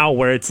girlfriend now,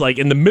 where it's like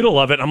in the middle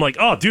of it, I'm like,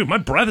 oh, dude, my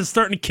breath is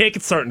starting to kick.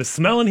 It's starting to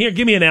smell in here.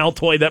 Give me an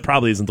Altoid. That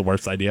probably isn't the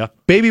worst idea.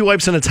 Baby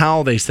wipes and a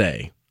towel, they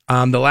say.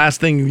 The last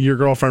thing your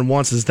girlfriend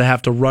wants is to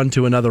have to run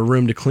to another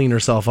room to clean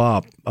herself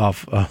up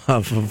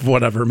of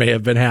whatever may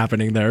have been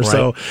happening there. Right.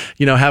 So,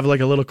 have like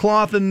a little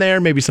cloth in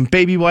there, maybe some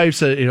baby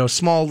wipes, a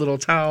small little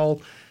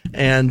towel,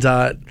 and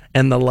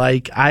the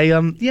like.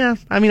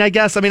 I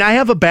guess I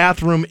have a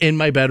bathroom in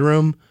my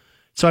bedroom.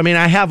 So, I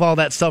have all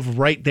that stuff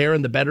right there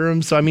in the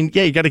bedroom. So,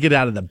 you got to get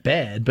out of the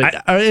bed.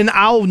 But and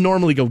I'll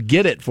normally go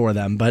get it for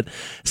them. But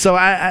so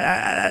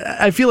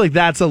I feel like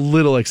that's a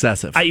little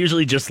excessive. I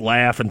usually just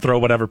laugh and throw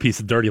whatever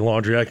piece of dirty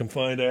laundry I can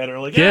find at her.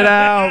 Like, get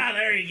out.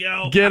 There you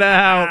go. Get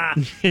out.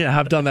 Yeah,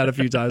 I've done that a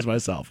few times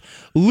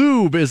myself.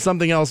 Lube is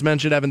something else men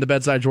should have in the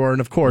bedside drawer.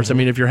 And of course,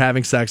 if you're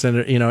having sex in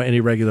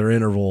any regular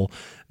interval,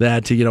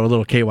 that a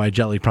little KY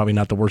jelly probably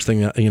not the worst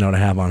thing to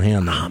have on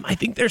hand. I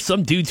think there's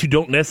some dudes who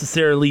don't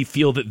necessarily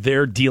feel that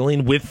they're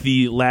dealing with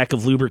the lack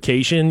of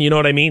lubrication. You know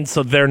what I mean?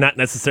 So they're not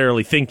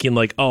necessarily thinking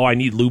like, oh, I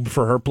need lube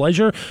for her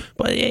pleasure.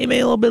 But maybe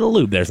a little bit of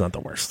lube there's not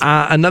the worst.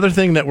 Another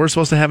thing that we're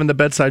supposed to have in the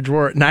bedside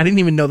drawer, and I didn't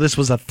even know this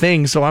was a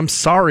thing, so I'm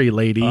sorry,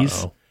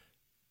 ladies. Uh-oh.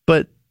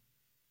 But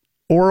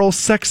oral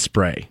sex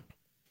spray.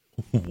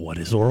 What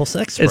is oral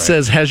sex spray? It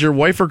says, has your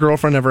wife or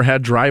girlfriend ever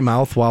had dry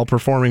mouth while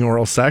performing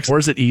oral sex, or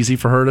is it easy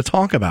for her to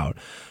talk about?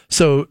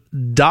 So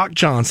Doc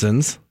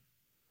Johnson's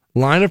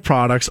line of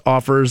products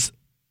offers,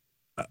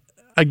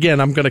 again,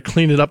 I'm going to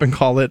clean it up and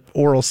call it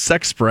oral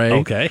sex spray.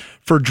 Okay.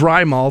 For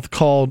dry mouth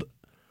called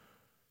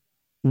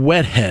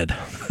Wet Head.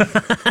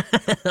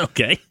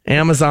 Okay.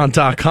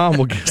 Amazon.com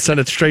will send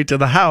it straight to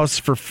the house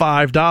for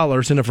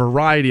 $5 in a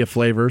variety of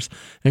flavors,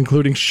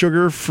 including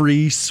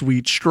sugar-free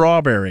sweet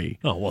strawberry.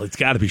 Oh, well, it's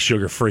got to be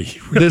sugar-free.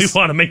 You really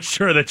want to make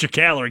sure that your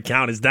calorie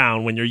count is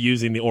down when you're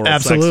using the oral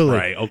sex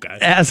spray. Okay.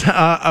 As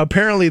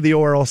apparently the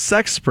oral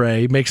sex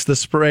spray makes the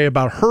spray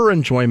about her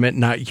enjoyment,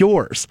 not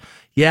yours.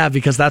 Yeah,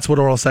 because that's what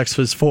oral sex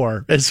is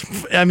for.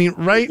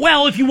 Right?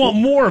 Well, if you want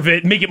more of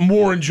it, make it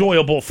more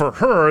enjoyable for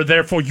her.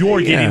 Therefore, you're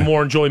getting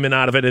more enjoyment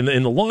out of it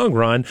in the long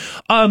run.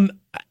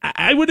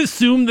 I would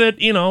assume that,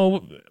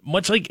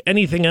 much like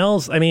anything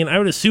else, I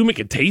would assume it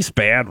could taste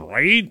bad,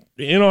 right?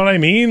 You know what I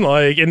mean?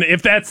 Like, and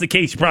if that's the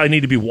case, you probably need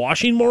to be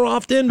washing more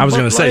often. I was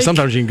going to say,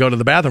 sometimes you can go to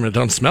the bathroom and it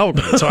doesn't smell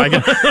good. So I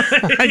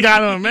got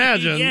to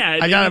imagine. Yeah,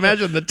 I got to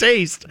imagine the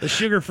taste. The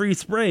sugar-free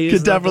spray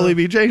could definitely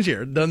be changed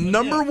here. The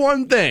number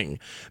one thing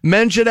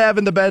men should have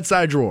in the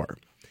bedside drawer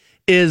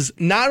is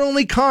not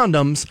only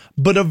condoms,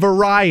 but a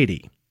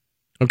variety.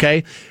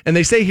 Okay? And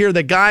they say here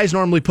that guys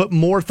normally put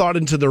more thought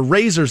into their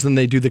razors than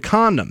they do the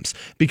condoms,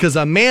 because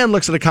a man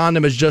looks at a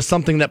condom as just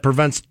something that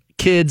prevents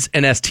kids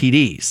and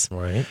STDs.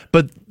 Right.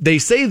 But they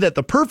say that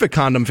the perfect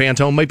condom,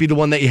 Fantone, might be the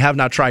one that you have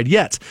not tried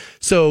yet.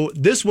 So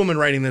this woman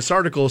writing this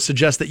article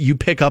suggests that you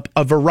pick up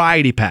a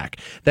variety pack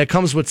that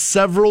comes with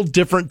several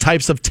different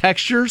types of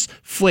textures,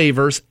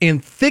 flavors,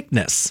 and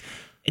thickness.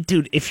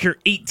 Dude, if you're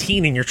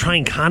 18 and you're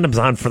trying condoms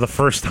on for the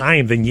first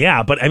time, then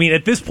yeah. But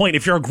at this point,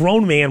 if you're a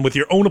grown man with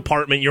your own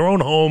apartment, your own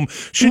home,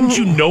 shouldn't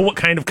you know what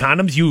kind of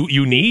condoms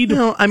you need?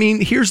 No,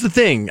 here's the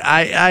thing.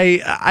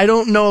 I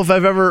don't know if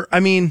I've ever,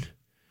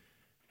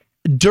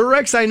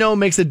 Durex, I know,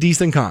 makes a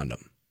decent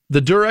condom.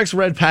 The Durex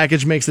red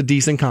package makes a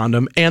decent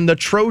condom, and the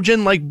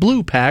Trojan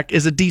blue pack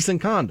is a decent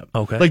condom.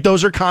 Okay.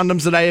 Those are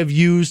condoms that I have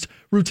used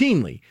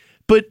routinely.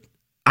 But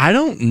I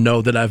don't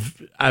know that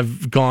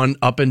I've gone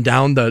up and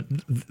down the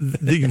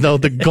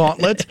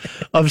gauntlet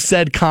of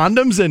said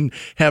condoms and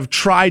have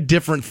tried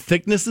different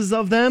thicknesses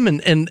of them and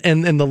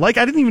the like.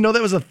 I didn't even know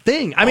that was a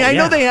thing. I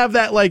know they have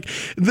that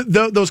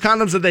those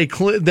condoms that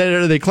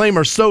they claim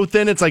are so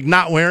thin it's like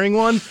not wearing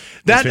one.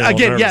 That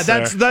again,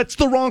 that's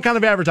the wrong kind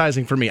of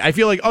advertising for me. I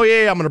feel like, oh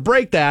yeah, I'm going to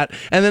break that,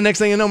 and then next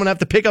thing you know, I'm going to have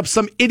to pick up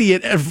some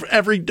idiot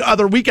every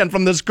other weekend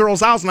from this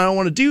girl's house, and I don't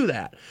want to do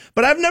that.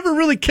 But I've never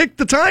really kicked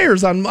the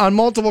tires on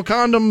multiple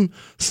condom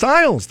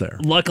styles there.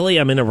 Luckily,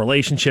 I'm in a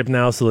relationship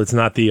now, so it's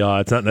not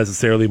it's not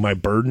necessarily my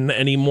burden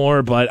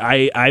anymore. But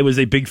I was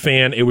a big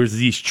fan. It was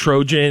these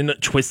Trojan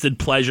Twisted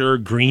Pleasure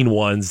green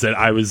ones that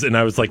I was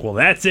like, well,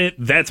 that's it.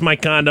 That's my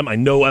condom. I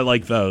know I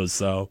like those.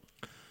 So.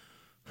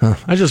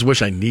 I just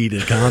wish I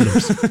needed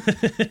condoms.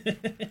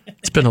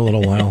 It's been a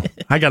little while.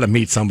 I got to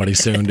meet somebody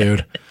soon,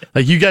 dude.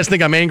 You guys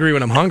think I'm angry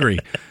when I'm hungry.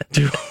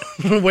 Dude,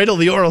 wait till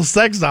the oral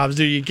sex stops.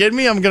 Dude, you kidding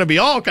me? I'm going to be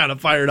all kind of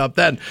fired up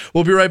then.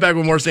 We'll be right back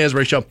with more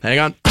Stansbury Show. Hang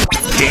on.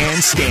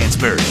 Dan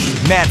Stansbury,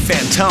 Matt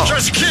Fantone.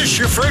 Just kiss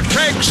your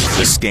fruitcakes.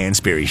 The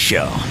Stansbury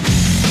Show.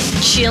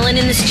 Chilling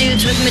in the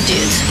studs with my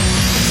dudes.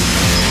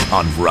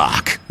 On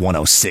Rock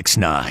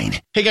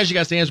 106.9. Hey guys, you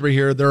got Stansbury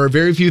here. There are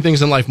very few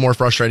things in life more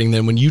frustrating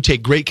than when you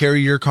take great care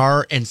of your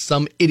car and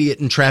some idiot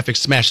in traffic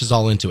smashes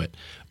all into it.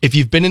 If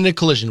you've been in a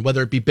collision,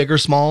 whether it be big or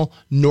small,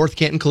 North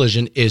Canton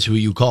Collision is who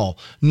you call.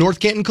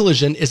 North Canton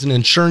Collision is an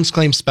insurance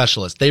claim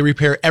specialist. They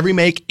repair every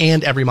make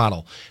and every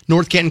model.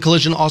 North Canton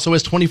Collision also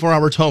has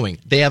 24-hour towing.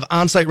 They have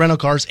on-site rental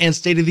cars and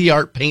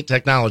state-of-the-art paint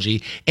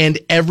technology, and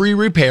every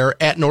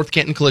repair at North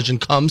Canton Collision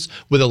comes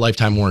with a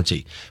lifetime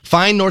warranty.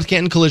 Find North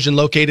Canton Collision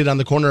located on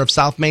the corner of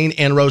South Main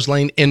and Rose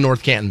Lane in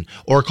North Canton,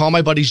 or call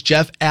my buddies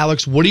Jeff,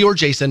 Alex, Woody, or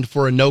Jason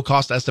for a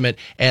no-cost estimate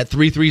at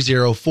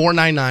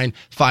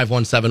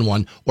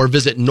 330-499-5171, or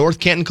visit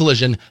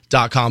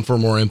NorthCantonCollision.com for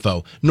more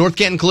info. North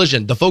Canton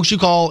Collision, the folks you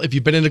call if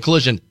you've been in a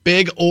collision,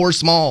 big or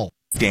small.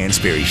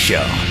 Stansbury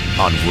Show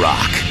on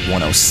Rock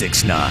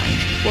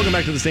 106.9. Welcome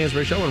back to the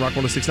Stansbury Show on Rock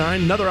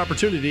 106.9. Another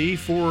opportunity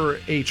for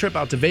a trip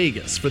out to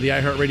Vegas for the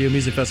iHeartRadio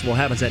Music Festival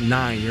happens at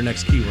 9. Your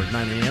next keyword,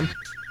 9 a.m.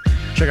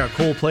 Check out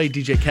Coldplay,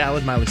 DJ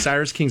Khaled, Miley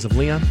Cyrus, Kings of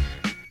Leon,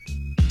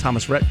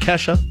 Thomas Rhett,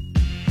 Kesha,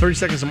 30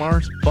 Seconds to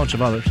Mars, a bunch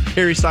of others.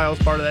 Harry Styles,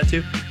 part of that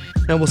too.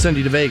 And we'll send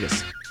you to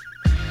Vegas.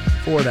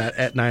 For that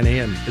at 9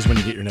 a.m. is when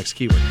you get your next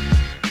keyword.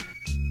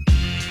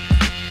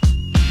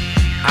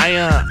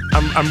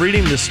 I'm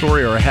reading this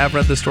story, or I have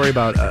read this story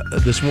about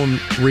this woman,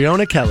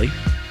 Riona Kelly,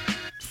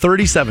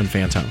 37,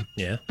 Fantone.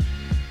 Yeah.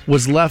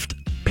 Was left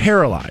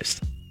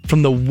paralyzed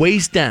from the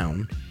waist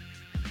down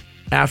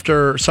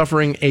after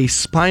suffering a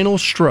spinal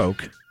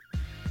stroke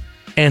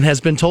and has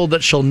been told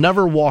that she'll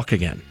never walk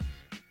again.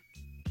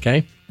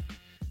 Okay?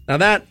 Now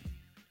that,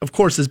 of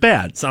course, is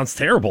bad. Sounds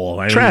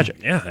terrible. Tragic.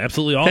 Yeah,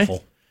 absolutely awful.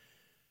 Okay?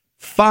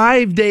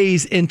 5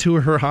 days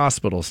into her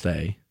hospital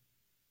stay,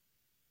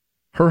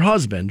 her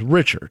husband,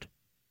 Richard,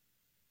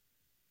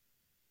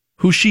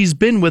 who she's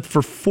been with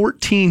for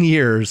 14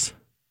 years,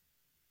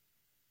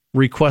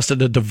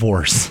 requested a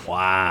divorce.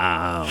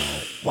 Wow.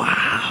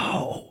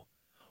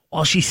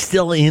 While she's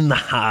still in the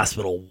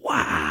hospital.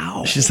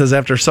 Wow. She says,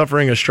 after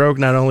suffering a stroke,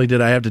 not only did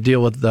I have to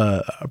deal with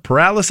the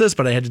paralysis,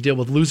 but I had to deal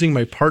with losing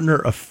my partner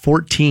of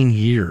 14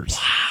 years.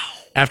 Wow.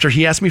 After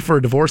he asked me for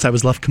a divorce, I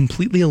was left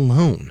completely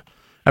alone.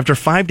 After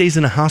 5 days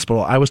in a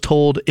hospital, I was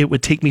told it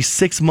would take me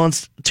 6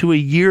 months to a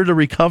year to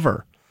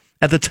recover.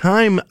 At the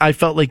time, I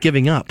felt like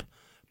giving up,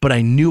 but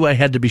I knew I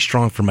had to be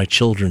strong for my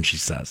children, she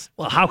says.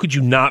 Well, how could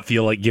you not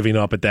feel like giving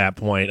up at that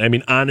point? I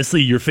mean,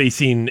 honestly, you're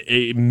facing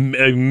a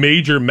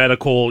major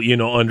medical,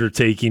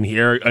 undertaking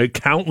here,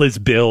 countless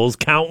bills,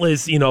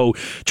 countless,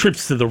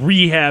 trips to the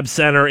rehab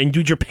center, and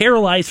dude, you're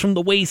paralyzed from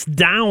the waist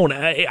down.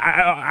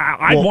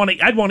 I'd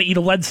want to eat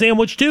a lead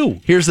sandwich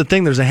too. Here's the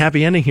thing: there's a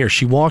happy ending here.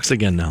 She walks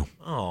again now.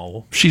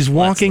 Oh, she's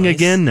walking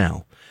again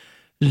now.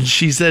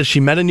 She says she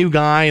met a new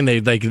guy and they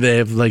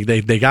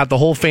got the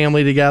whole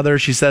family together.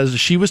 She says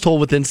she was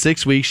told within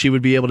 6 weeks she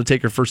would be able to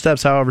take her first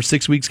steps. However,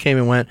 6 weeks came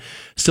and went,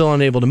 still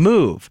unable to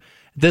move.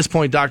 At this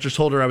point, doctors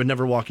told her I would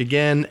never walk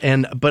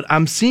again. But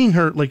I'm seeing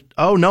her like,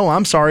 oh no,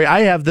 I'm sorry,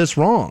 I have this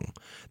wrong.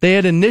 They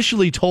had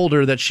initially told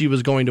her that she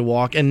was going to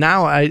walk, and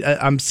now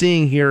I'm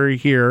seeing her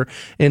here,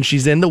 and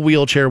she's in the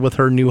wheelchair with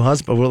her new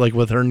husband, like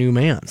with her new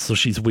man. So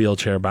she's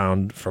wheelchair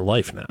bound for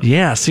life now.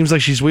 Yeah, seems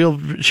like she's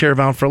wheelchair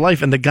bound for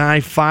life. And the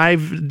guy,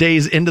 5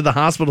 days into the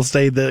hospital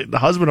stay, the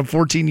husband of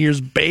 14 years,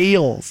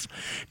 bails.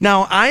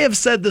 Now, I have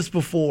said this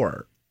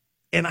before,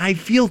 and I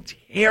feel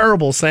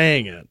terrible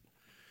saying it,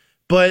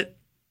 but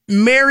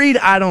married,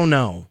 I don't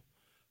know.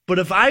 But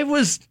if I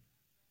was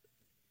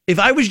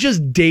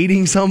just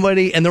dating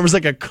somebody and there was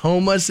like a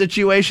coma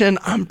situation,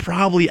 I'm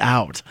probably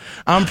out.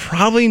 I'm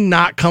probably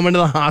not coming to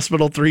the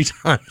hospital 3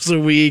 times a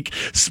week,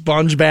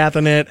 sponge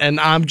bathing it, and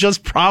I'm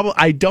just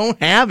I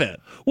don't have it.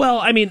 Well,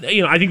 I mean,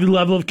 I think the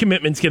level of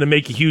commitment's going to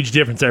make a huge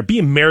difference there.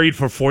 Being married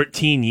for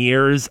 14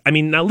 years, I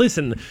mean, now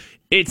listen,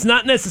 it's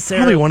not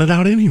necessarily... Probably wanted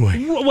out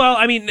anyway. Well,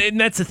 I mean, and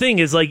that's the thing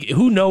is, like,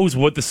 who knows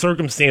what the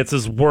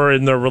circumstances were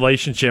in their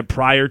relationship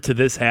prior to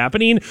this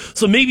happening?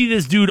 So maybe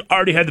this dude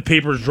already had the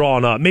papers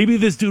drawn up. Maybe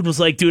this dude was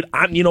like, dude,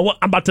 you know what?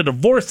 I'm about to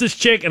divorce this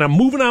chick, and I'm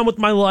moving on with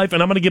my life,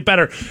 and I'm going to get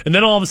better. And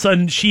then all of a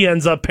sudden, she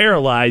ends up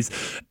paralyzed.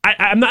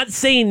 I'm not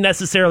saying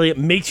necessarily it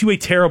makes you a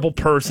terrible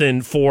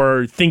person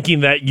for thinking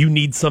that you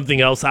need something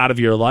else out of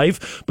your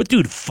life. But,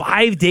 dude,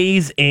 5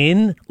 days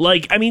in,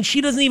 like, I mean, she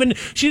didn't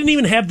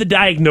even have the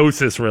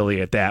diagnosis,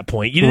 really, at that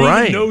point. You didn't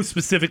even know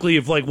specifically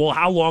of like, well,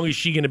 how long is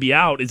she going to be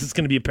out? Is this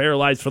going to be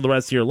paralyzed for the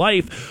rest of your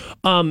life?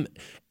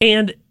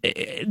 And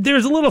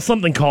there's a little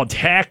something called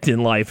tact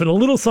in life, and a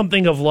little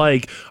something of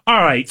like, all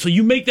right, so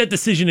you make that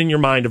decision in your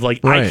mind of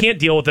like, I can't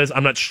deal with this.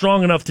 I'm not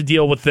strong enough to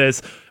deal with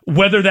this.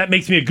 Whether that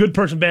makes me a good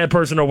person, bad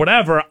person, or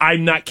whatever,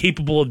 I'm not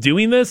capable of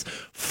doing this.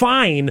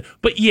 Fine,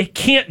 but you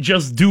can't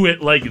just do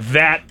it like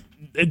that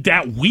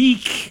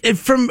week.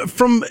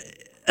 From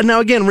now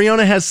again,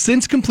 Riona has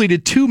since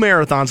completed 2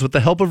 marathons with the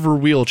help of her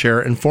wheelchair,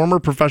 and former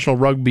professional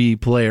rugby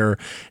player,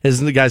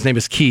 the guy's name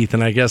is Keith,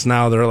 and I guess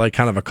now they're like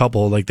kind of a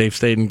couple, like they've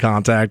stayed in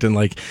contact, and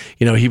like,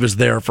 you know, he was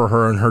there for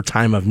her in her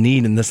time of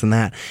need and this and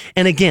that.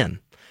 And again,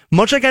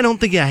 much like I don't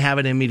think I have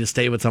it in me to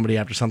stay with somebody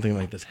after something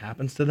like this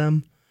happens to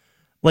them,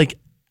 like,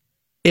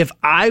 if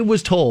I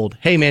was told,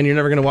 hey, man, you're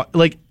never going to walk,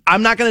 like,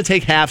 I'm not going to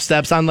take half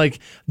steps on, like,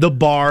 the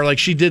bar. Like,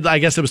 she did, I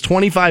guess it was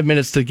 25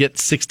 minutes to get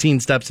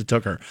 16 steps it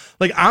took her.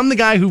 Like, I'm the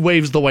guy who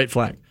waves the white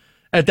flag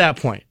at that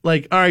point.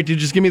 Like, all right, dude,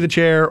 just give me the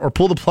chair or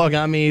pull the plug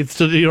on me,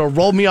 so, you know,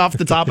 roll me off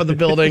the top of the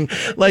building.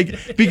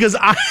 Like, because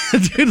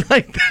dude,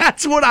 like,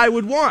 that's what I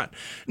would want.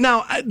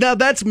 Now,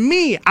 that's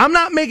me. I'm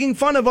not making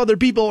fun of other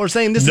people or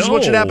saying this is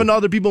what should happen to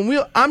other people.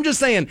 I'm just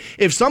saying,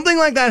 if something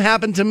like that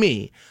happened to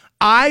me,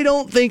 I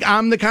don't think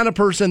I'm the kind of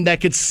person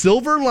that could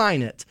silver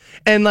line it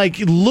and like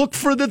look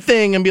for the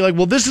thing and be like,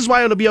 well, this is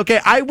why it'll be okay.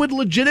 I would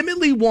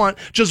legitimately want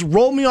just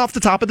roll me off the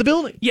top of the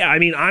building. Yeah, I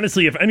mean,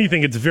 honestly, if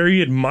anything, it's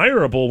very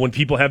admirable when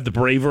people have the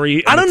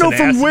bravery. And I don't know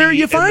from where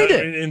you find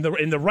it.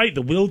 In the right,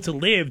 the will to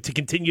live, to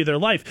continue their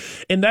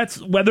life. And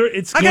that's whether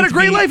it's. I got a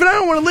great life and I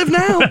don't want to live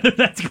now. Whether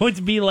that's going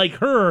to be like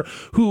her,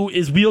 who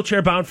is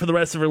wheelchair bound for the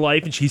rest of her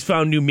life, and she's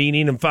found new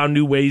meaning and found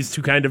new ways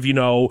to kind of, you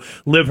know,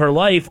 live her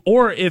life.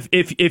 Or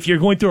if you're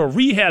going through a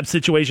rehab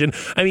situation,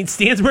 I mean,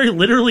 Stansbury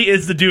literally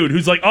is the dude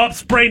who's like, oh,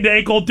 sprained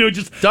ankle, dude,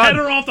 just head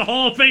her off the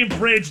Hall of Fame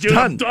bridge, dude.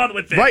 I'm done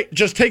with it. Right,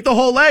 just take the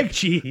whole leg.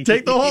 Jeez.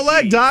 Take the whole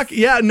leg, Doc.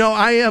 Yeah, no,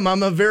 I am.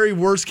 I'm a very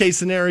worst case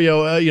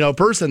scenario,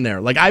 person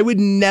there. Like, I would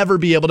never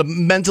be able to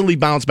mentally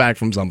bounce back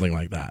from something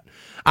like that.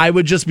 I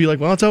would just be like,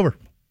 well, it's over.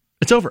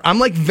 It's over. I'm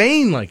like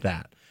vain like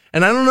that.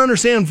 And I don't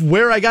understand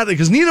where I got it,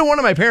 because neither one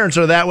of my parents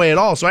are that way at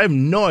all, so I have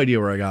no idea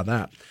where I got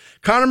that.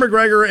 Conor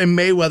McGregor and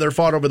Mayweather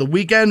fought over the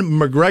weekend.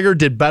 McGregor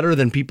did better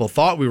than people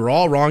thought. We were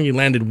all wrong. He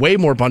landed way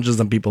more punches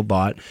than people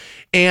thought.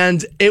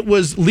 And it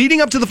was, leading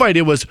up to the fight,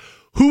 it was,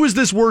 who is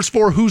this worse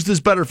for? Who's this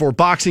better for?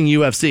 Boxing,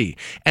 UFC.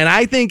 And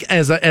I think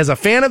as a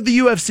fan of the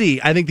UFC,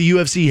 I think the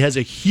UFC has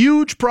a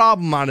huge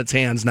problem on its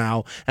hands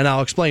now. And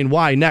I'll explain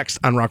why next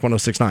on Rock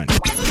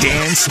 106.9.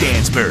 Dan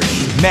Stansbury,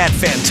 Matt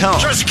Fantone.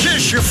 Just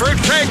kiss your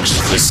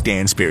fruitcakes. The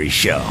Stansbury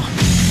Show.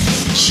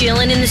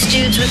 Chilling in the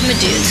studs with my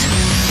dudes.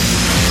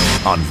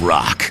 On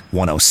Rock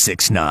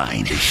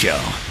 106.9. The show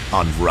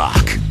on Rock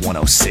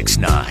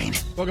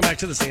 106.9. Welcome back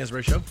to the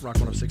Stansbury Show, Rock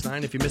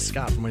 106.9. If you missed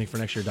Scott from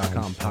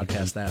waitingfornextyear.com,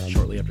 podcast that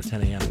shortly after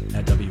 10 a.m.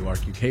 at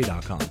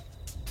WRQK.com.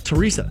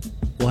 Teresa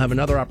will have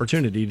another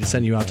opportunity to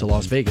send you out to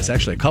Las Vegas.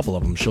 Actually, a couple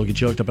of them. She'll get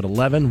you hooked up at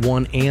 11,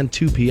 1, and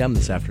 2 p.m.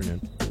 this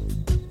afternoon.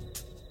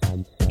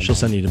 She'll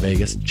send you to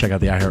Vegas. Check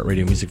out the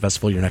iHeartRadio Music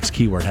Festival. Your next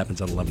keyword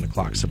happens at 11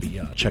 o'clock, so be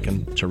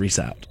checking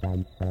Teresa out.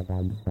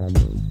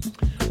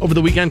 Over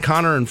the weekend,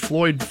 Conor and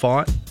Floyd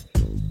fought,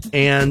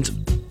 and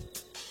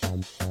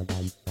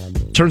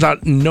turns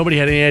out nobody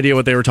had any idea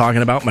what they were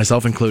talking about,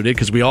 myself included,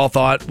 because we all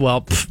thought,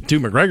 well,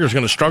 dude, McGregor's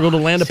going to struggle to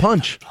land a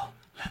punch.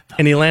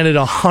 And he landed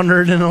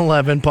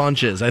 111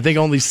 punches. I think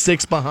only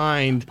 6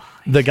 behind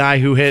the guy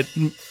who hit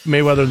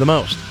Mayweather the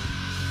most.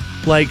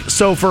 Like,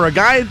 so for a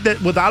guy that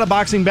without a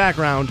boxing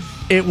background,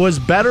 it was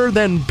better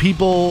than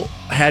people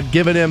had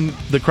given him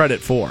the credit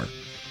for.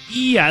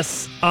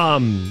 Yes.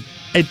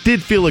 It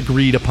did feel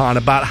agreed upon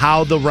about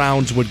how the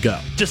rounds would go.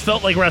 Just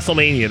felt like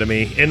WrestleMania to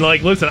me. And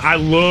like, listen, I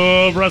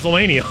love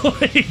WrestleMania.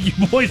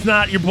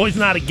 your boy's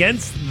not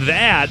against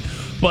that,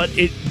 but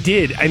it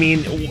did. I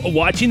mean,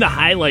 watching the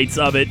highlights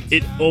of it,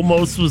 it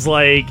almost was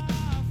like,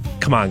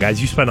 come on,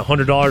 guys, you spent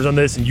 $100 on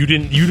this, and you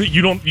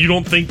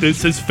don't think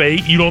this is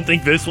fake? You don't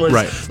think this was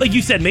right? Like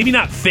you said, maybe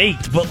not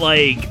faked, but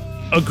like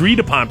agreed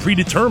upon,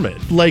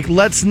 predetermined. Like,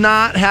 let's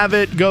not have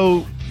it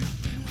go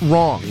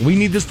wrong. We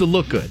need this to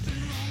look good.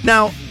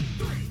 Now,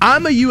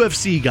 I'm a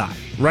UFC guy,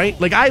 right?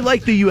 Like, I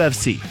like the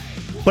UFC.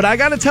 But I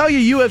got to tell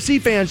you,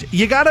 UFC fans,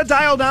 you got to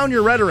dial down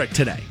your rhetoric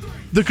today.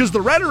 Because the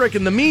rhetoric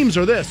and the memes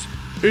are this.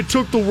 It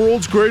took the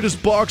world's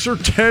greatest boxer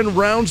 10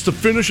 rounds to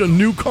finish a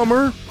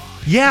newcomer?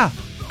 Yeah,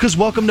 because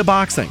welcome to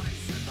boxing.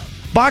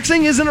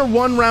 Boxing isn't a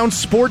one-round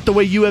sport the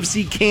way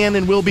UFC can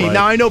and will be. Right.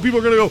 Now, I know people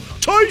are going to go,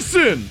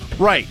 Tyson!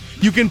 Right.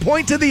 You can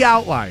point to the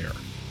outlier.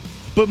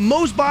 But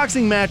most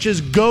boxing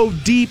matches go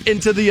deep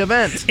into the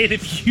event. And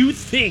if you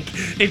think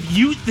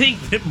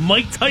that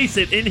Mike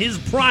Tyson in his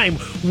prime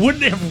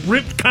wouldn't have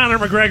ripped Conor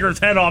McGregor's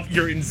head off,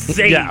 you're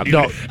insane. Yeah, dude.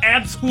 No.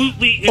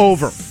 Absolutely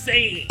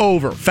insane.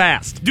 Over.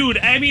 Fast. Dude,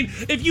 I mean,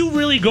 if you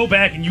really go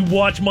back and you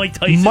watch Mike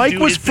Tyson, Mike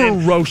was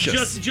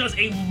ferocious. Just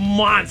a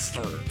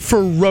monster.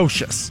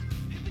 Ferocious.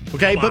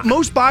 Okay, but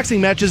most boxing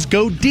matches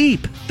go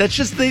deep. That's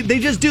just, they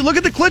just do. Look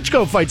at the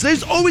Klitschko fights. They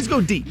just always go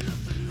deep.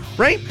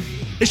 Right?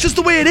 It's just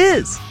the way it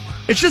is.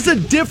 It's just a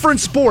different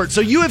sport.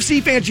 So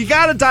UFC fans, you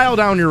got to dial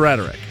down your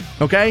rhetoric,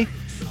 okay?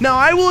 Now,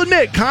 I will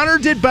admit, Conor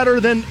did better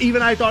than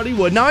even I thought he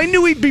would. Now, I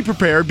knew he'd be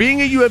prepared.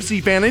 Being a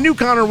UFC fan, I knew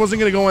Conor wasn't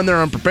going to go in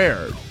there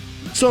unprepared.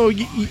 So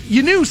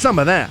you knew some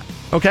of that,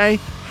 okay?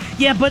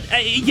 Yeah, but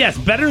yes,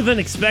 better than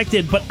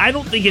expected, but I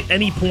don't think at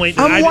any point...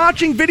 I'm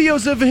watching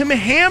videos of him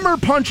hammer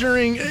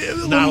punching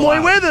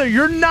Mayweather.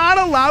 You're not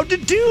allowed to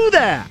do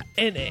that.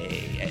 And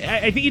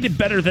I think he did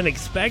better than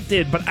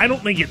expected, but I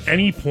don't think at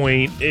any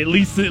point, at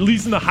least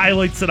in the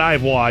highlights that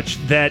I've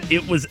watched, that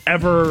it was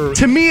ever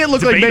to me it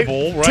looked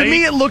debatable, right? To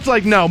me it looked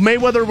like no,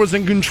 Mayweather was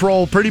in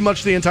control pretty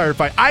much the entire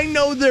fight. I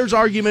know there's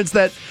arguments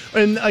that,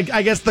 and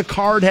I guess the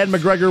card had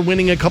McGregor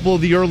winning a couple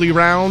of the early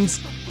rounds.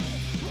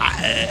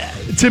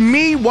 To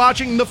me,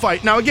 watching the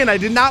fight, now again, I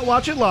did not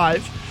watch it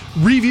live,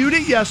 reviewed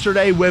it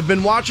yesterday, we've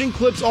been watching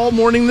clips all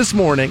morning this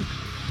morning,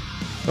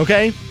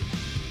 okay?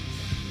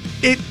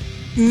 It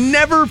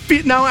never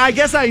now I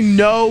guess I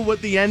know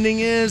what the ending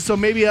is, so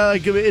maybe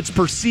it's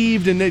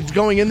perceived and it's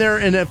going in there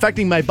and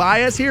affecting my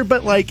bias here,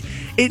 but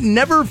it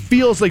never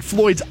feels like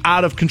Floyd's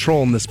out of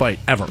control in this fight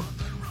ever.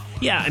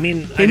 Yeah, I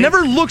mean, it never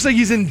looks like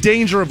he's in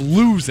danger of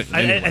losing.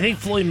 I think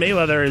Floyd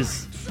Mayweather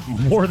is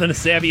more than a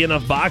savvy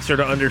enough boxer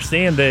to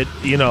understand that,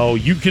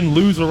 you can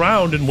lose a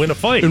round and win a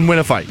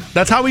fight.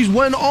 That's how he's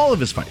won all of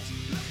his fights.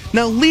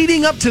 Now,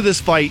 leading up to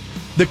this fight,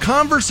 the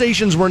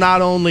conversations were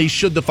not only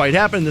should the fight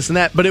happen, this and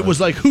that, but it was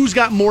like who's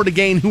got more to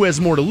gain, who has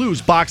more to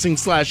lose, boxing /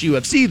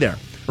 UFC there,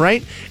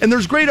 right? And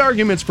there's great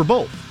arguments for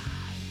both.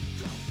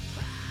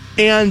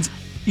 And,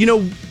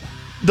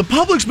 the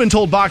public's been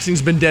told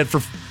boxing's been dead for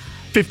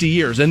 50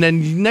 years. And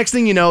then next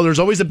thing you know, there's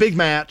always a big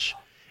match,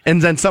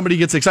 and then somebody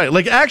gets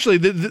excited. Actually,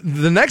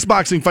 the next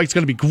boxing fight's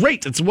going to be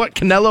great. It's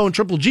Canelo and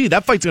Triple G.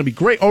 That fight's going to be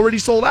great. Already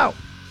sold out.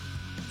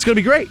 It's going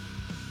to be great.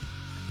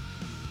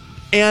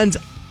 And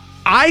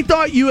I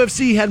thought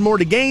UFC had more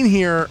to gain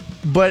here,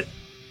 but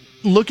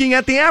looking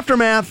at the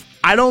aftermath,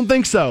 I don't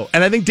think so.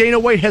 And I think Dana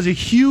White has a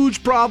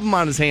huge problem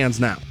on his hands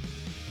now.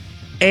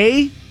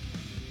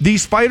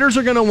 These fighters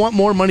are going to want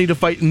more money to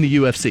fight in the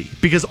UFC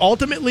because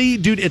ultimately,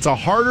 dude, it's a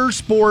harder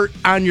sport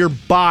on your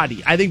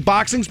body. I think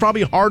boxing's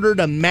probably harder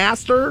to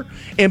master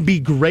and be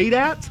great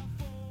at.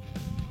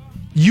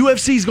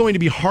 UFC is going to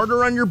be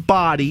harder on your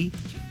body,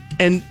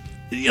 and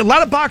a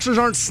lot of boxers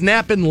aren't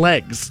snapping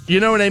legs. You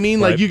know what I mean?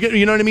 Right.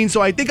 You know what I mean?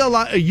 So I think a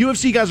lot of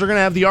UFC guys are going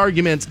to have the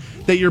argument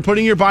that you're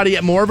putting your body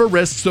at more of a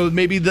risk, so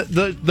maybe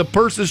the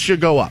purses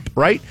should go up,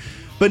 right?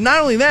 But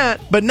not only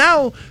that, but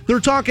now they're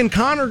talking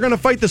Conor going to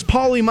fight this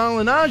Paulie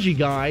Malignaggi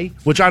guy,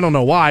 which I don't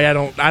know why.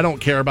 I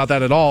don't care about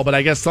that at all, but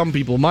I guess some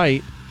people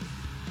might.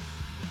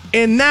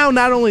 And now,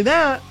 not only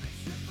that,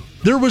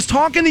 there was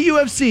talk in the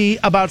UFC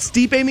about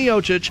Stipe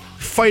Miocic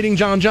fighting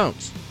John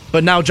Jones.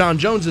 But now John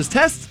Jones's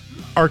tests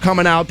are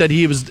coming out that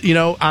he was,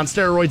 on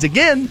steroids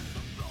again.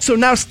 So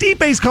now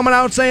Stipe's coming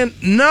out saying,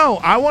 no,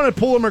 I want to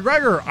pull a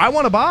McGregor. I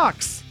want to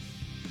box.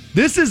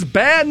 This is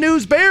bad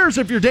news bears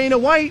if you're Dana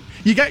White.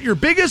 You got your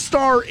biggest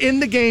star in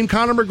the game,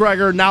 Conor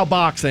McGregor, now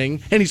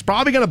boxing, and he's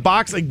probably going to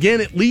box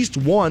again at least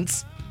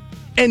once.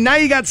 And now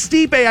you got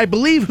Stipe, I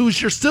believe,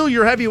 who's still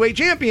your heavyweight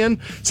champion,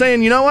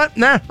 saying, you know what?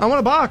 Nah, I want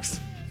to box.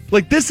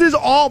 This is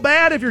all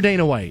bad if you're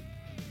Dana White.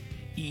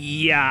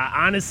 Yeah,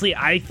 honestly,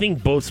 I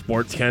think both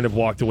sports kind of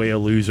walked away a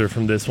loser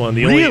from this one.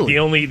 The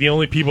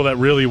only people that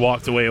really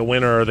walked away a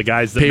winner are the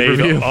guys that made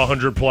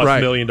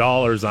 $100+ million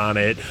on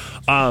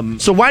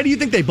it. So why do you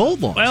think they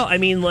both lost? Well, I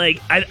mean,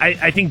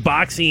 I think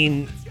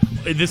boxing,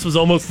 this was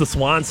almost the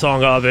swan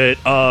song of it.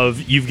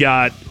 You've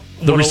got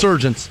the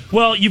resurgence.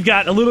 Well, you've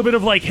got a little bit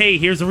of hey,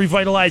 here's a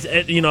revitalized,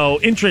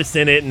 interest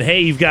in it, and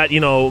hey, you've got,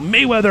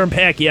 Mayweather and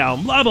Pacquiao,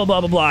 and blah, blah,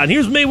 blah, blah, blah, and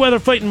here's Mayweather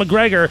fighting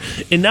McGregor,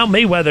 and now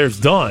Mayweather's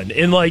done.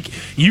 And,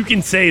 you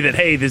can say that,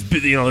 hey,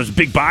 there's a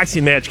big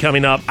boxing match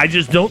coming up. I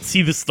just don't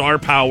see the star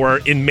power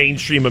in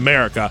mainstream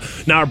America.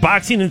 Now, are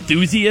boxing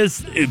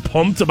enthusiasts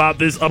pumped about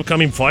this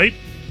upcoming fight?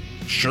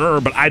 Sure,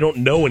 but I don't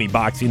know any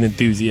boxing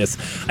enthusiasts.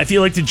 I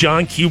feel like the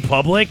John Q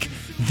public,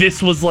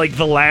 this was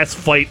the last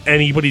fight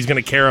anybody's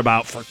going to care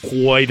about for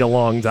quite a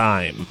long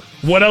time.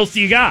 What else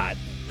do you got?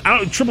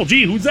 Triple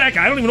G, who's that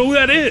guy? I don't even know who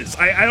that is.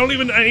 I don't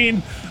even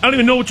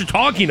know what you're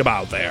talking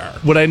about there.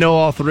 Would I know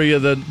all three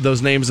of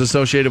those names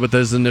associated with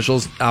those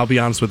initials? I'll be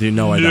honest with you,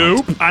 no, I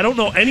don't. Nope, I don't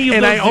know any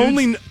of those.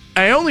 And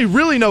I only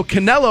really know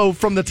Canelo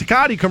from the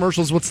Tecate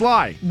commercials with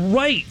Sly.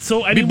 Right.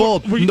 So I mean,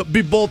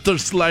 be bold to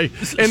Sly.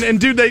 And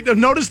dude, they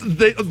notice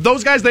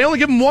those guys. They only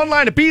give them one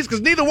line apiece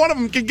because neither one of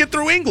them can get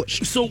through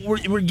English. So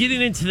we're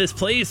getting into this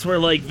place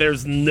where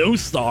there's no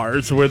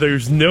stars, where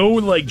there's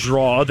no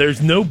draw,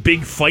 there's no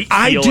big fight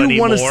feel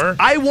anymore.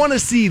 I want to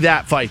see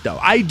that fight though.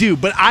 I do,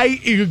 but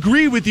I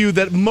agree with you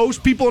that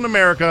most people in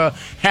America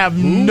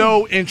have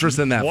no interest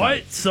in that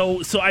fight.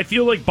 So I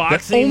feel like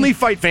boxing. That only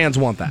fight fans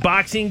want that.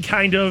 Boxing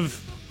kind of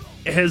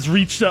has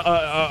reached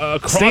a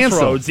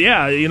crossroads.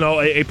 Yeah,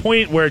 a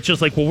point where it's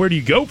just well, where do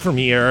you go from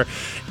here?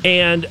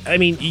 And I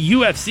mean,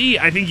 UFC,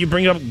 I think you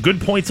bring up good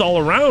points all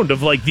around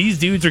of these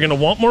dudes are going to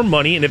want more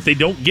money, and if they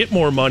don't get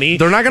more money,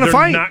 they're not going to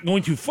fight. Not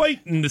going to fight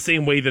in the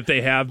same way that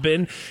they have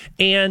been.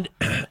 And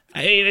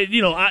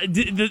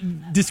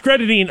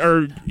discrediting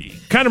or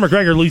Conor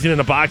McGregor losing in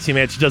a boxing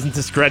match doesn't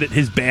discredit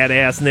his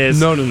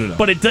badassness. No.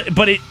 But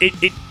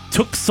it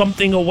took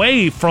something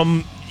away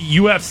from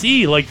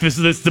UFC,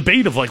 this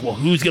debate of well,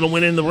 who's going to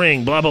win in the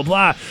ring, blah blah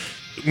blah.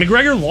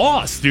 McGregor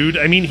lost, dude.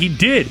 I mean, he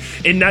did,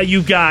 and now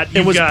you've got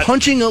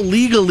punching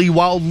illegally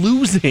while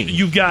losing.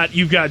 You've got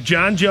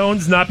John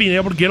Jones not being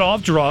able to get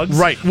off drugs,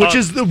 right? Which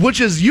is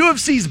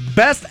UFC's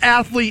best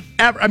athlete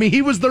ever. I mean,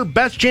 he was their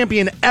best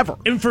champion ever.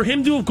 And for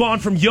him to have gone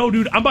from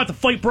dude, I'm about to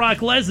fight Brock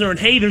Lesnar, and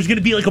hey, there's going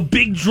to be like a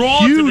big draw,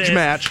 huge to this,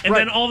 match, and right.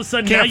 then all of a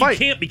sudden Can't now fight.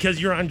 You can't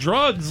because you're on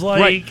drugs. Like,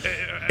 right.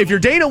 If you're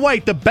Dana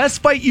White, the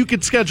best fight you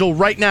could schedule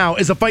right now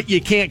is a fight you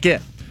can't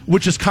get,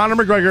 which is Conor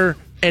McGregor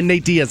and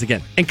Nate Diaz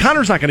again. And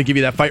Conor's not going to give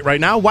you that fight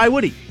right now. Why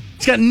would he?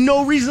 He's got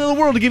no reason in the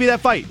world to give you that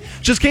fight.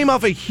 Just came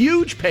off a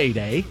huge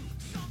payday.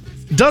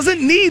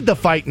 Doesn't need the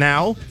fight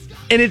now.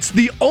 And it's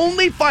the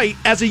only fight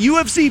as a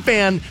UFC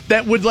fan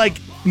that would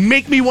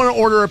make me want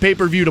to order a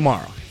pay-per-view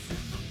tomorrow.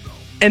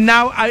 And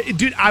now,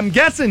 I'm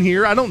guessing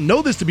here. I don't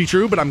know this to be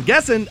true, but I'm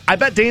guessing. I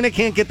bet Dana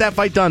can't get that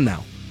fight done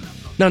now.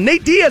 Now,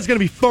 Nate Diaz is going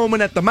to be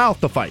foaming at the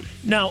mouth to fight.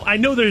 Now, I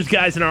know there's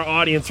guys in our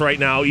audience right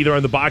now, either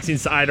on the boxing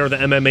side or the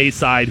MMA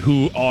side,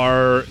 who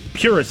are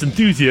purists,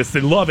 enthusiasts,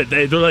 and love it.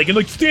 They're like,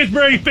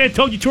 Stansbury fan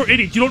told you two are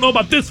idiots. You don't know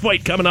about this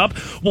fight coming up.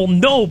 Well,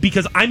 no,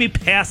 because I'm a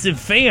passive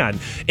fan.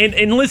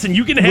 And listen,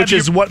 you can have... Which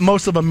is what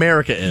most of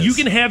America is. You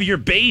can have your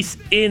base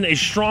in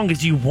as strong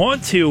as you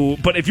want to,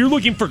 but if you're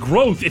looking for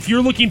growth, if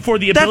you're looking for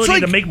the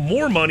ability to make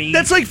more money...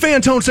 That's like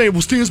Fantone saying,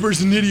 well,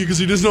 Stansbury's an idiot because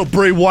he doesn't know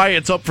Bray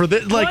Wyatt's up for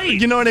this. Like, right,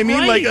 you know what I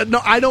mean? Right. Like,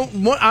 no, I don't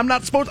want... I'm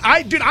not supposed...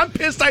 I'm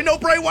pissed I know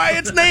Bray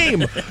Wyatt's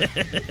name.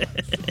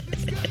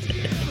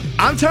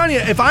 I'm telling you,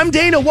 if I'm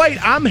Dana White,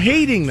 I'm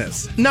hating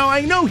this. Now,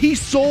 I know he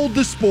sold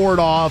the sport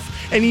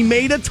off, and he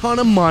made a ton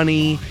of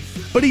money,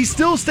 but he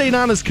still stayed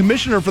on as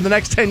commissioner for the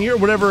next 10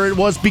 years, whatever it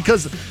was,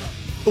 because...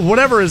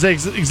 whatever his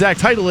exact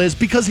title is,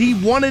 because he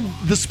wanted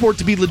the sport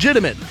to be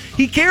legitimate.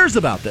 He cares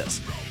about this.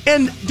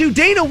 And, dude,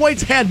 Dana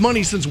White's had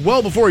money since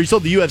well before he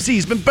sold the UFC.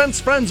 He's been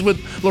best friends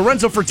with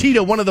Lorenzo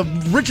Fertitta, one of the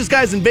richest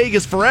guys in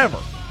Vegas forever.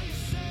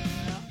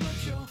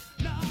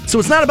 So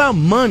it's not about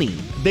money.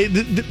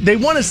 They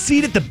want a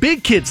seat at the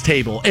big kids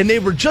table, and they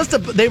were just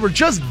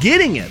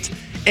getting it.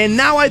 And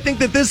now I think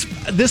that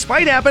this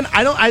fight happened.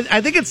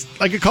 I think it's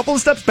like a couple of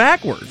steps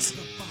backwards.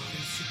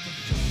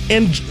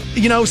 And,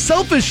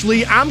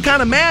 selfishly, I'm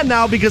kind of mad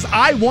now because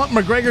I want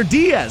McGregor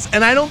Diaz,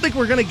 and I don't think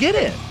we're going to get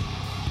it.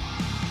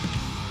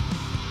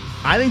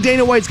 I think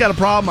Dana White's got a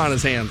problem on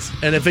his hands.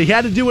 And if he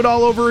had to do it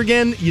all over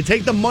again, you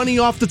take the money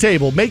off the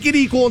table. Make it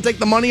equal and take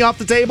the money off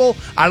the table.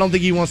 I don't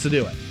think he wants to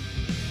do it.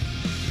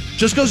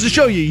 Just goes to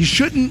show you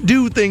shouldn't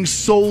do things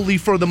solely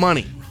for the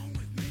money.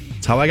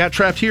 That's how I got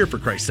trapped here, for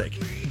Christ's sake.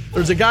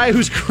 There's a guy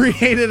who's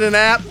created an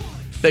app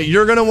that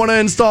you're going to want to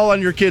install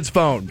on your kid's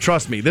phone.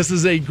 Trust me, this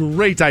is a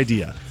great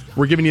idea.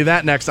 We're giving you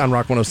that next on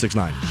Rock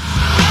 106.9.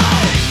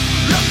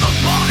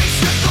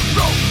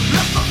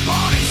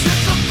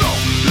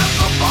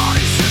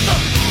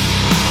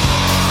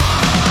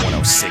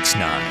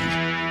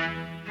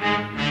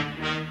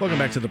 Welcome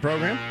back to the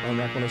program on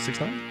Rock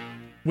 106.9.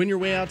 Win your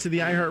way out to the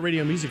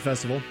iHeartRadio Music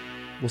Festival.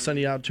 We'll send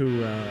you out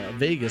to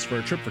Vegas for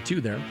a trip for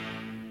two there.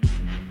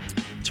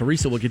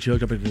 Teresa will get you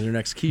hooked up into your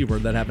next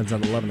keyword. That happens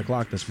at 11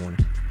 o'clock this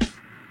morning.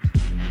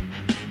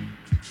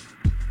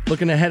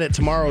 Looking ahead at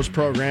tomorrow's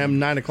program,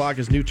 9 o'clock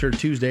is New Turd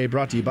Tuesday,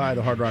 brought to you by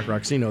the Hard Rock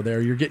Roxino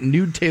there. You're getting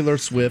new Taylor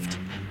Swift,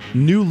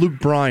 new Luke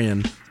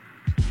Bryan,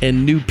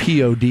 and new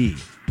POD.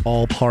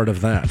 All part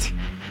of that.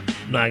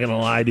 Not gonna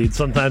lie, dude.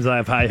 Sometimes I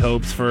have high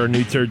hopes for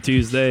New Turd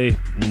Tuesday.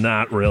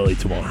 Not really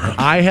tomorrow.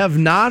 I have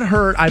not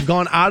heard. I've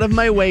gone out of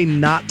my way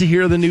not to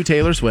hear the new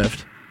Taylor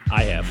Swift.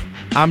 I have.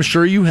 I'm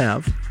sure you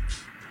have.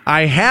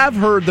 I have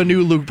heard the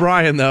new Luke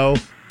Bryan, though.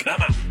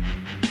 Come on.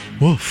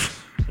 Woof.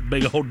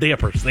 Big old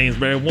dipper,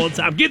 Stansbury. One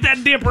time. Get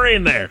that dipper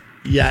in there.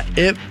 Yeah,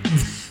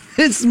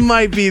 this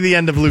might be the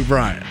end of Luke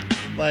Bryan.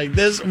 Like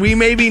this, we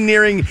may be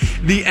nearing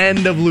the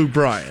end of Luke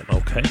Bryan.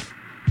 Okay.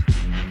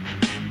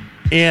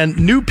 And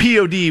new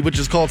POD, which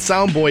is called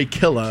Soundboy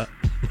Killa.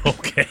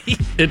 Okay.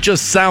 It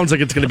just sounds like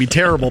it's going to be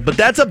terrible, but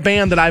that's a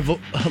band that I've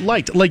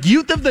liked. Like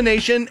Youth of the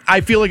Nation, I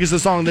feel like is a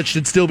song that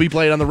should still be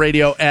played on the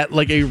radio at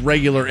like a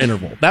regular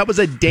interval. That was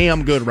a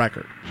damn good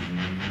record.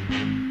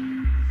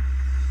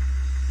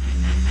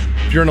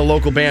 If you're in a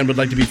local band would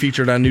like to be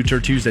featured on New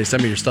Turd Tuesday,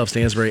 send me your stuff,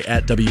 Stansbury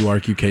at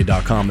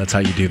WRQK.com. That's how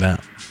you do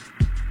that.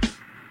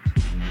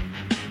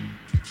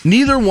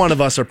 Neither one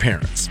of us are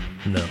parents.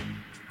 No.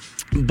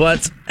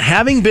 But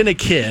having been a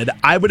kid,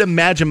 I would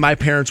imagine my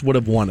parents would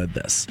have wanted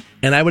this.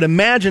 And I would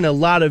imagine a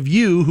lot of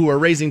you who are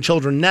raising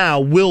children now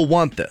will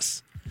want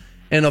this.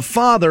 And a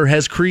father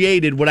has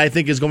created what I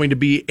think is going to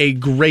be a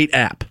great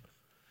app.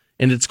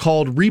 And it's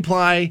called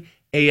Reply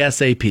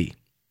ASAP.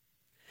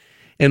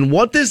 And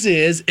what this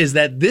is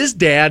that this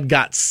dad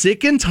got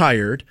sick and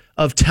tired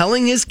of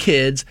telling his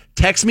kids,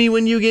 text me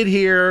when you get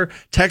here,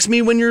 text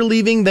me when you're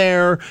leaving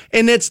there,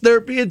 and it's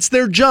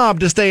their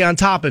job to stay on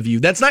top of you.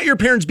 That's not your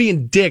parents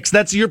being dicks.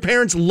 That's your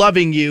parents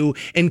loving you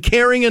and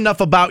caring enough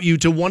about you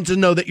to want to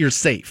know that you're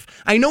safe.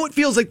 I know it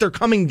feels like they're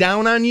coming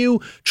down on you.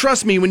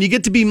 Trust me, when you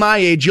get to be my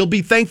age, you'll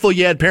be thankful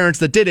you had parents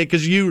that did it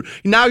because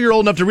now you're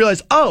old enough to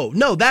realize, oh,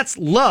 no, that's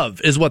love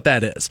is what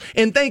that is.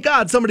 And thank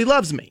God somebody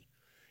loves me.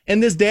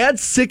 And this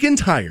dad's sick and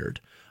tired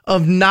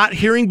of not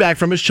hearing back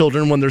from his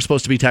children when they're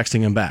supposed to be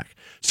texting him back.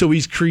 So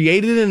he's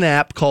created an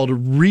app called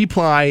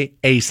Reply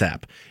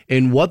ASAP.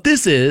 And what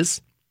this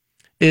is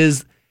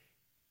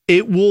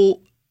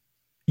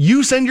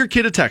you send your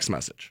kid a text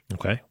message.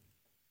 Okay.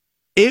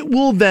 It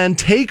will then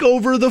take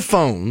over the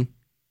phone,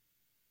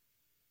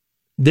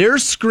 their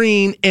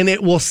screen, and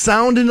it will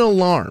sound an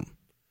alarm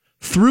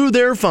through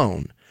their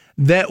phone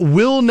that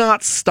will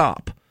not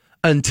stop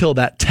until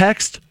that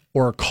text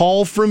or a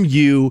call from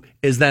you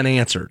is then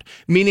answered.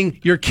 Meaning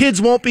your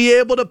kids won't be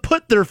able to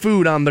put their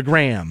food on the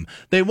gram.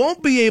 They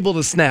won't be able to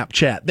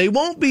Snapchat. They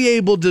won't be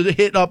able to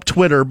hit up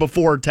Twitter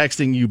before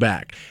texting you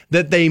back.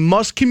 That they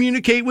must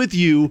communicate with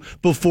you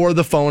before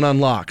the phone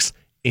unlocks.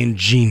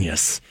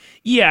 Ingenious.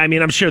 Yeah, I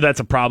mean, I'm sure that's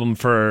a problem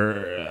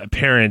for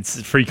parents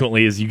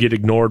frequently as you get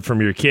ignored from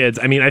your kids.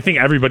 I mean, I think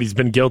everybody's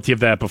been guilty of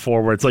that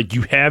before where it's like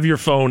you have your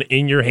phone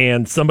in your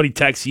hand, somebody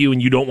texts you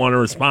and you don't want to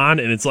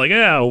respond, and it's like,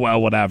 oh,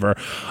 well, whatever.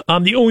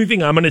 The only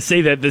thing I'm going to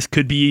say that this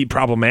could be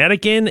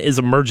problematic in is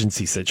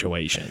emergency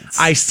situations.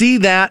 I see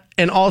that,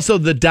 and also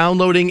the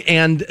downloading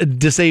and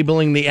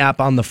disabling the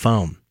app on the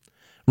phone.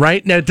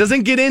 Right? Now, it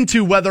doesn't get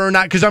into whether or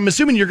not, because I'm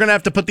assuming you're going to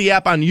have to put the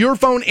app on your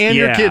phone and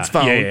your kid's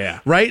phone. Yeah.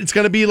 Right? It's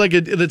going to be like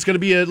a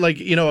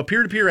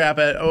peer-to-peer app,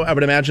 I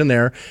would imagine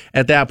there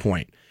at that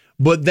point.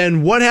 But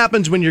then what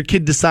happens when your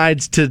kid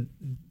decides to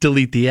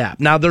delete the app?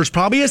 Now, there's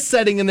probably a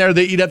setting in there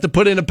that you'd have to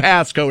put in a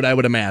passcode, I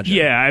would imagine.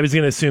 Yeah, I was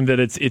going to assume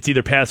that it's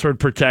either password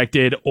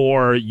protected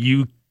or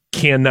you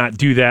cannot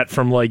do that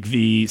from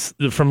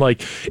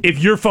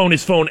if your phone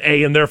is phone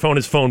A and their phone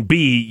is phone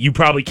B, you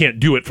probably can't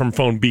do it from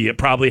phone B. It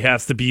probably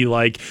has to be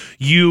like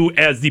you,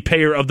 as the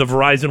payer of the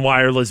Verizon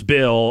wireless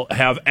bill,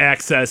 have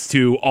access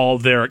to all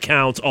of their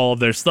accounts, all of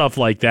their stuff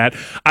like that.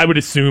 I would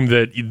assume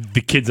that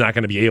the kid's not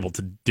going to be able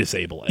to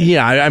disable it.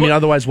 Yeah, I mean,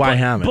 otherwise, why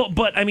have it?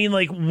 But I mean,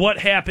 like, what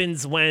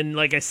happens when,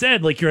 like I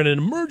said, like you're in an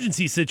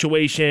emergency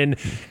situation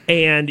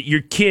and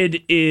your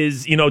kid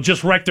is,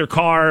 just wrecked their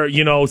car,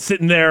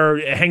 sitting there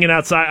hanging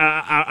outside.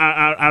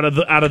 Out of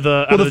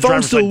the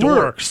phone still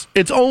works.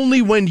 It's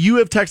only when you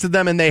have texted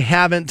them and they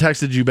haven't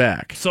texted you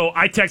back. So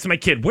I texted my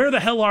kid, "Where the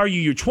hell are you?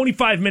 You're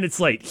 25 minutes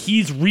late."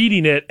 He's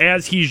reading it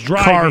as he's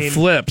driving. Car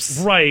flips.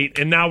 Right,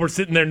 and now we're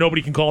sitting there.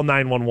 Nobody can call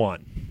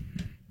 911.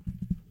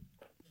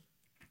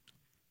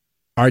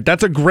 All right,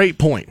 that's a great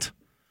point.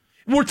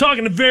 We're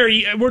talking,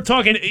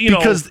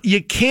 because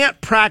you can't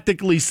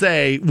practically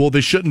say, well,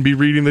 they shouldn't be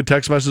reading the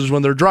text messages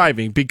when they're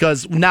driving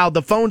because now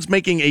the phone's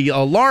making a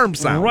alarm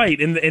sound. Right,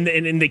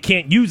 and they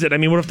can't use it. I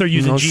mean, what if they're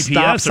using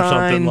GPS or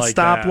something like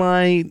that?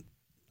 Stoplight.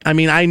 I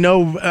mean, I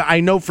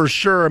know for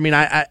sure. I mean,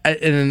 I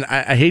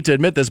hate to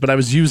admit this, but I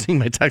was using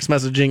my text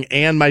messaging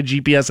and my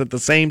GPS at the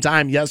same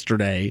time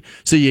yesterday.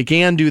 So you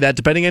can do that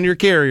depending on your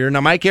carrier.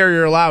 Now, my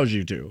carrier allows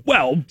you to.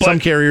 Well, but some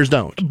carriers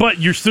don't. But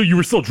you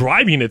were still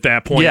driving at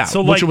that point. Yeah,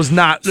 so which was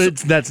not.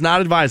 That's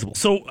not advisable.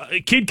 So a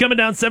kid coming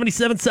down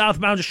 77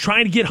 southbound, just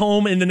trying to get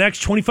home in the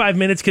next 25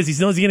 minets because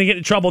he knows he's going to get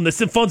in trouble, and the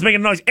phone's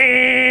making a noise.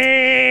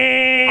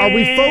 Are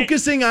we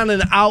focusing on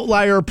an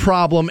outlier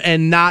problem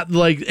and not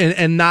like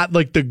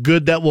the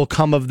good that will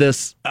come of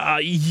this?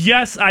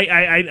 Yes,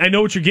 I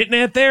know what you're getting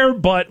at there,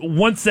 but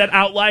once that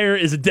outlier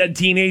is a dead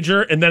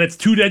teenager, and then it's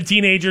 2 dead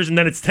teenagers, and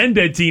then it's 10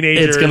 dead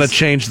teenagers, it's going to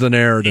change the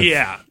narrative.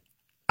 Yeah.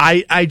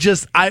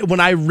 When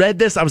I read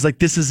this, I was like,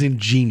 this is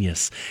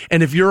ingenious.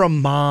 And if you're a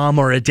mom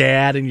or a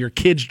dad and your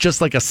kid's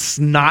just like a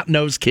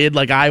snot-nosed kid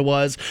like I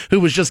was,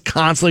 who was just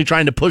constantly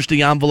trying to push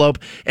the envelope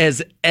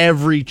as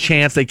every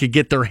chance they could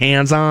get their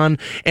hands on,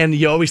 and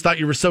you always thought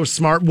you were so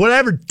smart,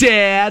 whatever,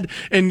 dad,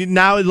 and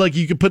now like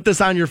you could put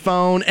this on your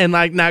phone and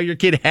like now your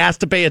kid has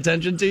to pay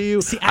attention to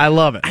you. See, I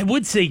love it. I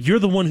would say you're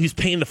the one who's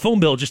paying the phone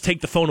bill, just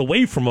take the phone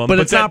away from them. But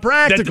it's not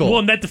practical.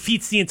 And that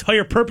defeats the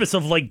entire purpose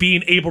of like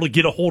being able to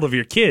get a hold of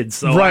your kids.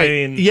 So right. I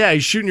mean, yeah,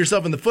 you're shooting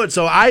yourself in the foot.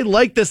 So I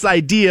like this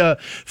idea.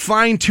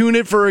 Fine tune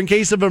it for in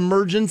case of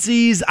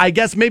emergencies. I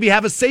guess maybe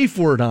have a safe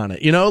word on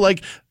it.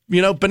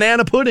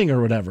 Banana pudding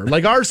or whatever.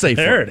 Like our safe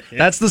word. Yeah.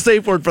 That's the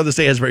safe word for the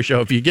Stansbury Show.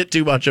 If you get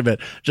too much of it,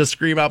 just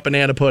scream out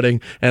banana pudding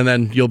and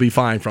then you'll be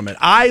fine from it.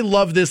 I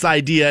love this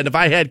idea. And if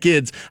I had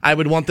kids, I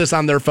would want this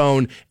on their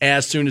phone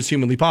as soon as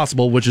humanly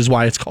possible, which is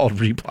why it's called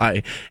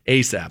Reply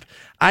ASAP.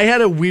 I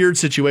had a weird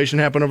situation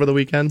happen over the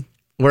weekend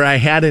where I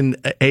had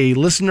a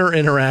listener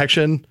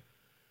interaction,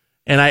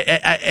 and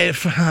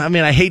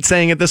I hate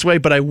saying it this way,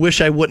 but I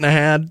wish I wouldn't have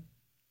had.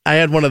 I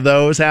had one of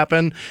those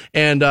happen,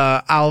 and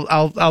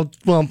I'll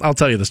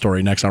tell you the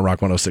story next on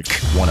Rock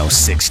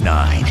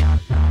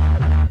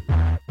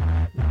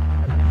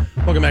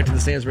 106.9. Welcome back to the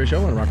Stansbury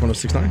Show on Rock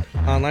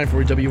 106.9. Online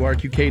for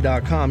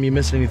WRQK.com. You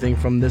missed anything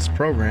from this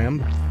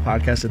program,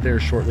 podcast it there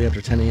shortly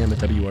after 10 a.m. at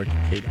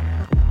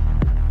WRQK.com.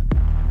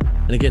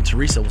 And again,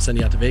 Teresa will send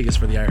you out to Vegas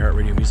for the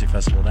iHeartRadio Music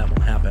Festival. That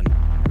will happen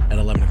at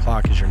 11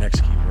 o'clock is your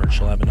next keyword.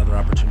 She'll have another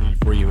opportunity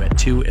for you at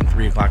 2 and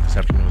 3 o'clock this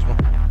afternoon as well.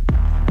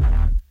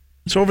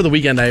 So over the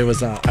weekend, I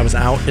was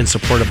out in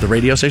support of the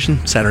radio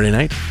station Saturday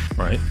night.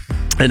 Right.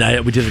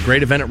 And we did a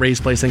great event at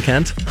Ray's Place in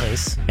Kent.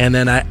 Nice. And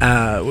then I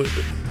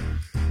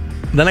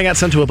got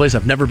sent to a place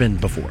I've never been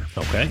before.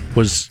 Okay.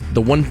 Was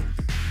the one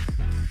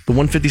the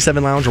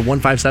 157 Lounge or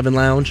 157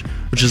 Lounge,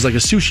 which is like a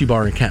sushi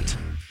bar in Kent.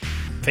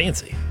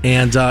 Fancy.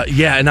 And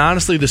and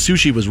honestly, the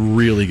sushi was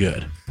really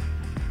good.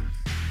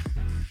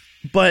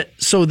 But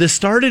so this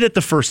started at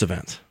the first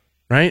event,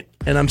 right?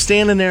 And I'm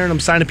standing there and I'm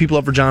signing people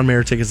up for John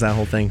Mayer tickets, that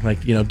whole thing,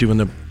 like, doing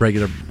the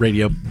regular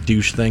radio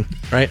douche thing,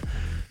 right?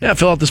 Yeah,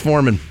 fill out this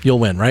form and you'll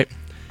win, right?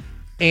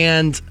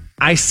 And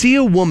I see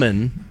a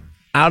woman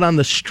out on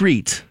the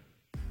street.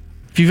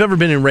 If you've ever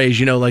been in Ray's,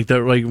 like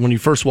when you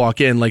first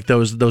walk in, like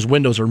those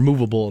windows are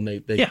movable and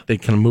they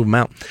kind of move them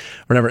out,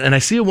 whatever. And I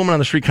see a woman on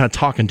the street kind of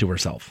talking to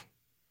herself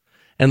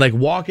and like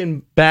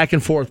walking back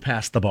and forth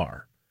past the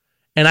bar.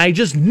 And I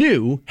just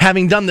knew,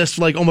 having done this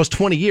for like almost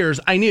 20 years,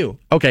 I knew,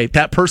 okay,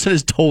 that person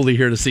is totally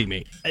here to see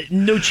me.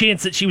 No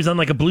chance that she was on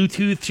like a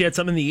Bluetooth, she had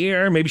something in the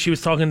ear, maybe she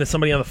was talking to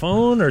somebody on the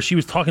phone, or she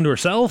was talking to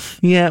herself?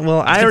 Yeah,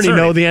 well, I already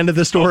know the end of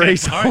the story, okay,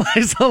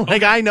 so,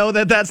 right. I know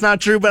that that's not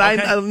true, but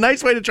a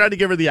nice way to try to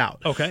give her the out.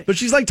 Okay. But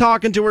she's like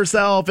talking to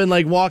herself and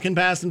like walking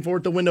past and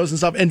forth the windows and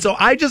stuff. And so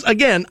I just,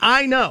 again,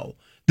 I know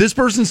this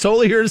person's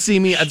totally here to see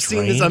me. I've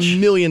seen this a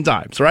million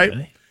times, right?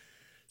 Okay.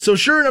 So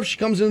sure enough, she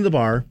comes into the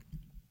bar.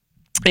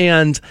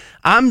 And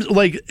I'm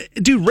like,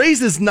 dude,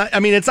 Ray's is not,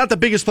 it's not the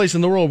biggest place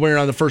in the world. We're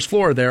on the first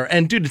floor there.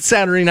 And dude, it's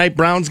Saturday night,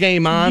 Browns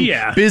game on.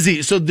 Yeah.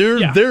 Busy. So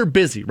they're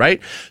busy,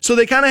 right? So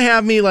they kind of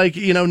have me like,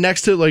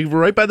 next to like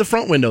right by the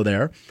front window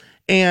there.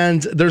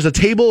 And there's a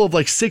table of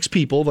like 6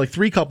 people, like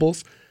 3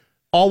 couples,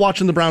 all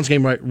watching the Browns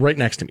game right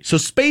next to me. So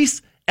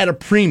space at a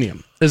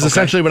premium is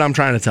essentially what I'm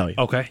trying to tell you.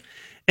 Okay.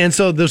 And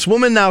so this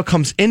woman now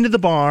comes into the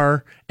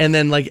bar and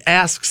then like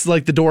asks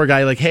like the door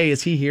guy, like, hey,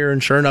 is he here?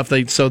 And sure enough,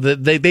 they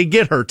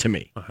get her to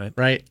me. Okay.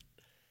 Right.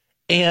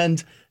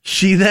 And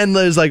she then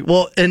is like,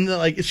 well, and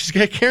like she's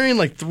carrying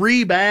like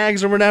 3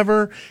 bags or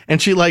whatever.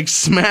 And she like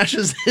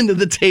smashes into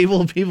the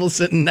table of people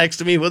sitting next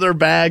to me with her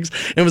bags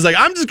and was like,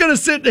 I'm just going to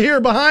sit here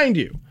behind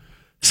you.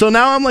 So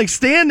now I'm like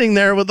standing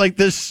there with like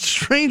this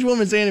strange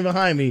woman standing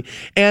behind me.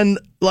 And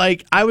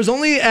like I was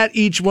only at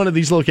each one of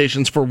these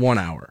locations for 1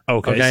 hour.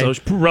 Okay? So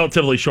it's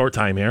relatively short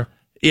time here.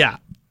 Yeah.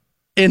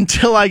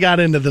 Until I got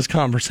into this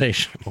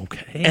conversation.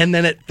 Okay. And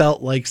then it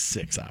felt like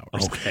 6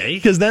 hours. Okay.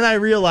 Because then I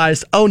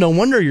realized, oh, no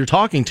wonder you're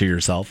talking to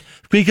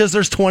yourself because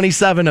there's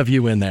 27 of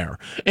you in there.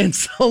 And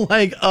so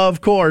like,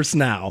 of course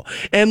now.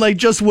 And like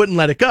just wouldn't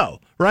let it go.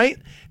 Right?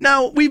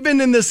 Now, we've been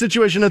in this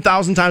situation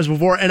 1,000 times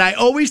before, and I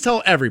always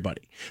tell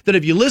everybody that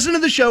if you listen to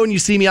the show and you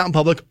see me out in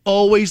public,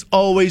 always,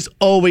 always,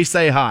 always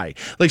say hi.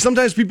 Like,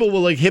 sometimes people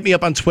will, like, hit me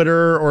up on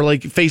Twitter or,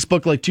 like,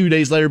 Facebook, like, 2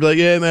 days later, be like,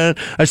 yeah, man,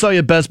 I saw you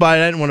at Best Buy,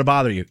 I didn't want to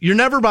bother you. You're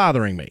never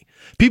bothering me.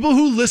 People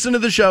who listen to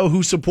the show,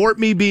 who support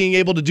me being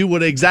able to do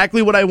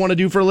exactly what I want to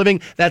do for a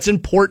living, that's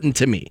important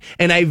to me,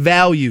 and I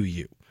value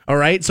you, all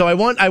right? So I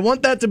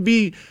want that to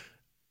be...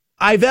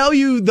 I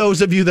value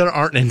those of you that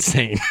aren't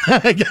insane,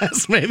 I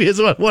guess maybe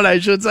is what I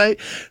should say.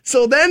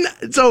 So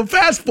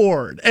fast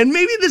forward, and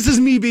maybe this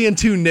is me being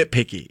too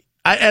nitpicky.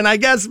 I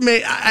guess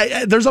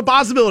there's a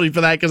possibility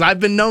for that because I've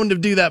been known to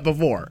do that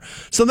before.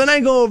 So then I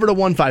go over to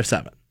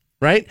 157,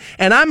 right?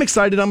 And I'm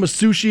excited. I'm a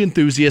sushi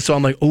enthusiast, so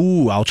I'm like,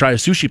 ooh, I'll try a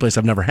sushi place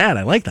I've never had.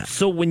 I like that.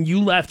 So when you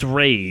left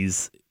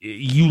Ray's,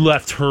 you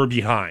left her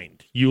behind.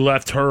 You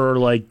left her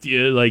like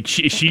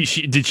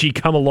she did she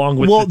come along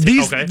with? Well,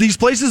 these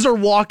places are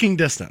walking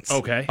distance.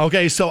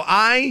 Okay. So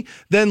I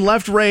then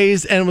left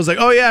Ray's and was like,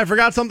 oh yeah, I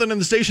forgot something in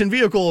the station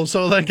vehicle.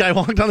 So like I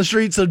walked on the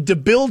street. So to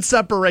build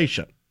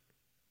separation.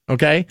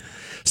 Okay.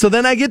 So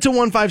then I get to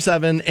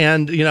 157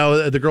 and,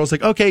 the girl's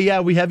like, okay, yeah,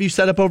 we have you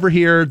set up over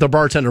here. The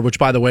bartender, which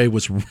by the way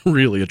was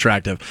really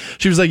attractive.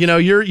 She was like,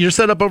 you're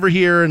set up over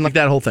here and like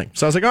that whole thing.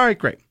 So I was like, all right,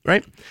 great.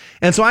 Right.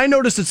 And so I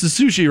noticed it's a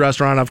sushi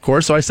restaurant, of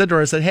course. So I said to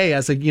her, hey,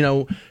 do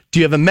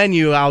you have a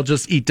menu? I'll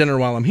just eat dinner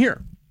while I'm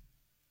here.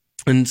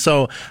 And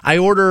so I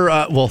order,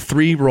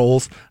 3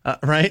 rolls.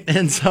 Right.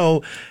 And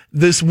so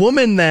this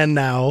woman then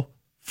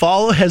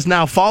has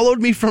now followed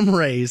me from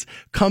Ray's,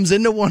 comes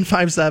into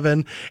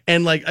 157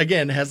 and like,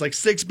 again, has like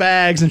 6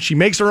 bags and she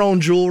makes her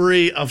own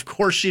jewelry. Of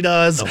course she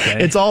does.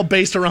 Okay. It's all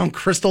based around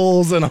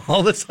crystals and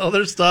all this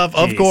other stuff.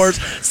 Jeez. Of course,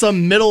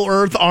 some Middle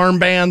Earth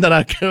armband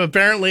that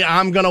apparently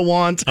I'm going to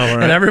want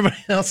and everybody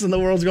else in the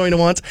world's going to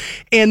want.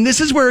 And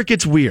this is where it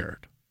gets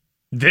weird.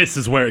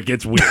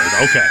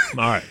 Okay.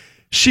 All right.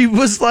 She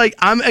was like,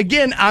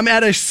 I'm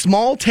at a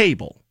small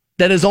table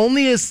that's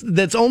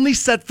only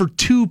set for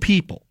 2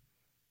 people.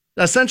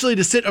 Essentially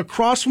to sit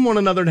across from one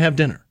another and have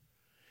dinner.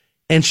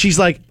 And she's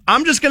like,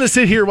 I'm just going to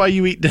sit here while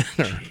you eat dinner.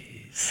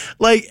 Jeez.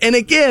 Like, and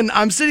again,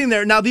 I'm sitting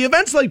there. Now, the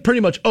event's like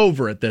pretty much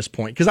over at this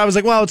point because I was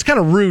like, well, it's kind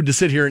of rude to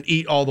sit here and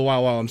eat all the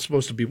while I'm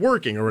supposed to be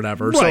working or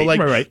whatever. Right, so,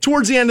 like,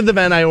 towards the end of the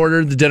event, I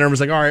ordered the dinner and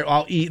was like, all right,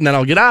 I'll eat and then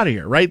I'll get out of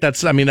here. Right.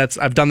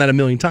 I've done that a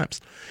million times.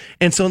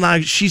 And so now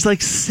she's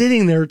like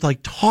sitting there, like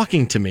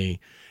talking to me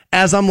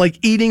as I'm like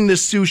eating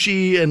this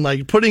sushi and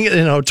like putting it,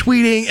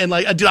 tweeting and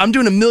like, I'm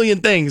doing a million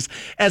things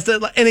and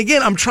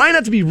again, I'm trying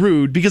not to be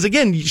rude because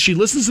again, she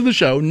listens to the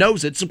show,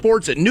 knows it,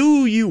 supports it, knew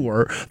who you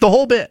were, the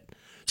whole bit.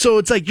 So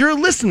it's like, you're a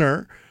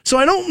listener. So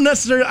I don't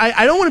necessarily,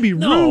 I don't want to be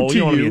rude to you. You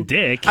don't want to be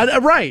a dick.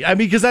 Right. I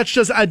mean, because that's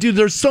just, dude,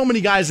 there's so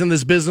many guys in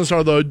this business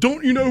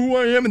don't you know who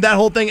I am? And that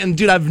whole thing. And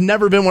dude, I've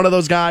never been one of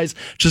those guys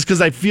just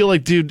because I feel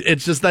like, dude,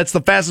 it's just, that's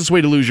the fastest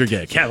way to lose your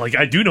gig. Yeah, like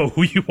I do know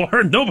who you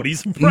are.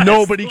 Nobody's impressed.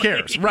 Nobody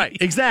cares. Right.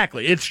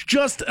 Exactly. It's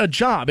just a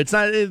job. It's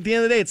not, at the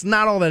end of the day, it's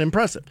not all that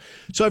impressive.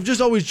 So I've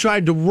just always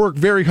tried to work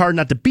very hard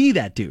not to be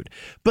that dude.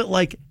 But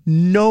like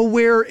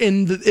nowhere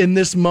in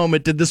this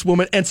moment did this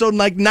woman. And so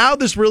like now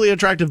this really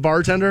attractive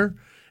bartender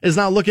is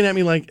now looking at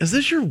me like, is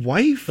this your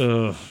wife?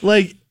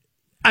 Like,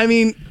 I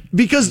mean,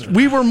 because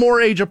we were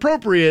more age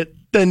appropriate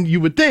than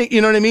you would think,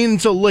 you know what I mean?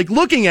 And so, like,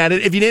 looking at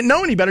it, if you didn't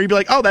know any better, you'd be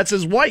like, oh, that's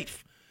his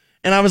wife.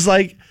 And I was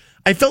like,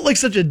 I felt like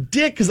such a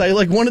dick because I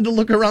like wanted to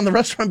look around the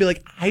restaurant and be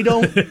like, I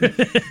don't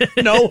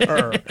know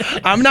her.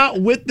 I'm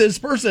not with this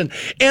person.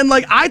 And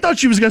like, I thought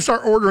she was going to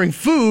start ordering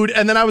food.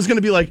 And then I was going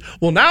to be like,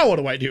 well, now what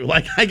do I do?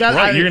 Like, you're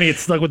going to get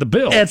stuck with the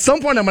bill. At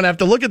some point, I'm going to have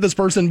to look at this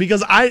person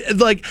because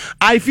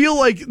I feel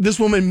like this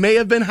woman may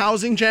have been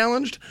housing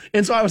challenged.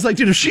 And so I was like,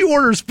 dude, if she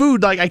orders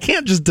food, like, I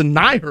can't just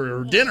deny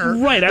her dinner.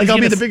 Right. Like, I'll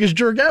be the biggest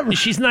jerk ever.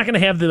 She's not going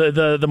to have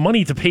the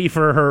money to pay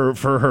for her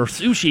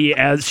sushi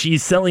as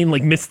she's selling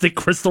like Mystic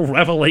Crystal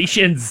Revelations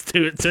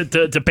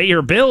to pay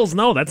her bills.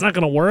 No, that's not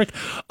going to work.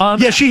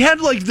 Yeah, she had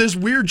like this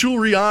weird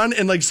jewelry on,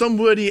 and like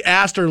somebody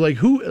asked her like,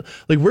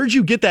 where'd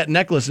you get that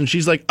necklace? And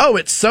she's like, oh,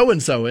 it's so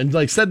and so, and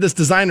like said this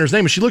designer's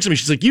name. And she looks at me,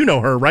 she's like, you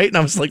know her, right? And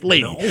I was like,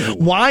 lady,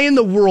 why in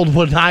the world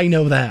would I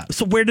know that?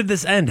 So where did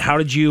this end? How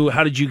did you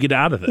get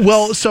out of this?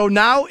 Well, so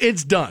now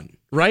it's done,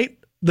 right?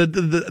 The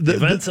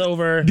event's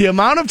over. The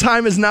amount of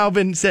time has now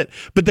been set,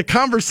 but the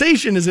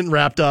conversation isn't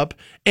wrapped up.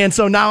 And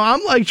so now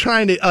I'm like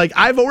trying to, like,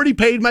 I've already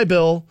paid my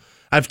bill.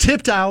 I've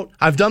tipped out.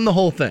 I've done the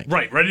whole thing.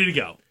 Right, ready to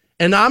go.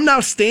 And I'm now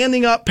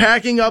standing up,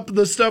 packing up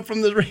the stuff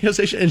from the radio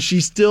station, and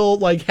she's still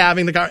like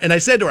having the car. And I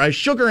said to her, I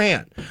shook her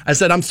hand. I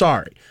said, I'm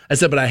sorry. I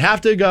said, but I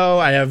have to go.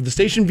 I have the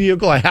station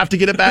vehicle. I have to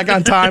get it back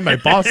on time. My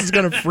boss is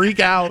going to freak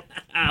out.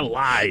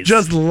 Lies.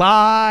 Just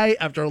lie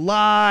after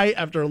lie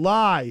after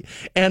lie.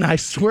 And I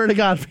swear to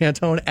God,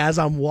 Fantone, as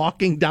I'm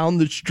walking down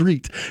the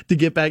street to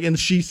get back, and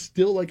she's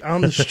still like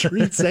on the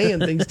street saying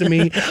things to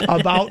me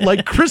about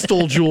like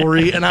crystal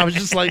jewelry. And I was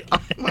just like,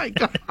 oh my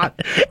God.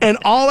 And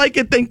all I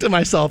could think to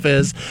myself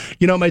is,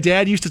 you know, my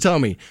dad used to tell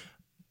me,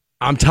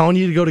 I'm telling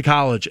you to go to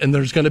college, and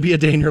there's going to be a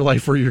day in your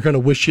life where you're going to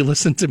wish you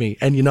listened to me.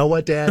 And you know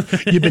what, Dad?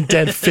 You've been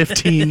dead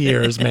 15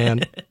 years,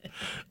 man.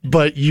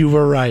 But you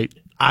were right.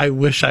 I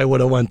wish I would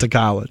have went to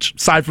college.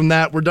 Aside from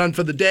that, we're done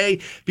for the day.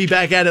 Be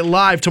back at it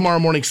live tomorrow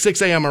morning,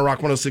 6 a.m. on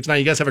Rock 106.9.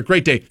 You guys have a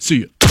great day. See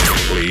you.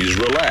 Please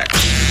relax.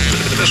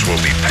 This will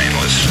be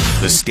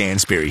painless. The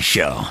Stansbury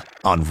Show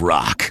on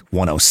Rock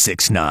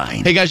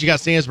 106.9. Hey guys, you got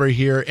Stansbury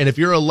here, and if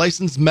you're a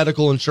licensed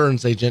medical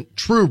insurance agent,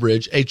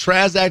 TrueBridge, a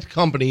TRANSACT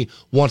company,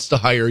 wants to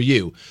hire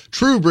you.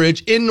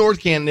 TrueBridge in North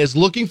Canton is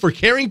looking for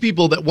caring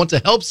people that want to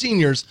help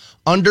seniors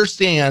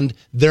understand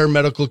their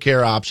medical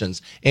care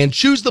options and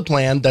choose the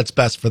plan that's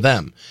best for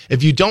them.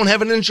 If you don't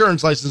have an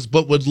insurance license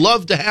but would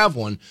love to have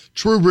one,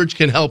 TrueBridge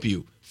can help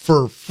you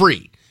for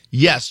free.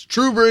 Yes,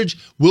 TrueBridge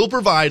will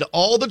provide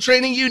all the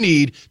training you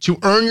need to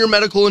earn your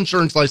medical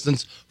insurance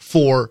license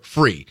for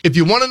free. If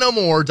you want to know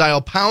more,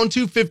 dial pound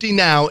 250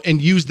 now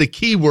and use the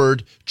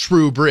keyword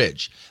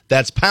TrueBridge.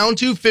 That's pound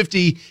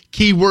 250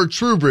 keyword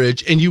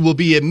TrueBridge, and you will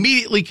be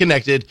immediately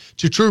connected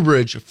to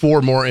TrueBridge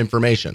for more information.